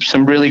got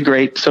some really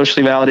great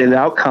socially validated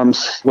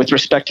outcomes with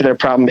respect to their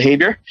problem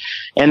behavior.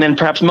 And then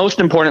perhaps most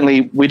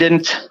importantly,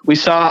 we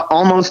saw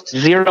almost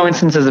 0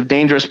 instances of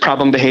dangerous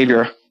problem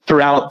behavior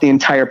throughout the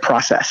entire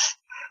process.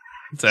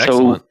 That's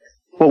excellent. So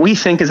what we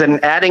think is that in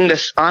adding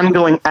this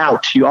ongoing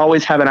out, you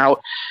always have an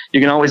out. You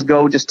can always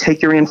go just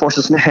take your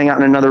reinforcements and hang out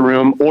in another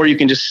room, or you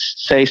can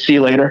just say, see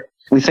you later.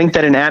 We think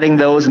that in adding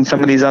those and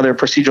some of these other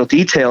procedural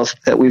details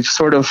that we've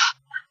sort of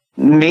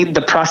made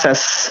the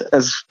process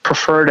as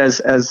preferred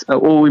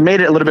we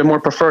made it a little bit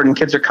more preferred, and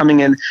kids are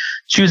coming in,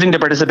 choosing to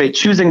participate,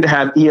 choosing to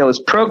have EOs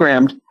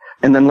programmed,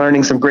 and then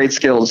learning some great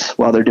skills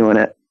while they're doing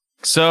it.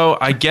 So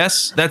I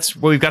guess that's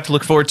what we've got to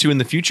look forward to in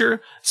the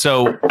future.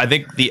 So I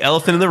think the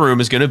elephant in the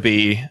room is going to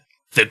be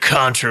the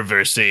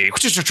controversy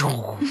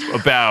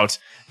about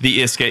the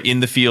IISCA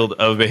in the field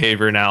of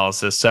behavior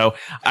analysis. So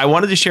I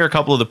wanted to share a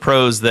couple of the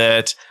pros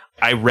that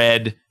I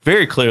read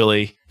very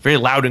clearly, very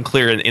loud and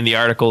clear in the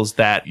articles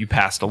that you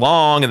passed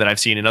along, and that I've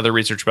seen in other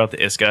research about the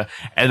IISCA.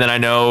 And then I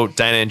know,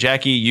 Diana and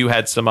Jackie, you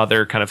had some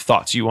other kind of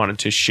thoughts you wanted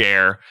to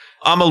share.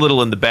 I'm a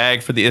little in the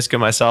bag for the IISCA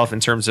myself in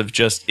terms of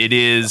just, it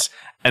is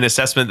an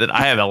assessment that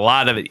I have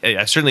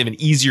I certainly have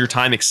an easier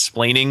time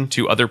explaining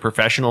to other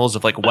professionals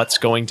of what's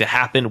going to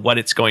happen, what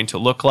it's going to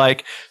look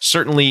like.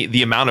 Certainly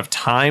the amount of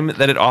time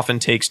that it often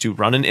takes to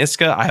run an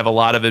IISCA. I have a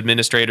lot of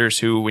administrators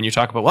who, when you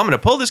talk about, well, I'm going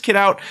to pull this kid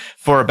out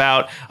for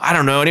about, I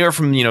don't know, anywhere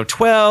from,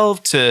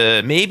 12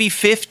 to maybe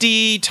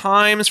 50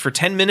 times for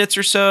 10 minutes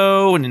or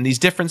so. And in these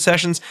different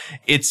sessions,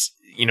 it's,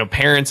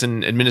 parents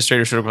and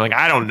administrators sort of like,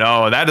 I don't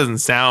know, that doesn't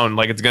sound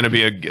like it's going to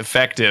be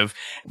effective.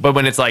 But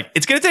when it's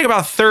it's going to take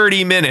about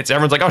 30 minutes,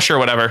 everyone's like, oh, sure,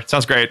 whatever.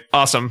 Sounds great.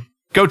 Awesome.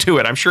 Go to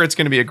it. I'm sure it's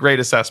going to be a great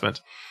assessment.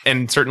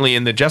 And certainly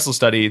in the Jessel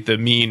study, the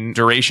mean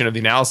duration of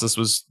the analysis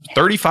was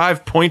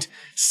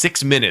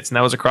 35.6 minutes. And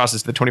that was across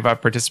the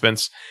 25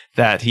 participants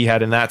that he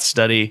had in that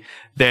study.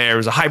 There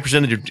was a high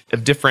percentage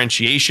of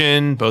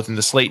differentiation, both in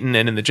the Slayton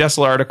and in the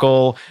Jessel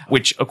article,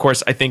 which, of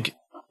course, I think,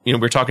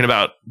 we're talking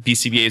about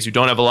BCBAs who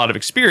don't have a lot of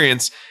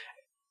experience.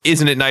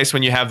 Isn't it nice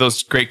when you have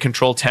those great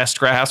control test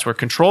graphs where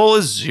control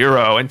is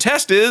 0 and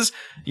test is,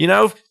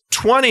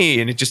 20,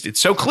 and it's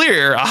so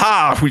clear.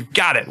 Aha, we've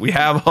got it. We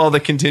have all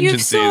the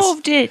contingencies. You've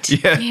solved it.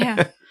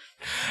 Yeah.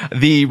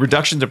 The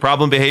reduction to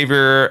problem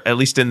behavior, at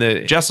least in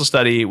the Jessel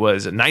study,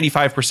 was a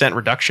 95%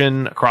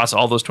 reduction across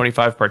all those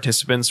 25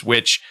 participants,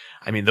 which,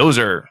 those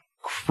are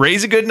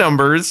crazy good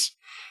numbers.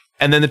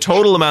 And then the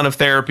total amount of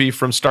therapy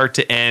from start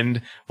to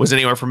end was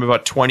anywhere from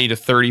about 20 to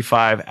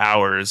 35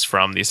 hours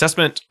from the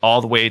assessment all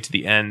the way to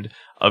the end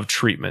of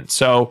treatment.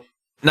 So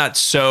not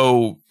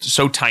so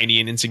tiny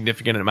and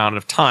insignificant amount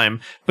of time,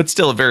 but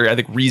still a very, I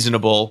think,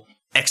 reasonable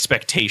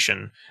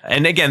expectation.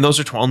 And again, those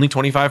are only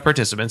 25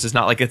 participants. It's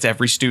not like it's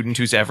every student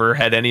who's ever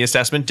had any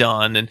assessment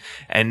done.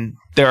 And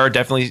there are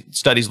definitely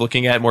studies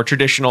looking at more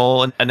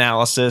traditional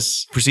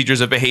analysis,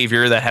 procedures of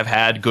behavior that have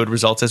had good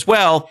results as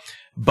well.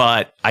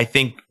 But I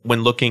think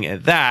when looking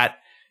at that,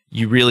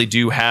 you really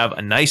do have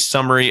a nice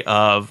summary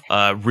of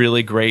a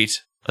really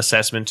great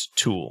assessment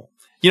tool.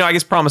 I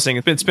guess promising,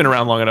 it's been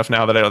around long enough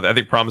now that I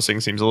think promising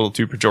seems a little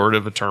too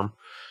pejorative a term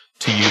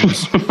to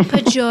use.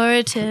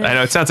 Pejorative. I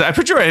know it sounds,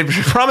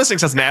 promising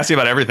sounds nasty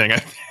about everything. I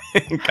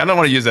don't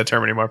want to use that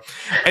term anymore.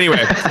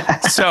 Anyway,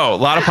 so a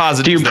lot of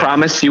positives. Do you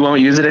promise you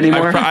won't use it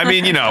anymore?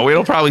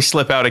 It'll probably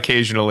slip out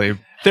occasionally.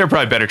 There are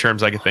probably better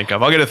terms I could think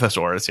of. I'll get a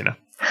thesaurus,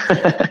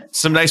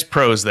 Some nice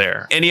pros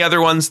there. Any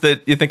other ones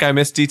that you think I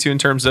missed, D2, in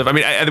terms of,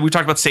 we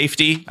talked about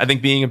safety, I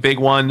think being a big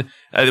one.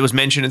 It was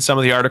mentioned in some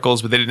of the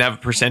articles, but they didn't have a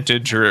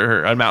percentage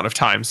or amount of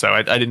time. So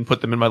I didn't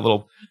put them in my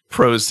little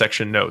pros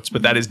section notes.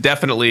 But that is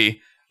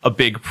definitely a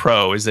big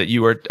pro, is that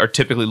you are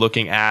typically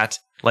looking at,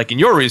 like in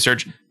your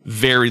research,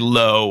 very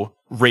low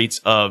rates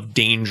of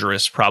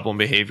dangerous problem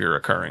behavior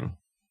occurring.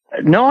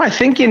 No, I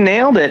think you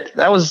nailed it.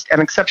 That was an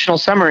exceptional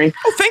summary.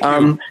 Oh, thank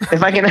you.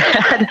 If I can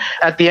add,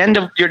 at the end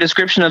of your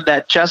description of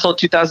that Jessel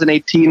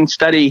 2018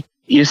 study,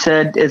 you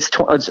said it's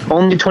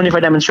only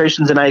 25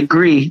 demonstrations, and I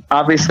agree.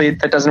 Obviously,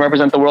 that doesn't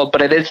represent the world,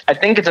 but it is. I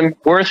think it's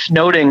worth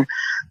noting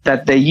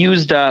that they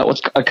used a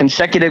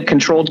consecutive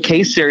controlled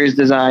case series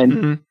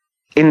design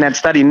in that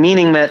study,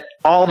 meaning that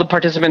all the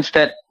participants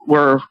that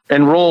were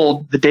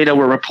enrolled, the data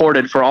were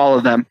reported for all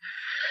of them.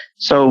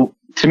 So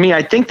to me,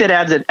 I think that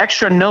adds an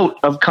extra note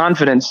of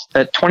confidence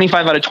that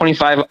 25 out of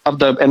 25 of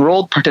the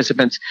enrolled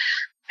participants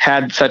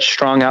had such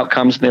strong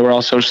outcomes, and they were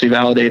all socially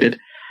validated.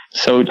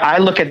 So I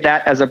look at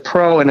that as a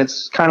pro, and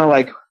it's kind of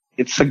like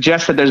it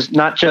suggests that there's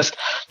not just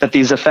that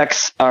these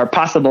effects are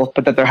possible,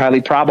 but that they're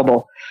highly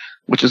probable,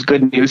 which is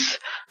good news.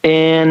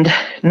 And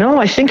no,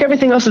 I think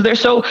everything else is there.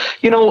 So,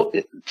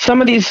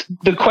 some of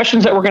the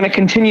questions that we're going to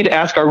continue to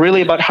ask are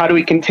really about how do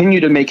we continue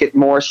to make it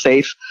more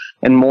safe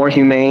and more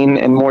humane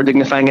and more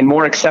dignifying and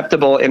more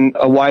acceptable in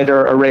a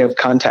wider array of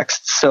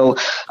contexts. So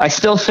I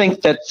still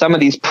think that some of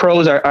these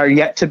pros are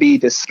yet to be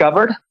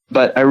discovered,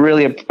 but I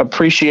really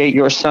appreciate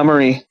your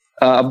summary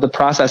of the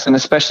process, and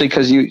especially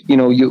because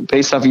you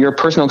based off of your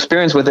personal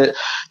experience with it,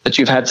 that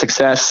you've had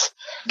success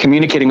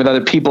communicating with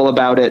other people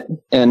about it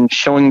and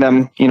showing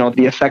them,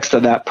 the effects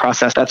of that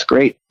process. That's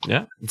great.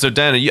 Yeah. So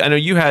Dan, I know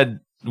you had,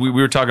 we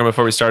were talking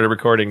before we started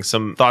recording,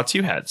 some thoughts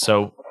you had.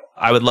 So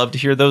I would love to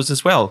hear those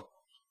as well.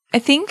 I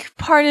think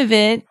part of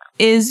it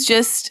is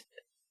just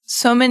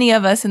so many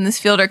of us in this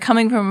field are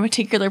coming from a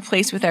particular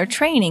place with our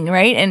training,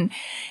 right?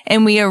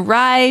 And we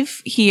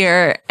arrive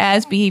here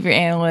as behavior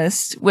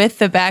analysts with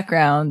the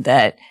background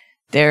that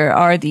there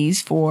are these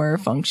 4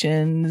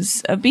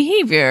 functions of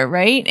behavior,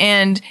 right?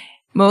 And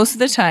most of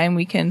the time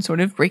we can sort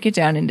of break it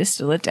down and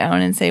distill it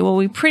down and say, well,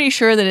 we're pretty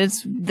sure that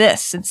it's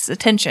this, it's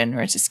attention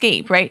or it's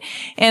escape, right?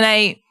 And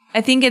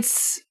I think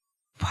it's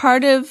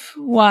part of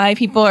why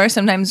people are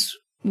sometimes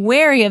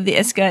wary of the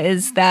IISCA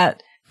is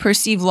that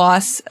perceived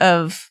loss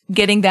of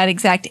getting that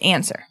exact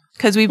answer.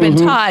 Because we've been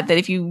taught that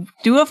if you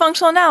do a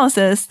functional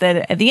analysis,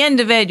 that at the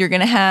end of it, you're going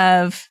to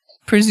have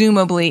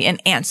presumably an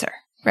answer,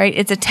 right?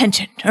 It's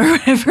attention or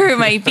whatever it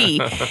might be.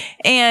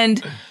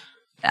 And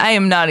I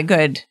am not a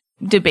good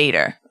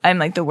debater. I'm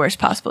like the worst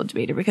possible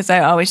debater because I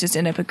always just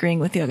end up agreeing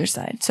with the other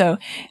side. So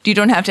you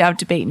don't have to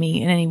out-debate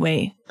me in any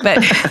way.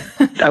 But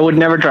I would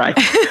never try.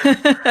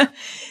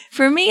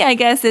 For me, I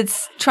guess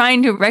it's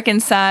trying to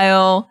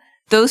reconcile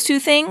those two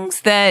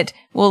things that,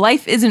 well,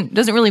 life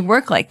doesn't really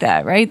work like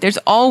that, right? There's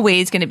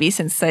always going to be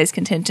synthesized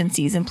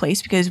contingencies in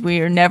place because we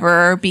are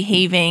never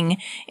behaving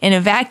in a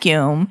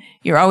vacuum.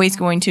 You're always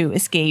going to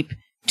escape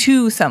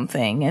to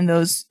something. And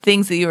those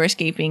things that you're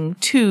escaping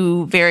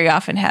to very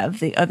often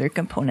have the other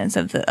components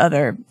of the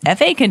other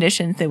FA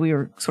conditions that we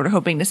were sort of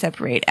hoping to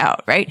separate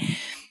out, right?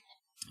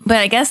 But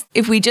I guess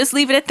if we just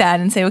leave it at that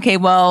and say, okay,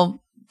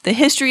 well, the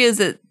history is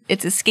that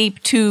it's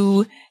escape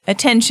to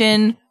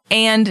attention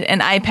and an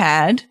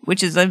iPad,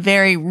 which is a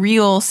very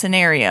real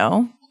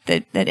scenario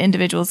that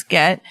individuals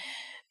get,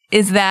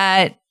 is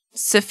that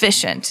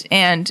sufficient?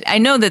 And I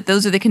know that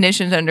those are the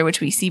conditions under which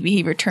we see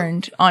behavior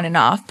turned on and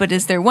off, but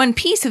is there one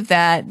piece of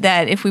that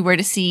if we were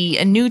to see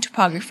a new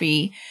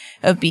topography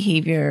of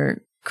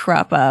behavior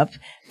crop up,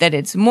 that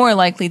it's more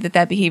likely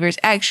that behavior is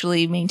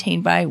actually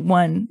maintained by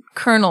one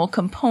kernel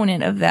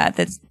component of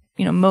that's,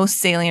 most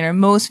salient or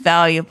most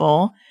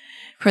valuable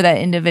for that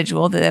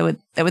individual, that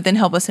would then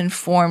help us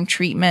inform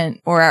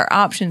treatment or our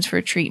options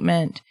for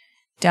treatment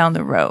down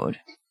the road?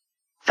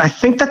 I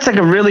think that's like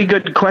a really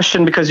good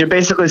question, because you're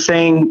basically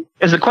saying,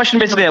 is the question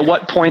basically at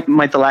what point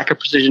might the lack of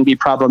precision be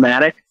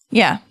problematic?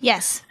 Yeah.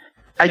 Yes.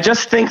 I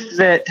just think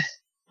that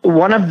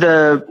one of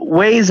the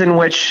ways in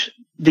which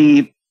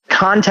the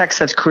context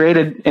that's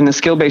created in the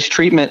skill-based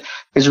treatment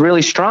is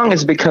really strong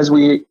is because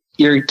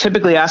you're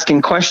typically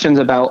asking questions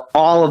about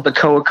all of the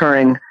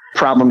co-occurring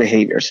problem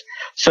behaviors.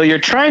 So you're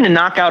trying to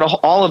knock out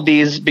all of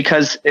these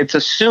because it's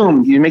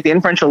assumed, you make the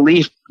inferential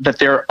leap that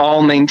they're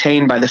all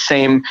maintained by the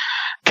same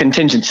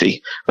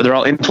contingency, or they're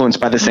all influenced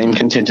by the same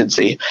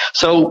contingency.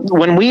 So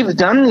when we've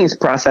done these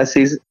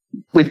processes,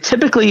 we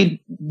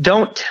typically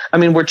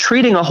we're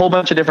treating a whole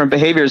bunch of different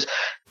behaviors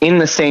in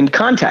the same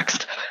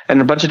context and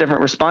a bunch of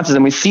different responses,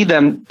 and we see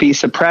them be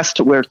suppressed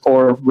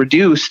or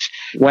reduced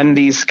when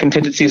these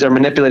contingencies are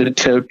manipulated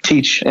to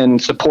teach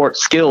and support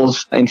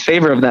skills in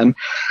favor of them.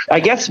 I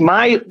guess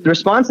my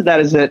response to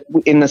that is that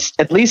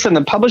at least in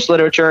the published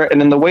literature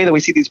and in the way that we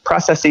see these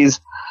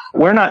processes,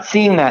 we're not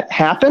seeing that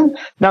happen.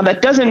 Now,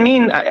 that doesn't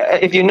mean,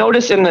 if you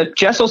notice in the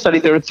Jessel study,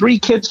 there were 3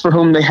 kids for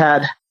whom they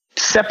had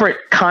separate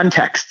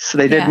contexts.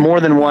 They did more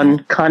than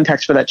one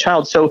context for that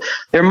child. So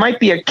there might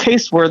be a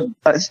case where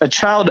a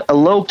child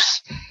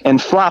elopes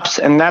and flops,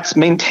 and that's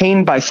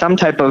maintained by some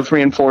type of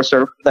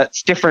reinforcer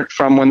that's different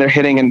from when they're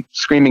hitting and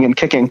screaming and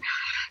kicking.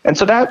 And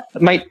so that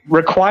might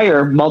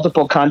require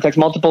multiple contexts,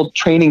 multiple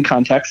training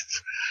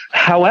contexts.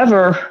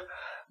 However,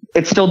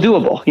 it's still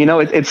doable.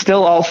 It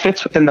still all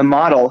fits within the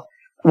model.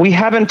 We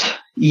haven't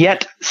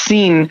yet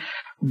seen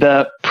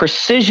the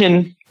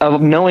precision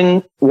of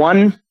knowing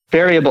one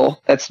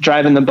variable that's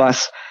driving the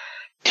bus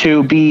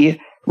to be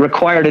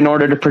required in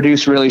order to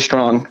produce really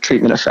strong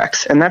treatment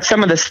effects. And that's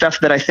some of the stuff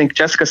that I think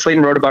Jessica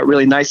Slayton wrote about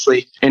really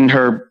nicely in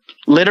her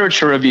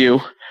literature review,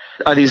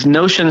 are these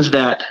notions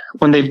that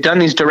when they've done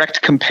these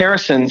direct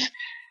comparisons,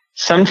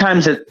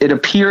 sometimes it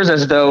appears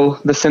as though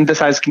the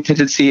synthesized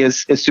contingency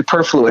is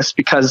superfluous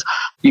because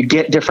you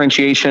get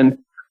differentiation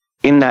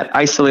in that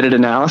isolated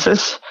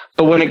analysis.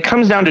 But when it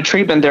comes down to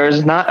treatment, there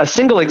is not a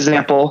single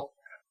example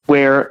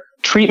where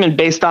treatment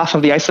based off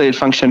of the isolated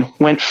function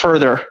went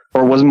further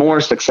or was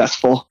more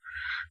successful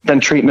than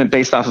treatment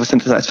based off of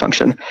synthesized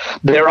function.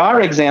 There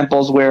are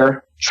examples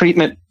where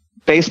treatment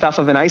based off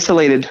of an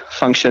isolated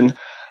function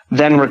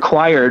then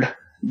required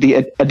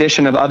the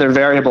addition of other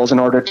variables in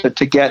order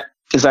to get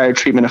desired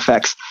treatment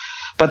effects.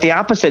 But the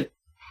opposite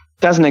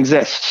doesn't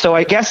exist. So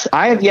I guess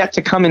I have yet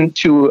to come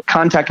into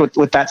contact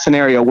with that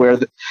scenario where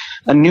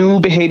a new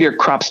behavior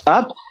crops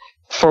up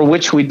for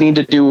which we'd need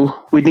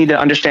to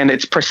understand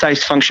its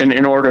precise function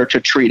in order to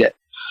treat it.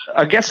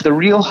 I guess the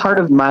real heart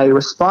of my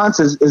response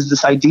is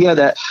this idea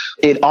that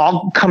it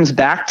all comes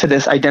back to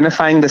this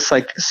identifying this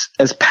like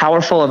as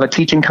powerful of a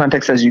teaching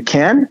context as you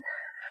can,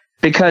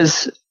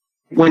 because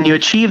when you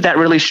achieve that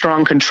really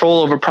strong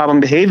control over problem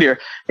behavior,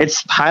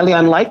 it's highly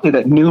unlikely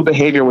that new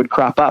behavior would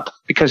crop up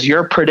because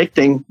you're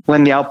predicting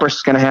when the outburst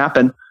is going to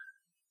happen,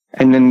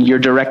 and then you're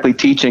directly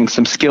teaching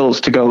some skills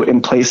to go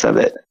in place of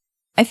it.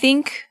 I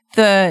think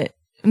the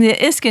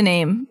IISCA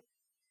name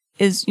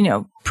is,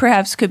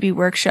 perhaps could be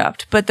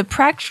workshopped, but the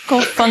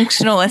practical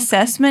functional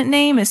assessment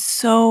name is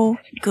so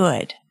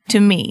good to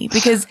me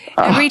because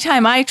every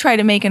time I try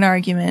to make an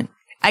argument,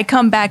 I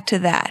come back to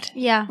that.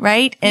 Yeah.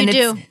 Right? And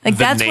you it's do. like The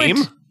that's name?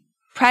 what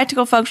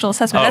practical functional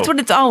assessment. That's what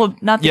it's all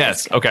not the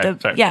Yes. IISCA. Okay.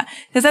 Sorry. Yeah.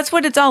 Because that's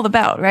what it's all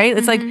about, right?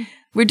 It's like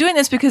we're doing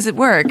this because it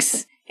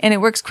works and it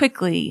works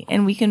quickly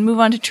and we can move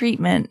on to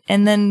treatment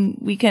and then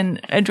we can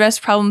address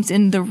problems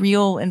in the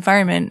real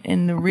environment,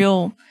 in the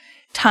real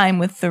time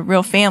with the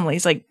real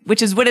families, like,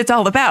 which is what it's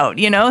all about,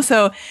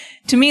 So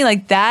to me,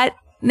 like that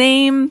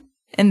name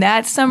and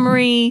that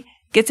summary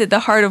gets at the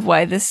heart of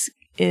why this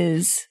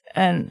is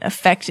an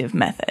effective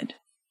method.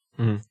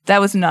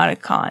 That was not a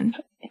con.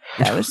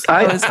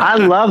 I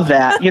love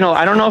that.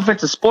 I don't know if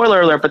it's a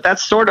spoiler alert, but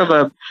that's sort of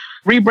a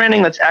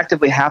rebranding that's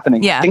actively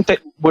happening. Yeah. I think that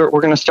we're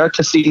going to start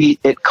to see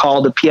it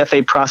called the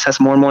PFA process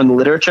more and more in the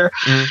literature.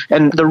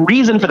 And the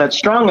reason for that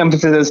strong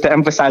emphasis is to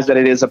emphasize that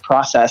it is a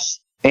process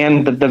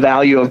and the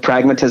value of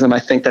pragmatism, I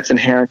think, that's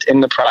inherent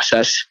in the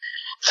process.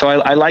 So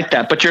I like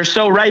that. But you're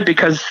so right,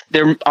 because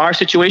there are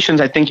situations,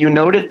 I think you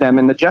noted them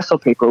in the Jessel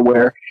paper,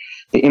 where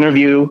the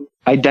interview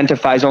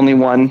identifies only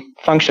one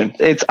function.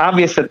 It's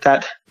obvious that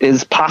that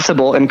is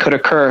possible and could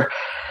occur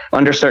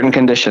under certain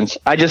conditions.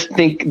 I just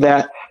think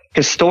that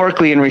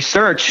historically in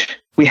research,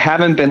 we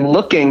haven't been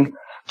looking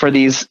for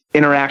these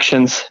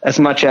interactions as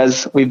much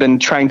as we've been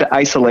trying to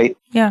isolate.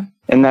 Yeah.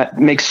 And that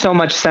makes so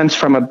much sense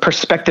from a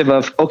perspective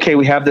of, okay,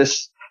 we have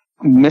this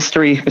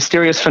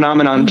mysterious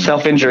phenomenon,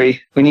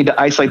 self-injury. We need to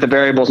isolate the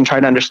variables and try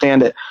to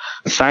understand it.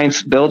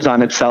 Science builds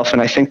on itself.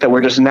 And I think that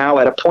we're just now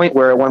at a point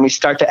where when we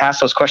start to ask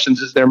those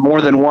questions, is there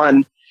more than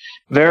one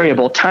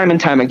variable? Time and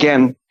time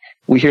again,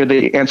 we hear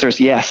the answer is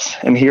yes.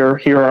 And here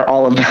are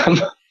all of them.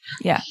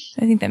 Yeah,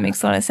 I think that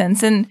makes a lot of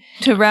sense. And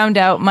to round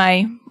out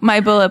my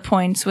bullet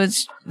points,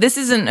 was this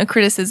isn't a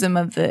criticism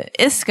of the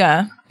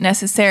IISCA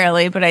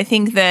necessarily, but I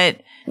think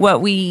that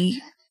what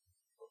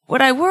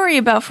I worry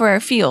about for our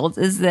field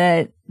is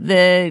that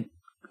the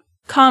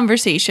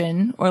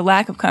conversation or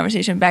lack of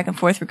conversation back and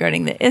forth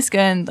regarding the IISCA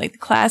and like the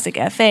classic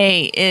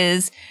FA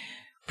is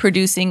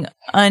producing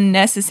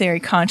unnecessary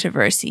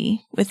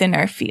controversy within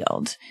our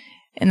field.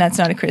 And that's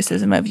not a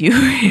criticism of you,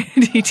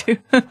 D2.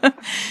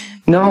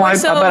 No,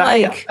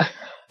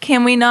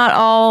 can we not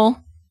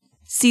all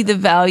see the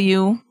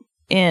value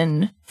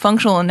in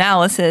functional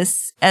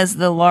analysis as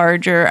the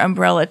larger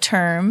umbrella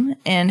term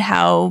and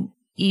how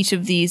each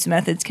of these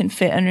methods can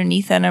fit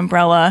underneath that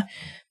umbrella,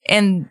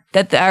 and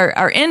that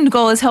our end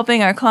goal is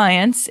helping our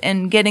clients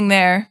and getting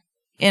there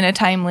in a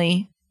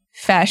timely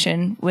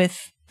fashion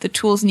with the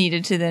tools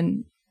needed to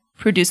then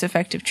produce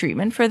effective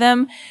treatment for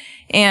them.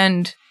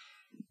 And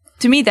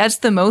to me, that's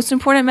the most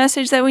important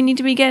message that we need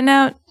to be getting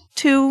out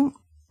to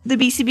the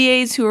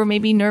BCBAs who are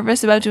maybe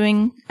nervous about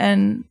doing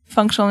an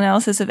functional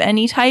analysis of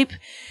any type.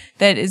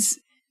 That is,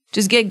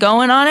 just get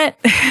going on it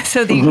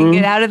so that you can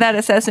get out of that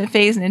assessment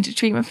phase and into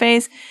treatment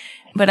phase.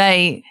 But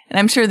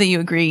I'm sure that you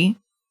agree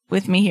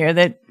with me here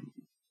that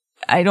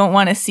I don't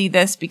want to see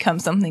this become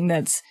something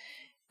that's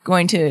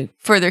going to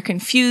further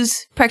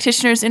confuse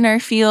practitioners in our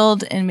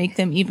field and make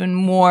them even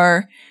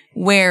more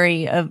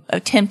wary of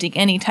attempting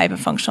any type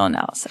of functional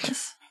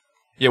analysis.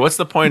 Yeah, what's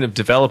the point of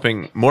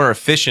developing more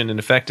efficient and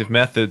effective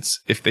methods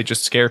if they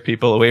just scare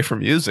people away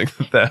from using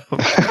them?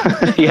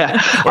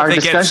 Yeah, our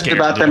discussion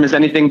about them is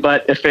anything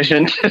but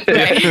efficient.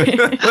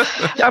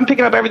 I'm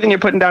picking up everything you're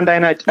putting down,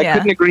 Diana. I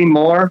couldn't agree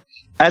more.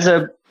 As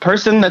a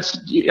person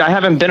I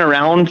haven't been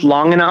around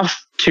long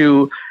enough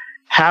to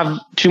have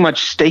too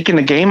much stake in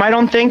the game, I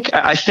don't think.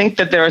 I think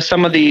that there are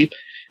some of the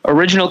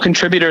original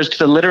contributors to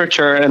the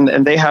literature,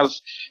 and they have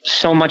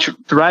so much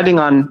riding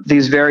on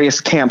these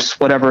various camps,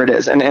 whatever it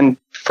is. And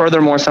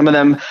furthermore, some of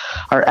them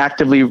are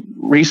actively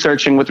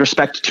researching with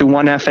respect to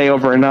one FA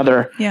over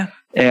another. Yeah.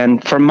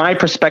 And from my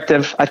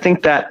perspective, I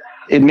think that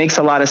it makes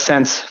a lot of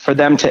sense for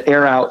them to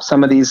air out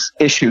some of these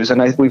issues.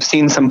 And we've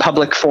seen some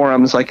public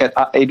forums like at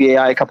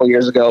ABAI a couple of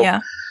years ago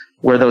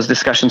where those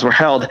discussions were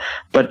held.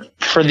 But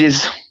for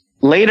these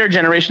later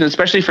generations,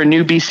 especially for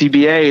new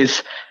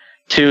BCBAs,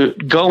 to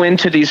go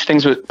into these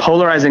things with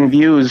polarizing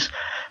views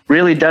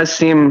really does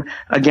seem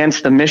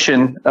against the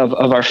mission of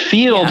our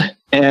field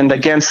and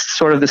against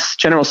sort of this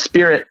general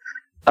spirit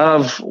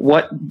of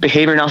what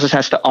behavior analysis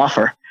has to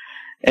offer.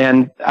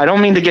 And I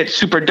don't mean to get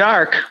super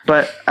dark,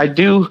 but I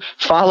do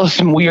follow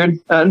some weird,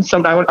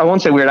 I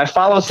won't say weird, I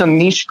follow some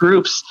niche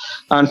groups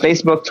on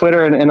Facebook,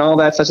 Twitter, and all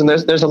that stuff. And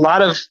there's a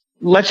lot of,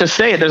 let's just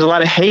say it, there's a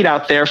lot of hate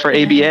out there for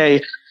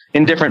ABA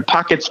in different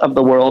pockets of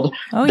the world.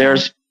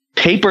 There's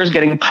papers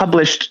getting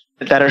published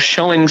that are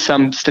showing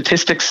some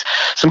statistics,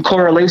 some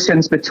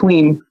correlations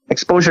between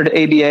exposure to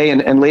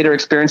ABA and later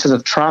experiences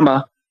of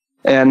trauma.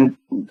 And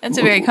that's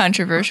a very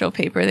controversial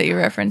paper that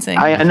you're referencing.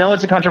 I know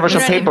it's a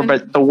controversial paper,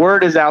 but the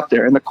word is out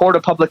there. In the court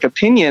of public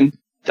opinion,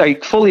 I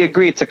fully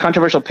agree it's a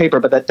controversial paper,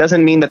 but that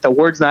doesn't mean that the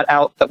word's not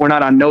out, that we're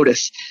not on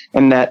notice,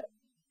 and that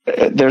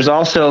there's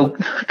also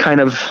kind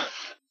of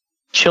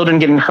children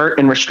getting hurt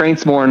in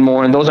restraints more and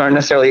more, and those aren't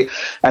necessarily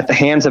at the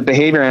hands of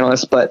behavior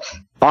analysts, but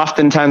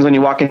oftentimes when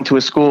you walk into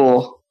a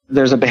school,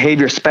 there's a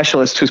behavior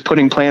specialist who's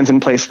putting plans in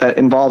place that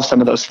involve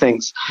some of those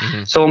things.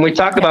 Mm-hmm. So when we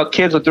talk about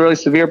kids with really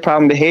severe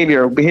problem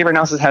behavior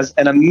analysis has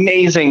an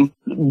amazing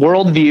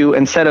worldview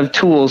and set of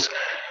tools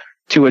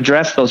to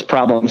address those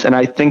problems. And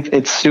I think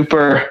it's to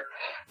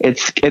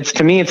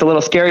me, it's a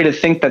little scary to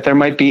think that there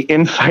might be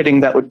infighting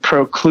that would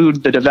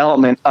preclude the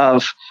development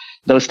of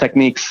those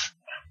techniques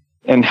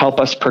and help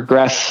us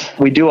progress.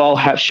 We do all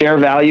share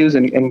values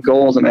and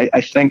goals. And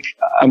I think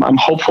I'm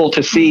hopeful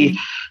to see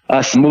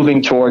us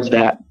moving towards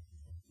that.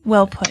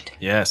 Well put.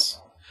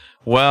 Yes.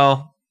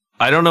 Well,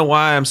 I don't know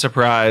why I'm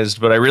surprised,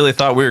 but I really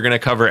thought we were going to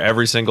cover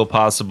every single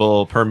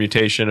possible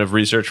permutation of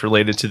research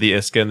related to the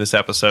IISCA in this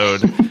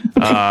episode in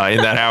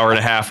that hour and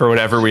a half or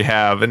whatever we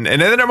have. And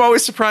then I'm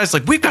always surprised,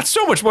 like, we've got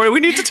so much more we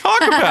need to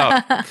talk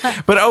about.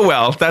 But oh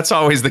well, that's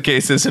always the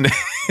case, isn't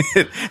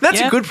it? That's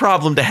a good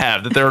problem to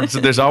have, that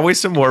there's always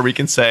some more we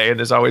can say, and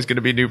there's always going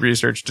to be new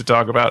research to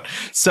talk about.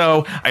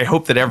 So I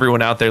hope that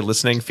everyone out there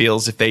listening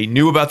feels if they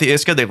knew about the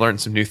IISCA, they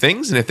learned some new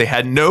things. And if they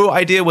had no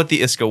idea what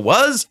the IISCA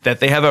was, that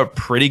they have a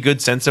pretty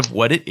good sense of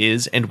what it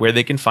is and where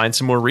they can find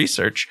some more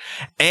research.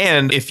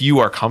 And if you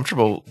are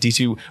comfortable,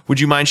 D2,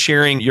 would you mind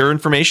sharing your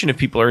information if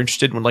people are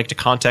interested and would like to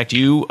contact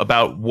you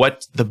about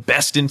what the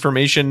best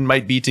information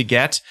might be to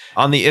get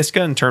on the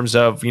IISCA in terms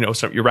of,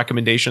 some your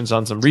recommendations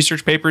on some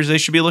research papers they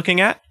should be looking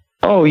at?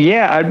 Oh,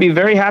 yeah, I'd be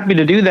very happy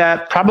to do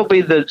that.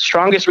 Probably the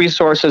strongest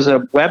resource is a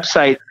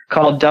website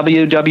called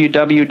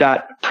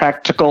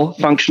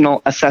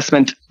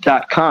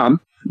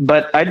www.practicalfunctionalassessment.com.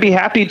 But I'd be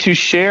happy to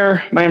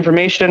share my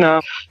information.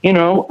 I'm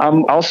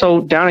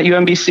also down at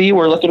UMBC.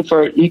 We're looking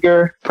for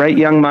eager, bright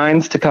young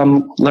minds to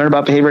come learn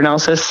about behavior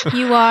analysis.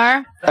 You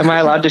are? Am I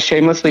allowed to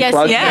shamelessly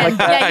plug? Yeah, like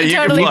that? Yeah, you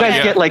totally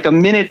guys get like a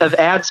minute of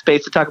ad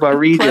space to talk about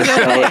Regis.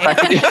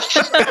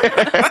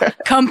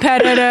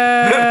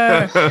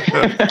 Competitor.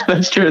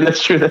 That's true.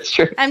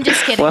 I'm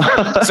just kidding.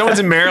 Well, someone's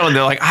in Maryland.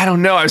 They're like, I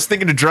don't know. I was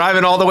thinking of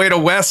driving all the way to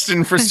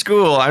Weston for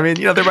school. I mean,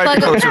 there might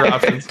be closer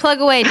options. Plug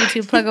away,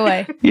 D2. Plug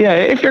away. Yeah,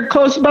 if you're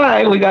close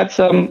by, we got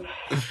some.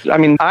 I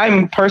mean,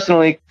 I'm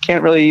personally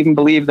can't really even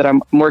believe that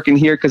I'm working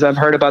here because I've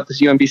heard about this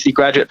UMBC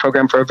graduate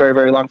program for a very,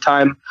 very long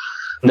time.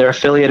 They're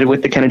affiliated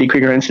with the Kennedy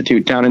Krieger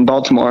Institute down in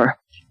Baltimore.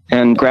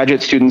 And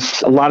graduate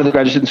students, a lot of the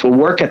graduate students will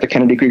work at the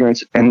Kennedy Krieger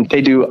Institute, and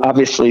they do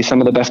obviously some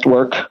of the best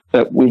work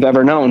that we've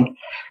ever known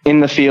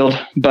in the field.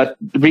 But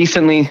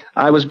recently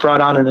I was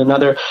brought on, and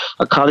a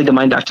colleague of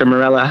mine, Dr.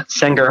 Mirella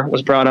Senger,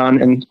 was brought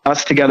on, and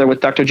us together with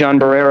Dr. John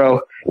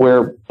Barrero,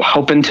 we're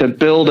hoping to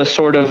build a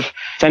sort of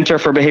center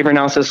for behavior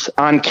analysis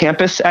on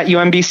campus at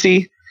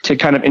UMBC to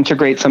kind of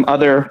integrate some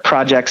other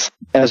projects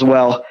as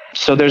well.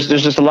 So there's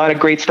just a lot of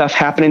great stuff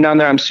happening down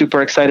there. I'm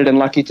super excited and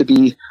lucky to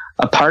be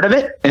a part of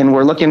it. And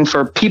we're looking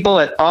for people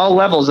at all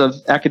levels of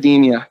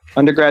academia,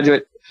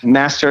 undergraduate,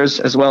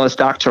 master's, as well as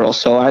doctoral.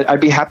 So I'd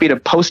be happy to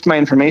post my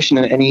information,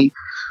 and any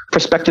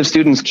prospective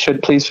students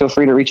should please feel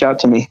free to reach out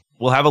to me.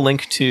 We'll have a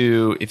link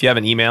to, if you have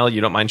an email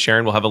you don't mind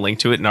sharing, we'll have a link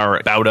to it in our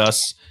About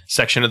Us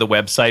section of the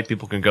website.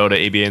 People can go to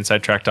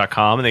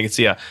abainsidetrack.com and they can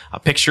see a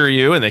picture of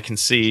you, and they can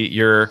see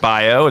your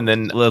bio and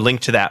then a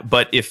link to that.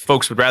 But if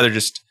folks would rather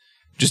just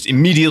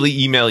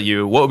immediately email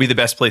you, what would be the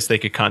best place they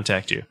could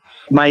contact you?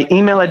 My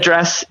email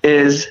address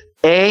is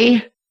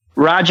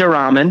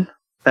Rajaraman.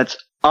 That's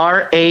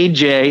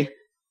RAJARAMAN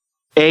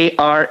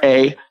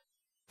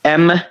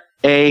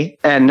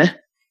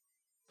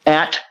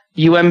at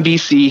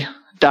umbc.edu.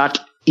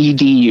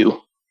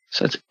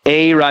 So it's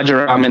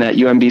Rajaraman at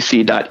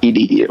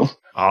umbc.edu.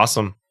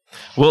 Awesome.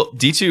 Well,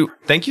 D2,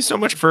 thank you so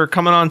much for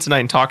coming on tonight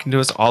and talking to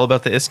us all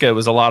about the IISCA. It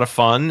was a lot of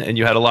fun, and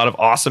you had a lot of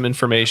awesome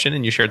information,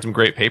 and you shared some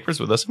great papers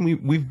with us,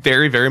 and we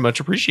very, very much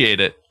appreciate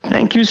it.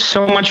 Thank you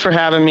so much for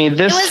having me.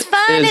 This It was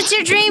fun. It's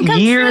your dream come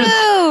years,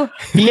 true.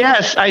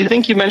 Yes, I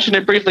think you mentioned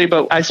it briefly,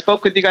 but I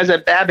spoke with you guys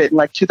at Babbitt in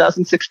like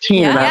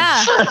 2016, and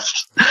I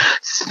was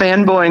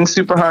fanboying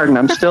super hard, and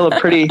I'm still a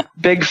pretty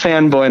big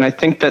fanboy, and I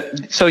think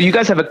that, so you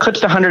guys have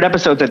eclipsed 100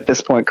 episodes at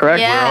this point,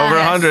 correct? Yeah. We're over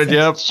 100,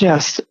 yep. It's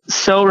just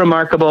so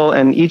remarkable,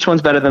 and each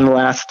one's better than the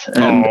last.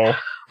 And,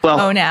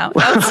 well, now.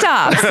 Oh,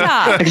 stop.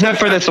 except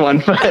for this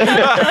one. Oh,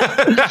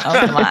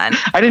 come on.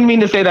 I didn't mean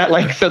to say that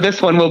like, so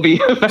this one will be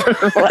better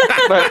than the last,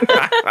 but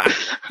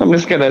I'm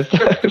just going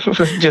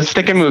to just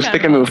stick and move.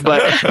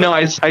 But no,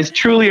 I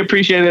truly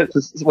appreciate it.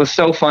 This was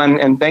so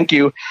fun, and thank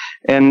you.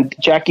 And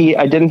Jackie,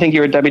 I didn't think you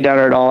were a Debbie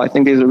Downer at all. I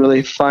think these are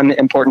really fun,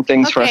 important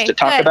things for us to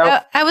talk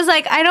about. I was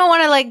like, I don't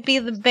want to like be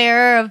the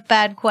bearer of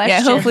bad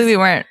questions. Yeah, hopefully we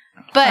weren't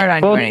hard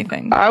on you or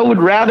anything. I would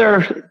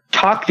rather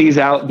talk these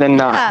out than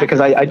not,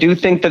 because I do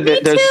think that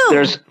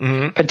there's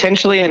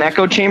potentially an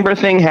echo chamber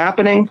thing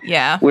happening.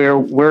 Yeah. Where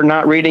we're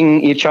not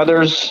reading each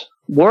other's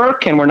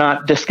work and we're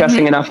not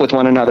discussing enough with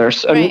one another.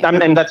 So,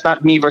 and that's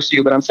not me versus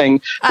you, but I'm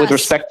saying with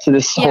respect to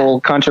this whole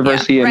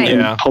controversy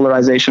and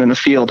polarization in the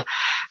field.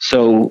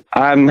 So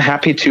I'm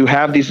happy to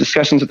have these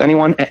discussions with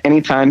anyone at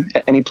any time,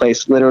 at any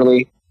place.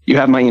 Literally, you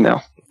have my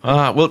email.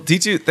 Well,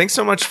 D2, thanks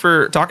so much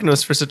for talking to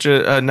us for such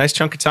a nice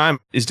chunk of time.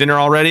 Is dinner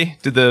all ready?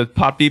 Did the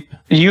pot beep?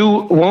 You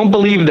won't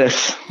believe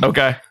this.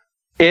 Okay.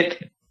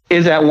 It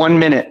is at 1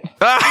 minute.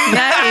 Nice.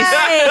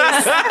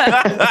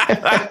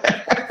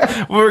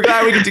 Well, we're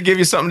glad we get to give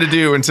you something to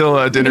do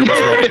until dinner was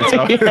ready.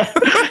 So.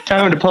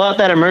 Time to pull out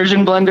that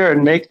immersion blender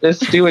and make this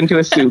stew into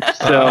a soup.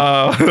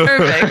 So.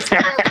 Perfect.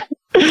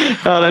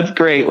 Oh, that's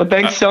great. Well,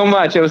 thanks so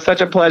much. It was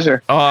such a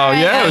pleasure. Oh,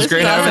 yeah. It was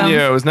great having you.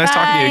 It was nice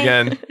talking to you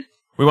again.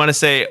 We want to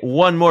say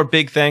one more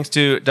big thanks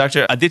to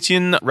Dr.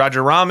 Adithyan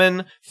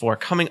Rajaraman for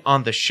coming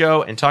on the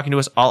show and talking to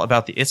us all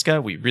about the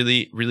IISCA. We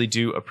really, really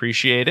do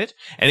appreciate it.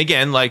 And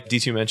again, like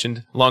D2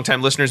 mentioned,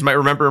 longtime listeners might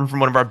remember him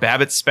from one of our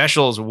Babbitt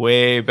specials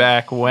way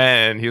back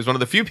when. He was one of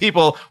the few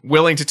people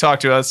willing to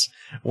talk to us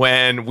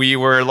when we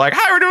were like,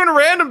 hi, we're doing a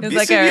random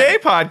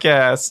BCBA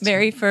podcast.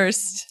 Very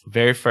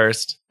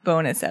first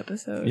bonus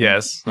episode.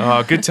 Yes.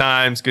 Oh, good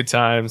times.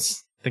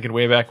 Thinking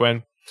way back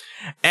when.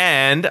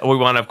 And we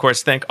want to, of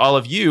course, thank all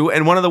of you.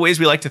 And one of the ways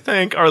we like to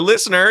thank our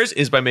listeners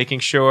is by making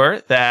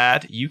sure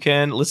that you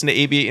can listen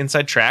to ABA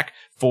Inside Track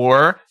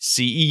for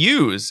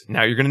CEUs.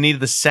 Now, you're going to need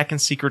the second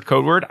secret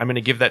code word. I'm going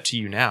to give that to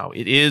you now.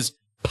 It is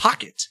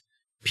pocket.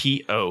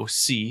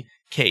 P-O-C-K-E-T.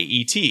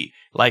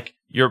 Like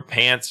your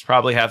pants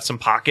probably have some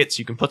pockets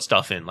you can put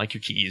stuff in, like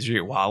your keys or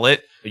your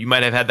wallet. You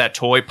might have had that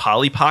toy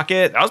Polly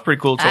Pocket. That was a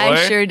pretty cool toy.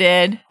 I sure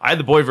did. I had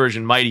the boy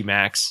version, Mighty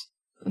Max.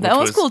 That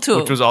was cool too.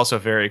 Which was also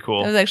very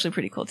cool. That was actually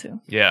pretty cool too.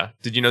 Yeah.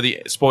 Did you know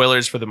the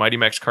spoilers for the Mighty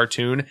Max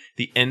cartoon?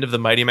 The end of the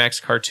Mighty Max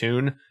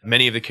cartoon,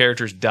 many of the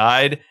characters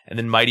died, and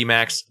then Mighty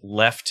Max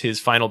left his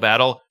final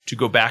battle to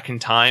go back in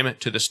time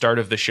to the start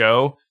of the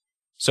show.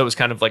 So it was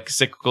kind of like a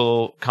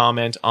cyclical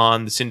comment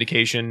on the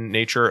syndication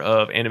nature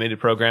of animated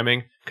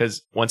programming,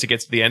 because once it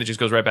gets to the end, it just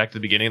goes right back to the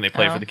beginning and they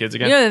play for the kids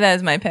again. You know that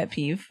is my pet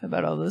peeve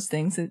about all those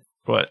things.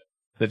 What?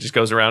 That just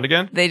goes around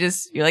again?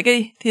 You're like,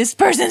 hey, this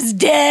person's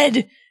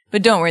dead.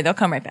 But don't worry, they'll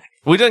come right back.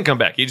 Well, he doesn't come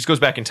back. He just goes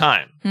back in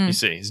time. You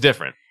see, it's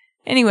different.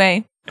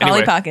 Anyway,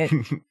 Polly Pocket.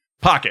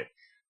 Pocket.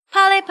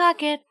 Polly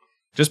Pocket.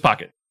 Just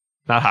pocket.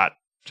 Not hot.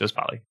 Just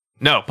Polly.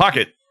 No,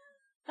 pocket.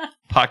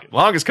 Pocket.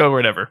 Longest code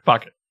word ever.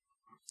 Pocket.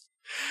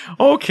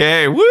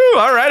 Okay. Woo.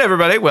 All right,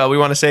 everybody. Well, we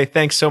want to say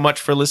thanks so much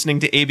for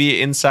listening to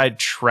ABA Inside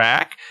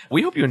Track.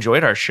 We hope you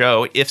enjoyed our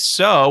show. If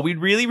so, we'd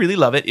really, really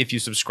love it if you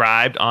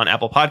subscribed on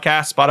Apple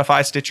Podcasts,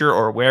 Spotify, Stitcher,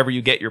 or wherever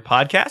you get your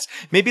podcasts.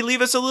 Maybe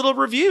leave us a little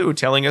review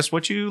telling us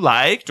what you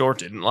liked or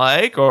didn't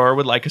like or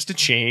would like us to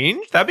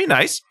change. That'd be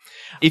nice.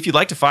 If you'd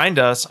like to find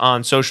us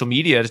on social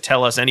media to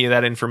tell us any of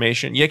that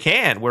information, you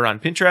can. We're on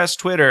Pinterest,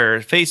 Twitter,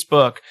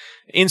 Facebook,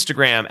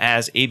 Instagram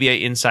as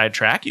ABA Inside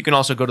Track. You can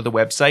also go to the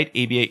website,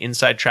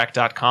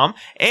 abainsidetrack.com,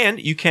 and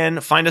you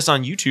can find us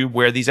on YouTube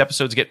where these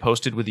episodes get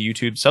posted with the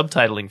YouTube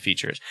subtitling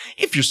features.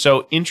 If you're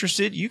so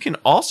interested, you can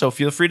also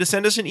feel free to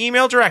send us an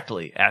email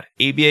directly at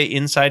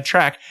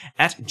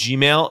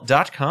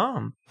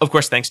abainsidetrack@gmail.com. Of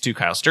course, thanks to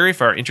Kyle Sturry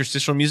for our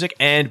interstitial music,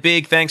 and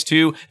big thanks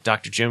to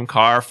Dr. Jim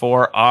Carr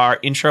for our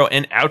intro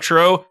and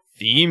outro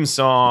theme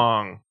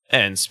song.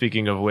 And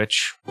speaking of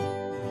which,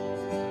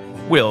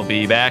 we'll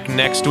be back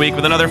next week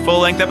with another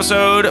full-length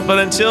episode, but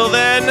until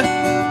then,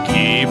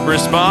 keep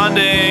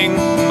responding.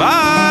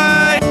 Bye!